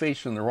seems to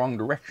face in the wrong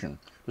direction,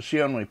 to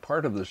see only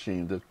part of the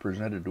scene that's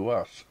presented to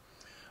us.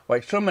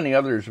 Like so many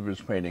others of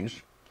his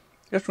paintings,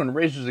 this one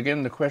raises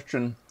again the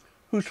question,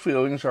 whose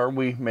feelings are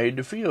we made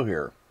to feel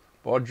here?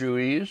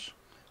 Baojuis,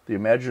 the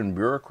imagined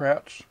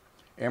bureaucrats,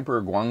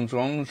 Emperor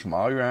Guangzong's,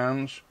 Ma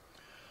Yuan's?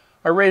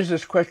 I raise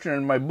this question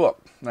in my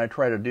book, and I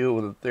try to deal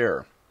with it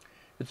there.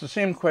 It's the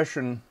same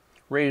question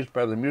raised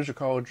by the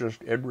musicologist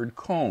Edward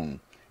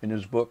Cohn in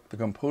his book, The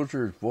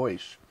Composer's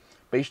Voice,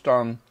 based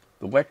on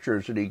the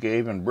lectures that he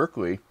gave in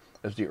Berkeley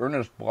as the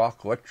Ernest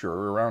Bloch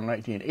lecturer around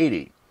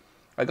 1980.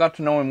 I got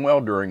to know him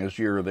well during his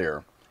year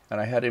there,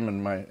 and I had him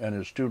and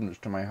his students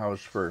to my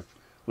house for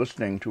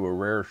listening to a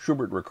rare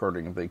Schubert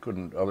recording they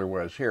couldn't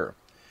otherwise hear.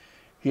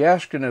 He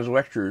asked in his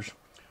lectures,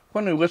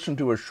 when we listen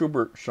to a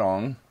Schubert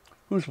song,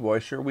 whose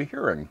voice are we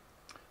hearing?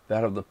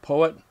 That of the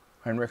poet,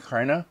 Heinrich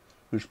Heine,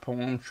 whose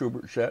poem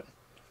Schubert set,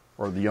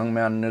 or the young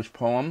man in his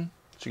poem,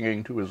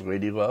 singing to his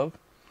lady love,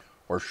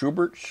 or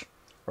Schubert's,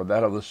 or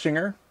that of the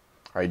singer,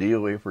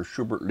 ideally for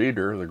Schubert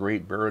leader, the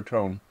great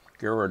baritone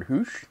Gerhard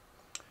Husch?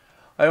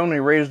 I only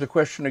raise the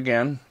question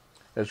again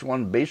as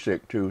one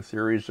basic to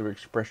theories of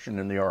expression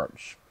in the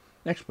arts.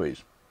 Next,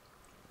 please.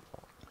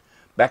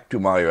 Back to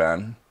Ma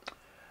Yuan.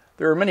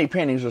 There are many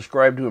paintings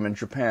ascribed to him in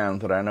Japan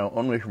that I know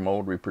only from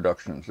old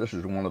reproductions. This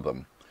is one of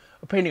them.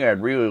 A painting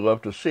I'd really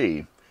love to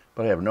see,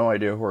 but I have no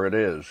idea where it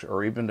is,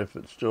 or even if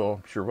it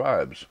still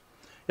survives.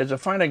 It's a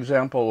fine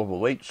example of a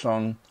late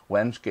Song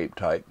landscape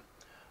type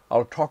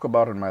I'll talk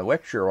about in my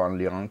lecture on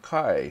Liang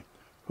Kai,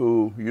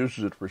 who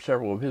uses it for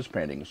several of his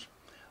paintings.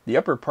 The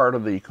upper part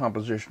of the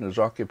composition is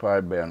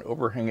occupied by an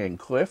overhanging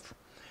cliff,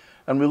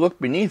 and we look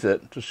beneath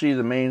it to see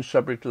the main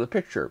subject of the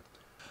picture,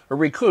 a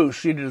recluse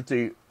seated at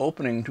the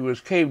opening to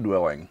his cave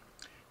dwelling.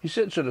 He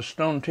sits at a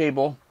stone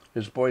table,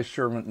 his boy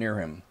servant near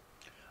him.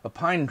 A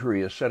pine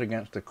tree is set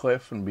against the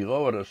cliff, and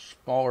below it a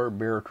smaller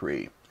bare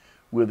tree,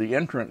 with the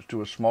entrance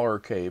to a smaller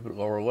cave at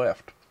lower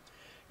left.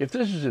 If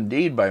this is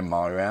indeed by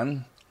Ma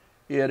Yuan,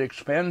 it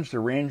expands the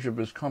range of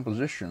his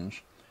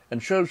compositions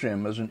and shows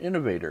him as an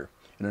innovator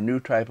in a new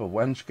type of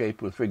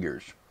landscape with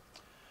figures.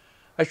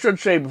 I should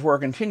say before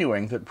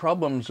continuing that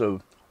problems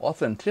of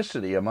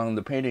authenticity among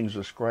the paintings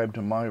ascribed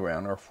to Ma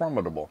Yuan are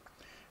formidable.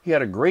 He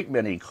had a great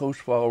many close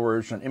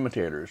followers and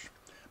imitators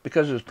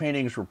because his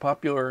paintings were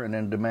popular and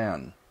in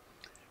demand,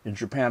 in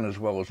Japan as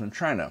well as in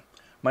China.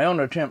 My own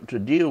attempt to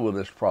deal with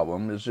this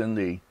problem is in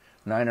the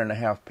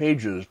 9.5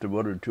 pages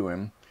devoted to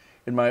him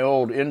in my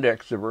old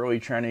Index of Early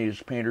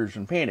Chinese Painters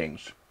and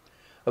Paintings.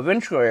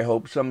 Eventually, I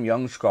hope some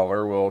young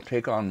scholar will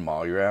take on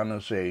Ma Yuan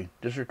as a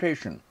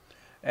dissertation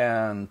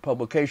and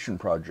publication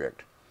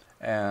project,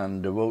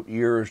 and devote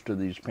years to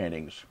these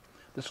paintings.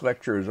 This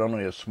lecture is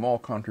only a small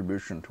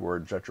contribution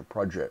towards such a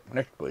project.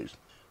 Next, please.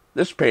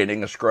 This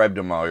painting, ascribed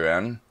to Ma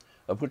Yuan,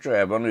 of which I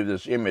have only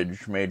this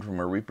image made from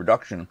a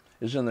reproduction,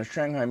 is in the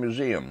Shanghai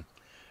Museum,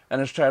 and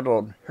is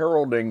titled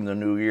Heralding the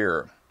New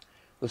Year.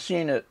 The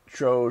scene it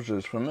shows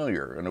is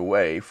familiar, in a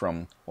way,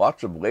 from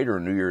lots of later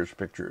New Year's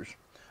pictures.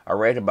 I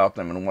write about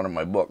them in one of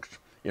my books,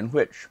 in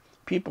which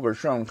people are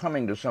shown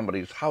coming to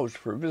somebody's house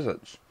for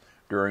visits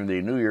during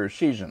the New Year's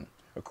season,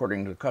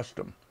 according to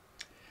custom.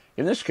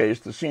 In this case,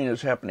 the scene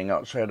is happening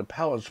outside a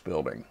palace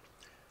building.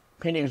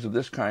 Paintings of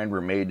this kind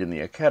were made in the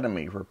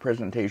Academy for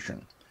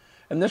presentation,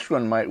 and this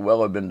one might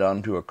well have been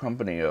done to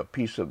accompany a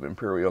piece of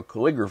imperial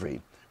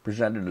calligraphy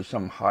presented to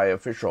some high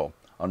official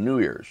on New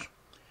Year's.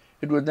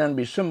 It would then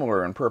be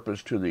similar in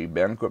purpose to the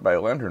Banquet by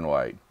Lantern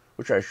Light,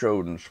 which I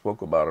showed and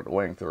spoke about at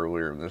length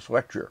earlier in this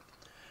lecture.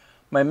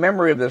 My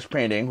memory of this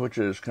painting, which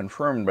is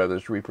confirmed by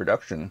this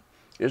reproduction,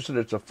 is that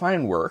it's a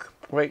fine work,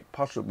 quite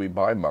possibly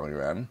by Ma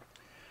Yuan.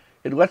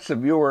 It lets the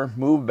viewer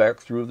move back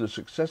through the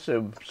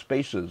successive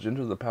spaces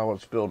into the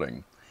palace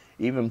building,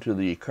 even to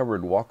the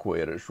covered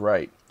walkway at its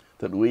right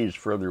that leads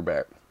further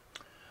back.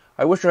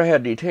 I wish I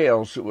had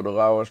details that would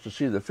allow us to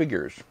see the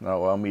figures and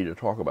allow me to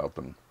talk about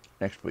them.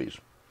 Next, please.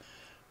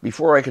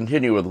 Before I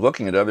continue with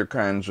looking at other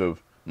kinds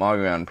of Ma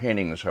Yuan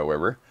paintings,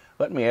 however,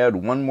 let me add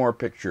one more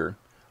picture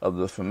of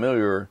the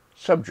familiar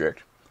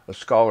subject, a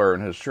scholar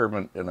and his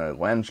servant in a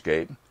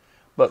landscape,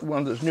 but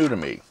one that's new to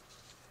me.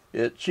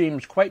 It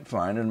seems quite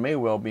fine and may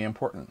well be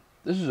important.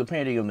 This is a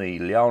painting in the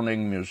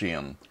Liaoning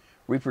Museum,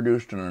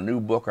 reproduced in a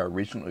new book I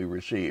recently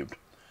received.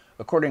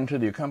 According to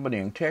the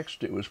accompanying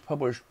text, it was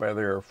published by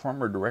their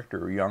former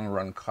director, Yang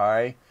Run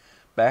Kai,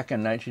 back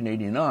in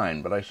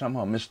 1989, but I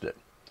somehow missed it.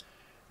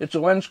 It's a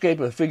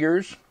landscape of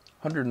figures,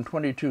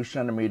 122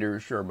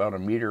 centimeters, or about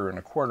 1.25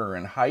 meters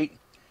in height,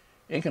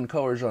 ink and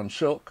colors on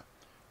silk,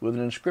 with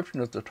an inscription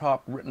at the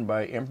top written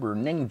by Emperor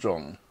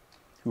Ningzong,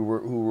 who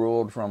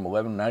ruled from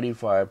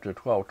 1195 to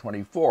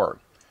 1224.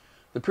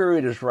 The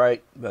period is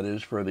right, that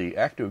is, for the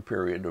active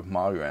period of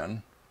Ma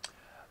Yuan.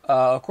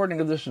 According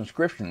to this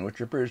inscription,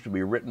 which appears to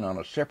be written on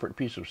a separate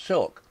piece of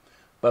silk,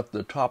 but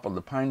the top of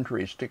the pine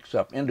tree sticks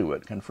up into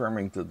it,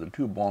 confirming that the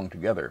two belong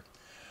together.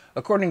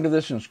 According to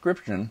this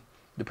inscription,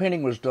 the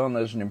painting was done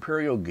as an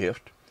imperial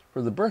gift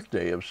for the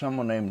birthday of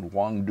someone named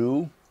Wang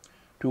Du,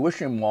 to wish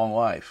him long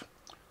life.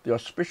 The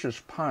auspicious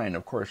pine,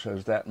 of course,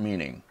 has that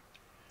meaning.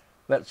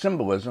 That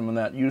symbolism and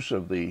that use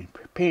of the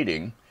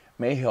painting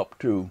may help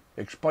to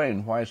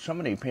explain why so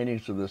many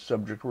paintings of this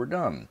subject were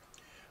done.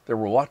 There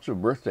were lots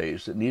of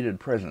birthdays that needed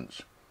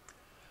presents.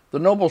 The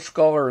noble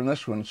scholar in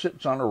this one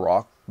sits on a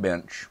rock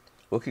bench,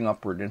 looking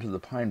upward into the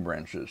pine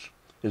branches.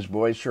 His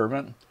boy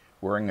servant,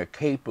 wearing a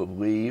cape of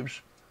leaves,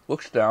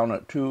 looks down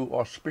at two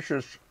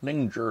auspicious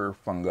linger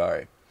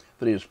fungi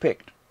that he has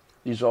picked.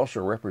 These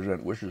also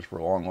represent wishes for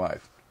long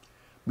life.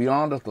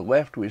 Beyond at the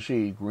left we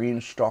see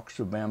green stalks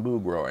of bamboo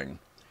growing,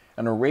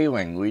 and a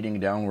railing leading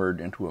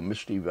downward into a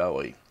misty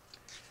valley.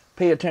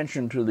 Pay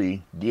attention to the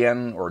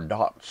dian or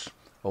dots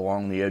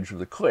along the edge of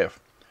the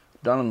cliff,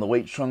 done in the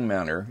late Sung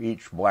manner,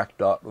 each black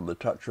dot with a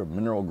touch of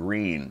mineral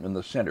green in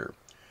the center.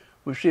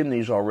 We've seen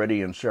these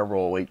already in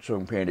several late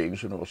Sung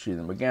paintings, and we'll see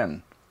them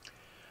again.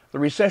 The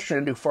recession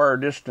into far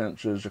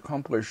distance is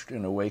accomplished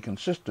in a way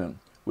consistent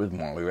with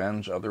Ma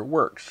Yuan's other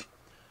works.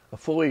 A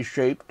fully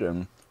shaped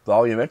and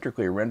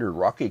volumetrically rendered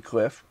rocky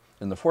cliff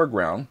in the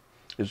foreground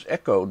is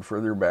echoed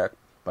further back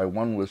by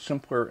one with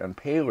simpler and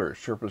paler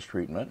surface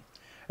treatment,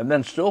 and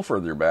then still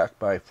further back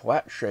by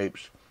flat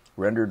shapes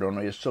rendered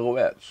only as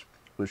silhouettes,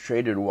 with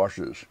shaded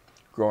washes,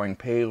 growing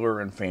paler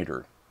and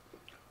fainter.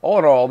 All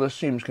in all, this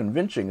seems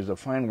convincing as a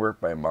fine work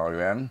by Ma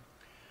Yuan,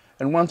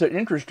 and one that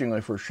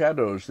interestingly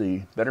foreshadows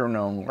the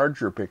better-known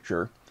larger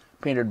picture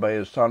painted by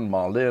his son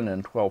Ma Lin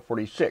in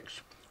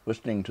 1246,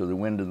 listening to the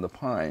wind in the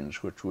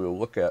pines, which we'll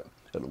look at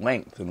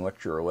length in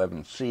Lecture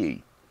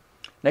 11C.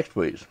 Next,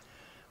 please.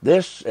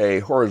 This, a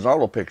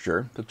horizontal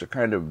picture that's a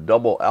kind of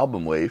double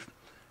album leaf,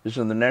 is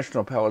in the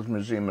National Palace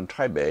Museum in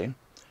Taipei,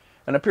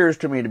 and appears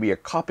to me to be a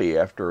copy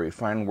after a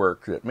fine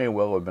work that may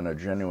well have been a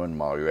genuine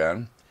Ma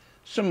Yuan,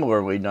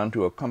 similarly done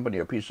to accompany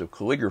a piece of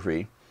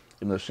calligraphy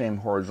in the same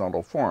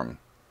horizontal form.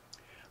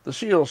 The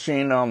seal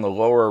seen on the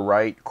lower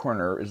right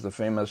corner is the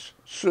famous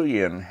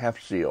Suyin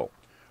half-seal,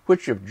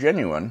 which, if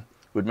genuine,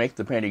 would make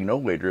the painting no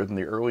later than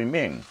the early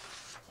Ming,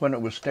 when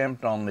it was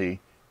stamped on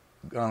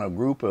a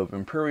group of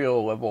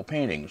imperial-level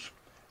paintings,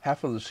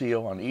 half of the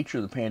seal on each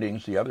of the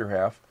paintings, the other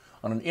half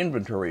on an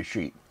inventory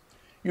sheet.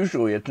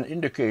 Usually it's an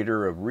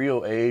indicator of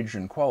real age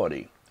and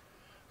quality.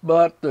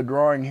 But the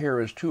drawing here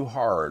is too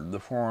hard, the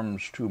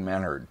forms too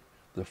mannered,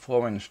 the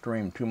flowing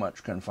stream too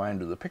much confined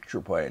to the picture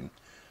plane,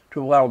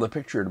 to allow the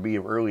picture to be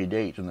of early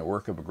date in the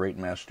work of a great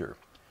master.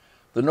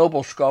 The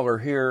noble scholar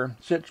here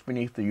sits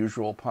beneath the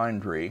usual pine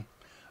tree,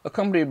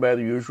 accompanied by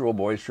the usual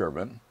boy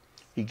servant.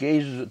 He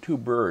gazes at two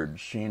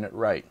birds seen at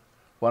right,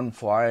 one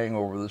flying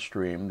over the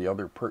stream, the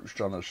other perched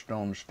on a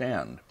stone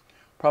stand,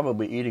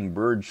 probably eating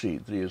bird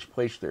seed that he has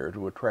placed there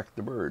to attract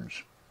the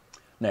birds.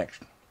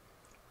 Next.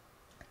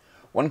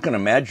 One can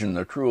imagine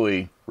the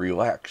truly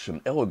relaxed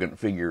and elegant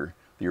figure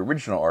the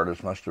original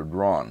artist must have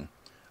drawn,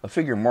 a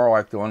figure more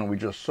like the one we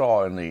just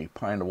saw in the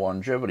Pine of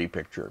Longevity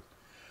picture.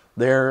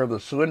 There, the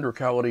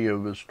cylindricality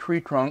of his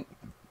tree trunk,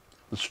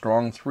 the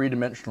strong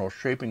three-dimensional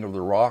shaping of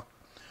the rock,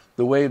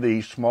 the way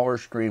the smaller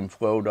stream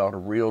flowed out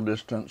of real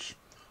distance,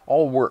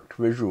 all worked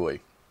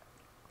visually,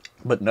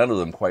 but none of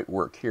them quite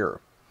work here.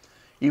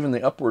 Even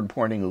the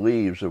upward-pointing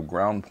leaves of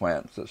ground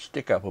plants that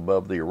stick up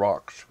above the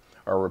rocks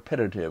are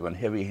repetitive and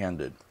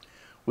heavy-handed.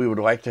 We would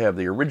like to have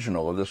the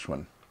original of this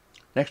one.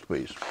 Next,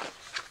 please.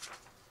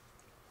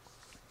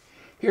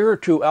 Here are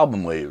two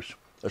album leaves,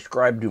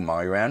 ascribed to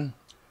Ma Yuan,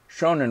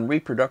 shown in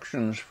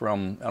reproductions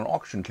from an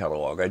auction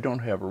catalog. I don't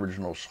have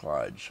original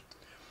slides.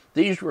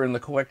 These were in the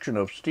collection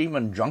of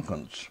Stephen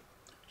Junkins,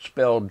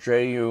 spelled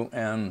Juncunc,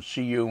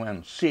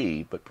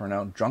 but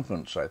pronounced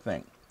Junkins, I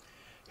think.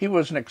 He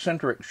was an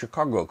eccentric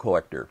Chicago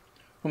collector,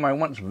 whom I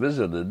once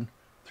visited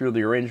through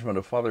the arrangement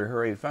of Father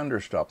Harry van der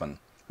Stappen,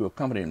 who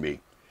accompanied me.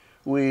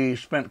 We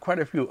spent quite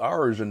a few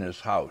hours in his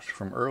house,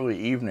 from early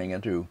evening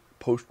into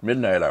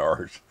post-midnight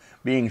hours,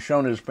 being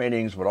shown his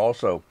paintings, but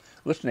also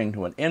listening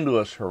to an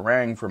endless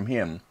harangue from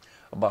him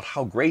about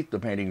how great the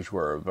paintings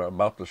were,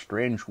 about the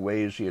strange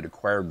ways he had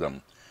acquired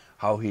them,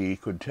 how he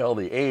could tell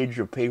the age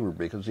of paper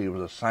because he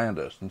was a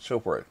scientist, and so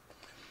forth.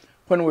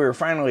 When we were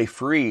finally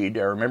freed,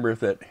 I remember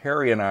that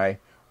Harry and I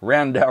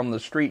ran down the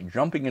street,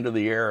 jumping into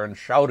the air and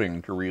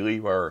shouting to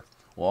relieve our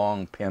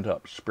long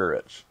pent-up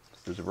spirits.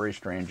 It was a very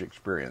strange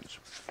experience.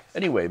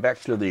 Anyway, back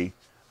to the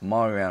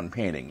Ma Yuan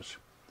paintings,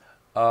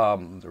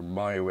 the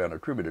Ma Yuan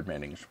attributed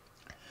paintings.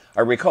 I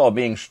recall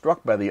being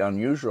struck by the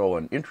unusual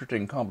and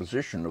interesting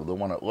composition of the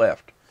one at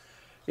left,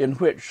 in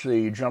which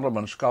the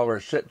gentleman scholar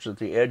sits at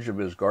the edge of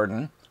his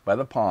garden by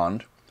the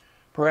pond,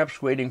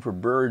 perhaps waiting for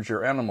birds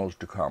or animals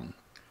to come.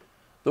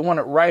 The one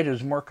at right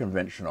is more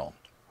conventional,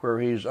 where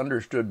he is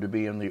understood to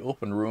be in the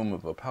open room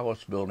of a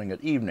palace building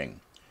at evening,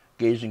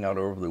 gazing out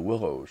over the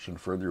willows and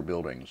further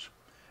buildings,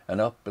 and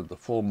up at the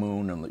full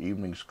moon and the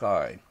evening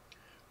sky,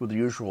 with the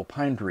usual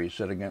pine tree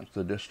set against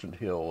the distant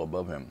hill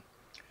above him.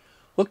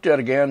 Looked at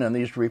again in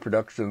these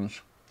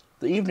reproductions,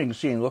 the evening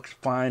scene looks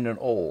fine and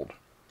old,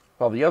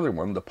 while the other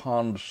one, the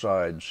pond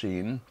side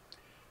scene,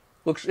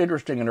 looks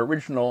interesting and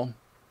original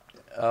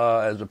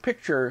as a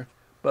picture,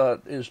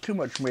 but is too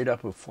much made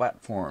up of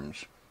flat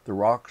forms, the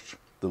rocks,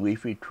 the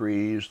leafy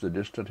trees, the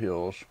distant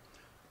hills,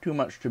 too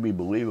much to be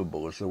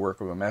believable as the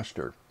work of a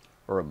master,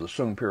 or of the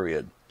Sung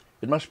period.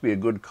 It must be a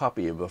good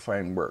copy of a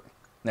fine work.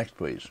 Next,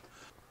 please.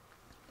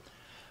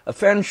 A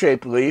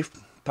fan-shaped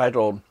leaf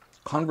titled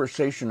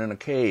Conversation in a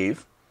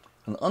Cave,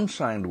 an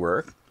unsigned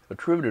work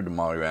attributed to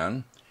Ma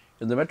Yuan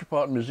in the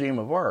Metropolitan Museum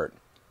of Art,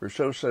 or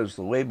so says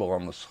the label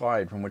on the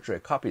slide from which I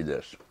copied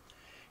this.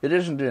 It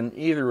isn't in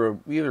either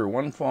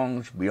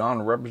Wenfeng's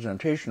Beyond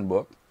Representation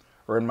book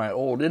or in my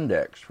old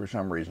index for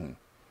some reason.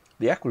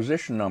 The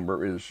acquisition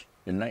number is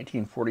in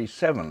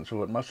 1947,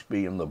 so it must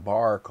be in the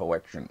Bar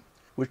collection,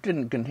 which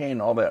didn't contain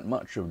all that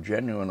much of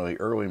genuinely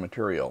early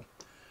material.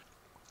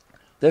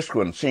 This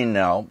one, seen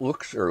now,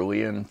 looks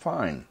early and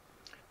fine.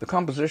 The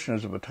composition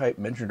is of a type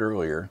mentioned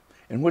earlier,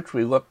 in which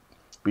we look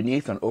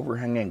beneath an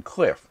overhanging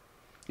cliff,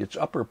 its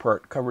upper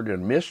part covered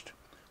in mist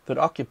that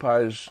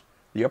occupies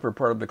the upper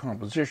part of the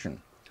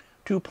composition.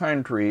 2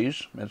 pine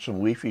trees and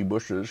some leafy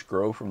bushes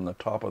grow from the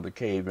top of the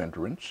cave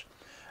entrance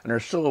and are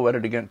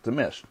silhouetted against the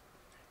mist.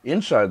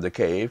 Inside the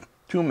cave,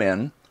 2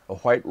 men, a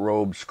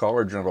white-robed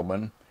scholar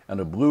gentleman and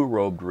a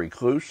blue-robed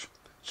recluse,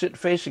 sit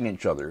facing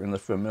each other in the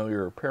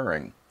familiar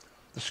pairing.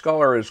 The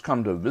scholar has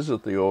come to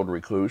visit the old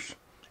recluse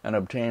and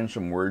obtain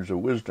some words of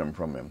wisdom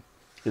from him.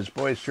 His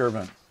boy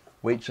servant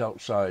waits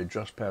outside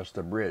just past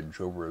the bridge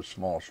over a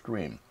small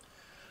stream.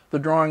 The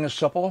drawing is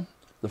supple,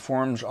 the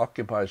forms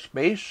occupy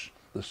space,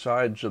 the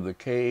sides of the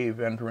cave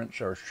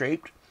entrance are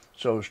shaped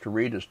so as to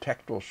read as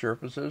tactile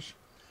surfaces,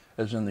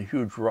 as is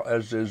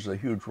the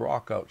huge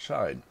rock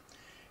outside.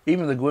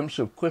 Even the glimpse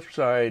of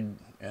cliffside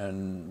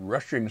and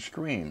rushing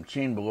stream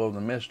seen below the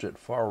mist at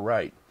far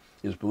right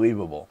is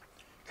believable,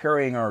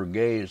 carrying our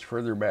gaze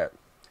further back.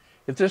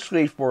 If this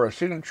leaf bore a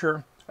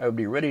signature, I would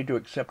be ready to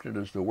accept it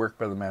as the work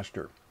by the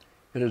master.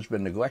 It has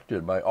been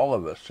neglected by all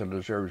of us and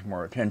deserves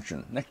more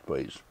attention. Next,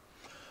 please.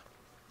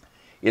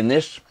 In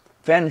this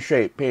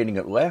fan-shaped painting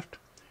at left,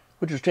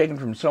 which is taken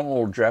from some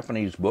old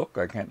Japanese book,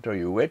 I can't tell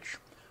you which,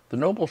 the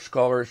noble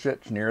scholar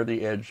sits near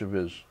the edge of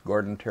his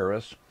garden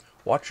terrace,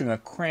 watching a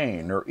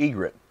crane or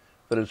egret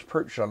that is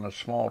perched on a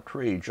small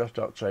tree just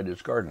outside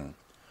his garden.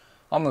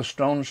 On the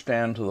stone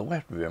stand to the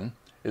left of him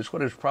is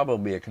what is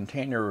probably a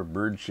container of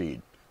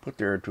birdseed, put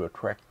there to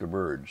attract the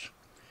birds.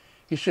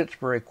 He sits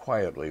very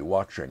quietly,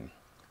 watching.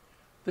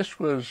 This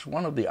was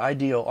one of the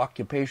ideal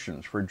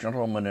occupations for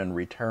gentlemen in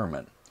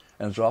retirement,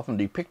 and is often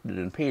depicted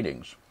in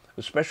paintings,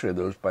 especially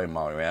those by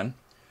Ma Yuan.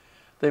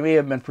 They may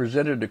have been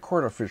presented to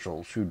court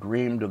officials who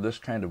dreamed of this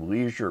kind of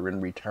leisure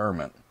in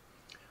retirement.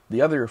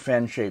 The other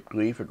fan-shaped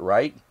leaf at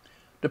right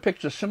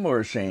depicts a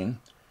similar scene,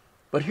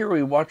 but here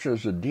he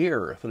watches a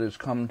deer that has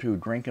come to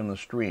drink in the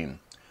stream.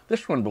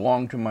 This one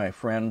belonged to my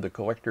friend, the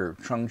collector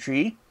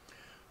Chengqi,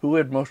 who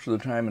lived most of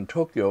the time in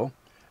Tokyo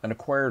and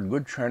acquired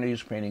good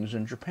Chinese paintings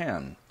in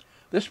Japan.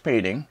 This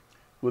painting,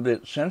 with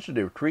its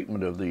sensitive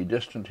treatment of the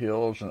distant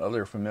hills and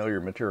other familiar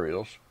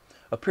materials,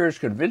 appears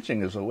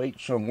convincing as a late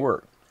Sung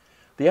work.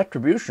 The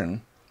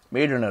attribution,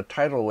 made in a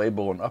title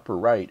label in upper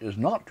right, is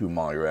not to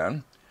Ma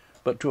Yuan,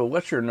 but to a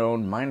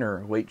lesser-known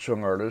minor late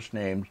Sung artist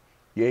named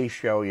Ye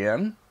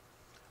Xiaoyan,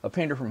 a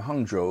painter from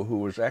Hangzhou who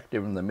was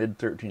active in the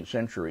mid-13th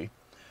century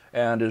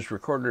and is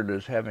recorded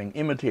as having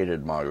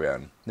imitated Ma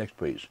Yuan. Next,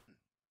 please.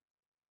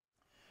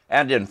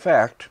 And in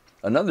fact,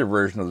 another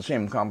version of the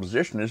same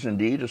composition is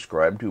indeed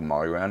ascribed to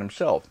Ma Yuan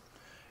himself.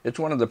 It's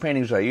one of the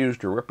paintings I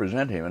used to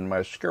represent him in my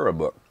Scara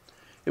book.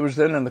 It was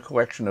then in the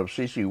collection of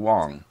C.C.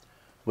 Wang.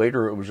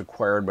 Later it was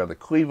acquired by the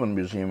Cleveland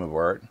Museum of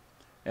Art,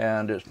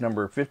 and it's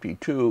number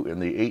 52 in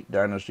the 8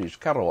 Dynasties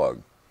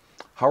catalog.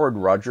 Howard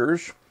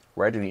Rogers,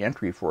 writing the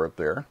entry for it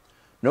there,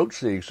 notes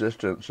the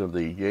existence of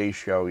the Ye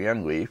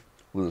Xiaoyan leaf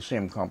with the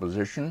same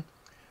composition,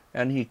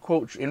 and he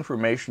quotes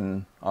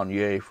information on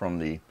Ye from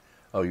the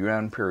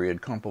Yuan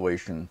period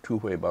compilation Tu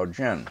Hui Bao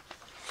Jian,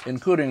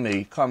 including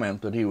the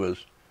comment that he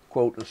was,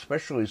 quote,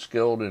 especially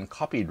skilled in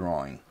copy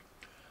drawing.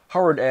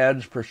 Howard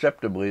adds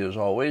perceptibly, as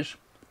always,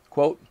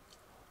 quote,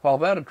 while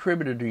that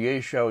attributed to Ye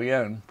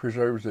Xiaoyan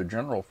preserves the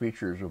general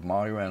features of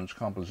Ma Yuan's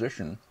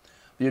composition,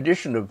 the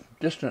addition of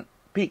distant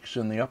peaks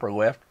in the upper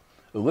left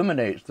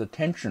eliminates the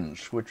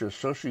tensions which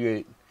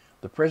associate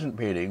the present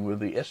painting with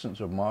the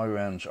essence of Ma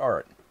Yuan's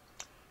art.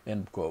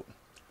 End quote.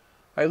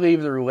 I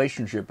leave the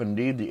relationship,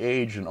 indeed the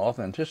age and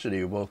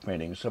authenticity of both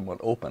paintings, somewhat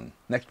open.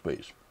 Next,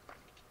 please.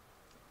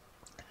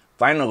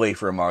 Finally,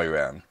 for Ma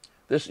Yuan,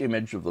 this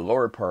image of the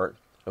lower part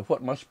of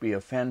what must be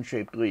a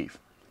fan-shaped leaf.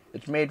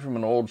 It's made from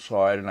an old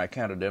slide, and I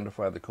can't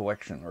identify the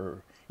collection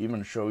or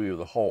even show you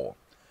the whole.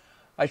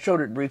 I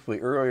showed it briefly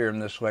earlier in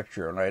this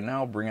lecture, and I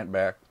now bring it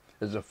back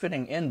as a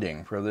fitting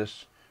ending for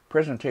this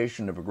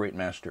presentation of a great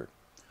master.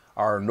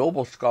 Our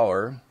noble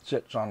scholar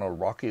sits on a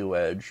rocky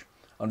ledge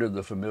under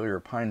the familiar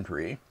pine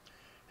tree,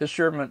 his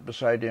servant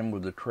beside him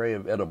with a tray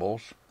of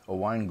edibles, a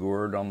wine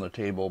gourd on the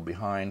table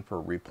behind for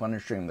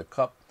replenishing the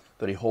cup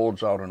that he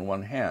holds out in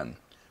one hand,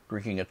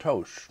 drinking a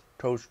toast.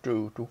 Toast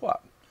to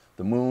what?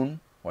 The moon,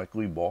 like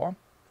Li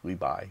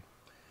Bai,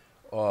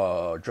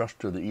 just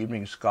to the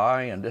evening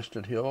sky and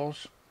distant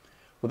hills.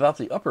 Without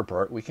the upper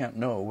part, we can't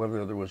know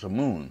whether there was a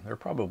moon. There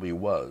probably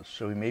was,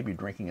 so he may be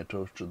drinking a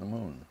toast to the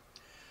moon.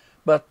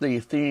 But the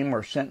theme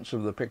or sense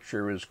of the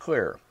picture is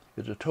clear.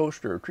 It's a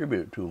toast or a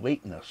tribute to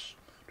lateness,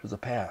 to the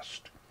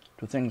past,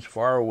 to things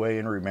far away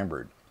and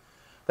remembered.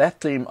 That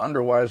theme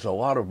underlies a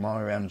lot of Ma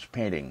Yuan's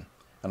painting,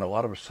 and a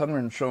lot of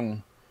Southern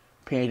Sung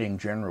painting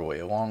generally,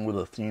 along with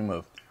a theme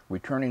of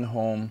returning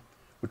home,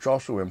 which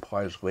also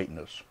implies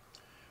lateness.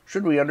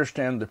 Should we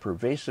understand the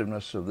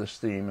pervasiveness of this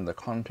theme in the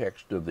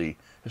context of the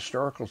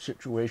historical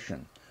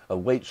situation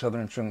of late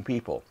Southern Sung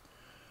people,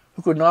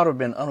 who could not have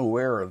been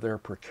unaware of their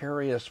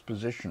precarious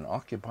position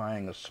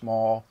occupying a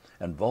small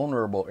and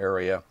vulnerable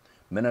area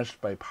menaced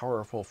by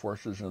powerful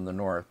forces in the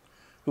north,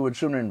 who would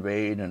soon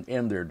invade and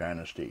end their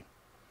dynasty?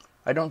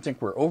 I don't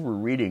think we're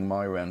overreading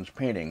Ma Yuan's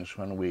paintings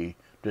when we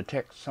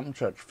detect some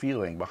such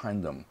feeling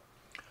behind them.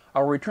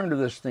 I'll return to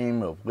this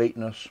theme of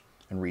lateness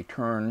and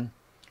return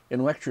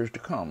in lectures to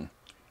come,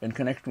 in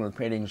connection with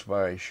paintings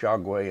by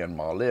Xiaogui and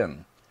Ma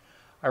Lin.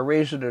 I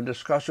raise it and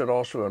discuss it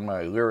also in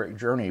my Lyric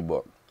Journey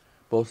book,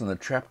 both in the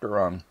chapter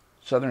on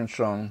Southern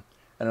Sung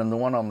and in the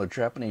one on the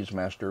Japanese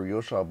master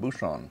Yosao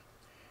Busan.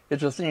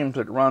 It's a theme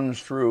that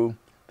runs through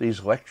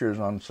these lectures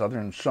on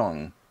Southern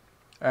Sung,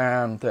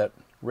 and that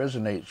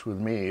resonates with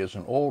me as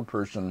an old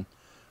person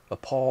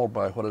appalled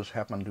by what has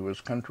happened to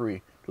his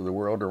country, to the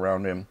world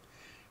around him,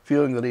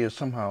 feeling that he has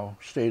somehow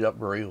stayed up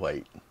very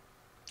late.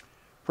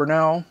 For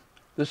now,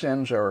 this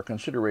ends our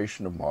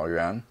consideration of Ma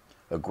Yuan,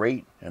 a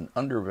great and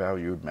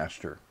undervalued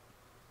master.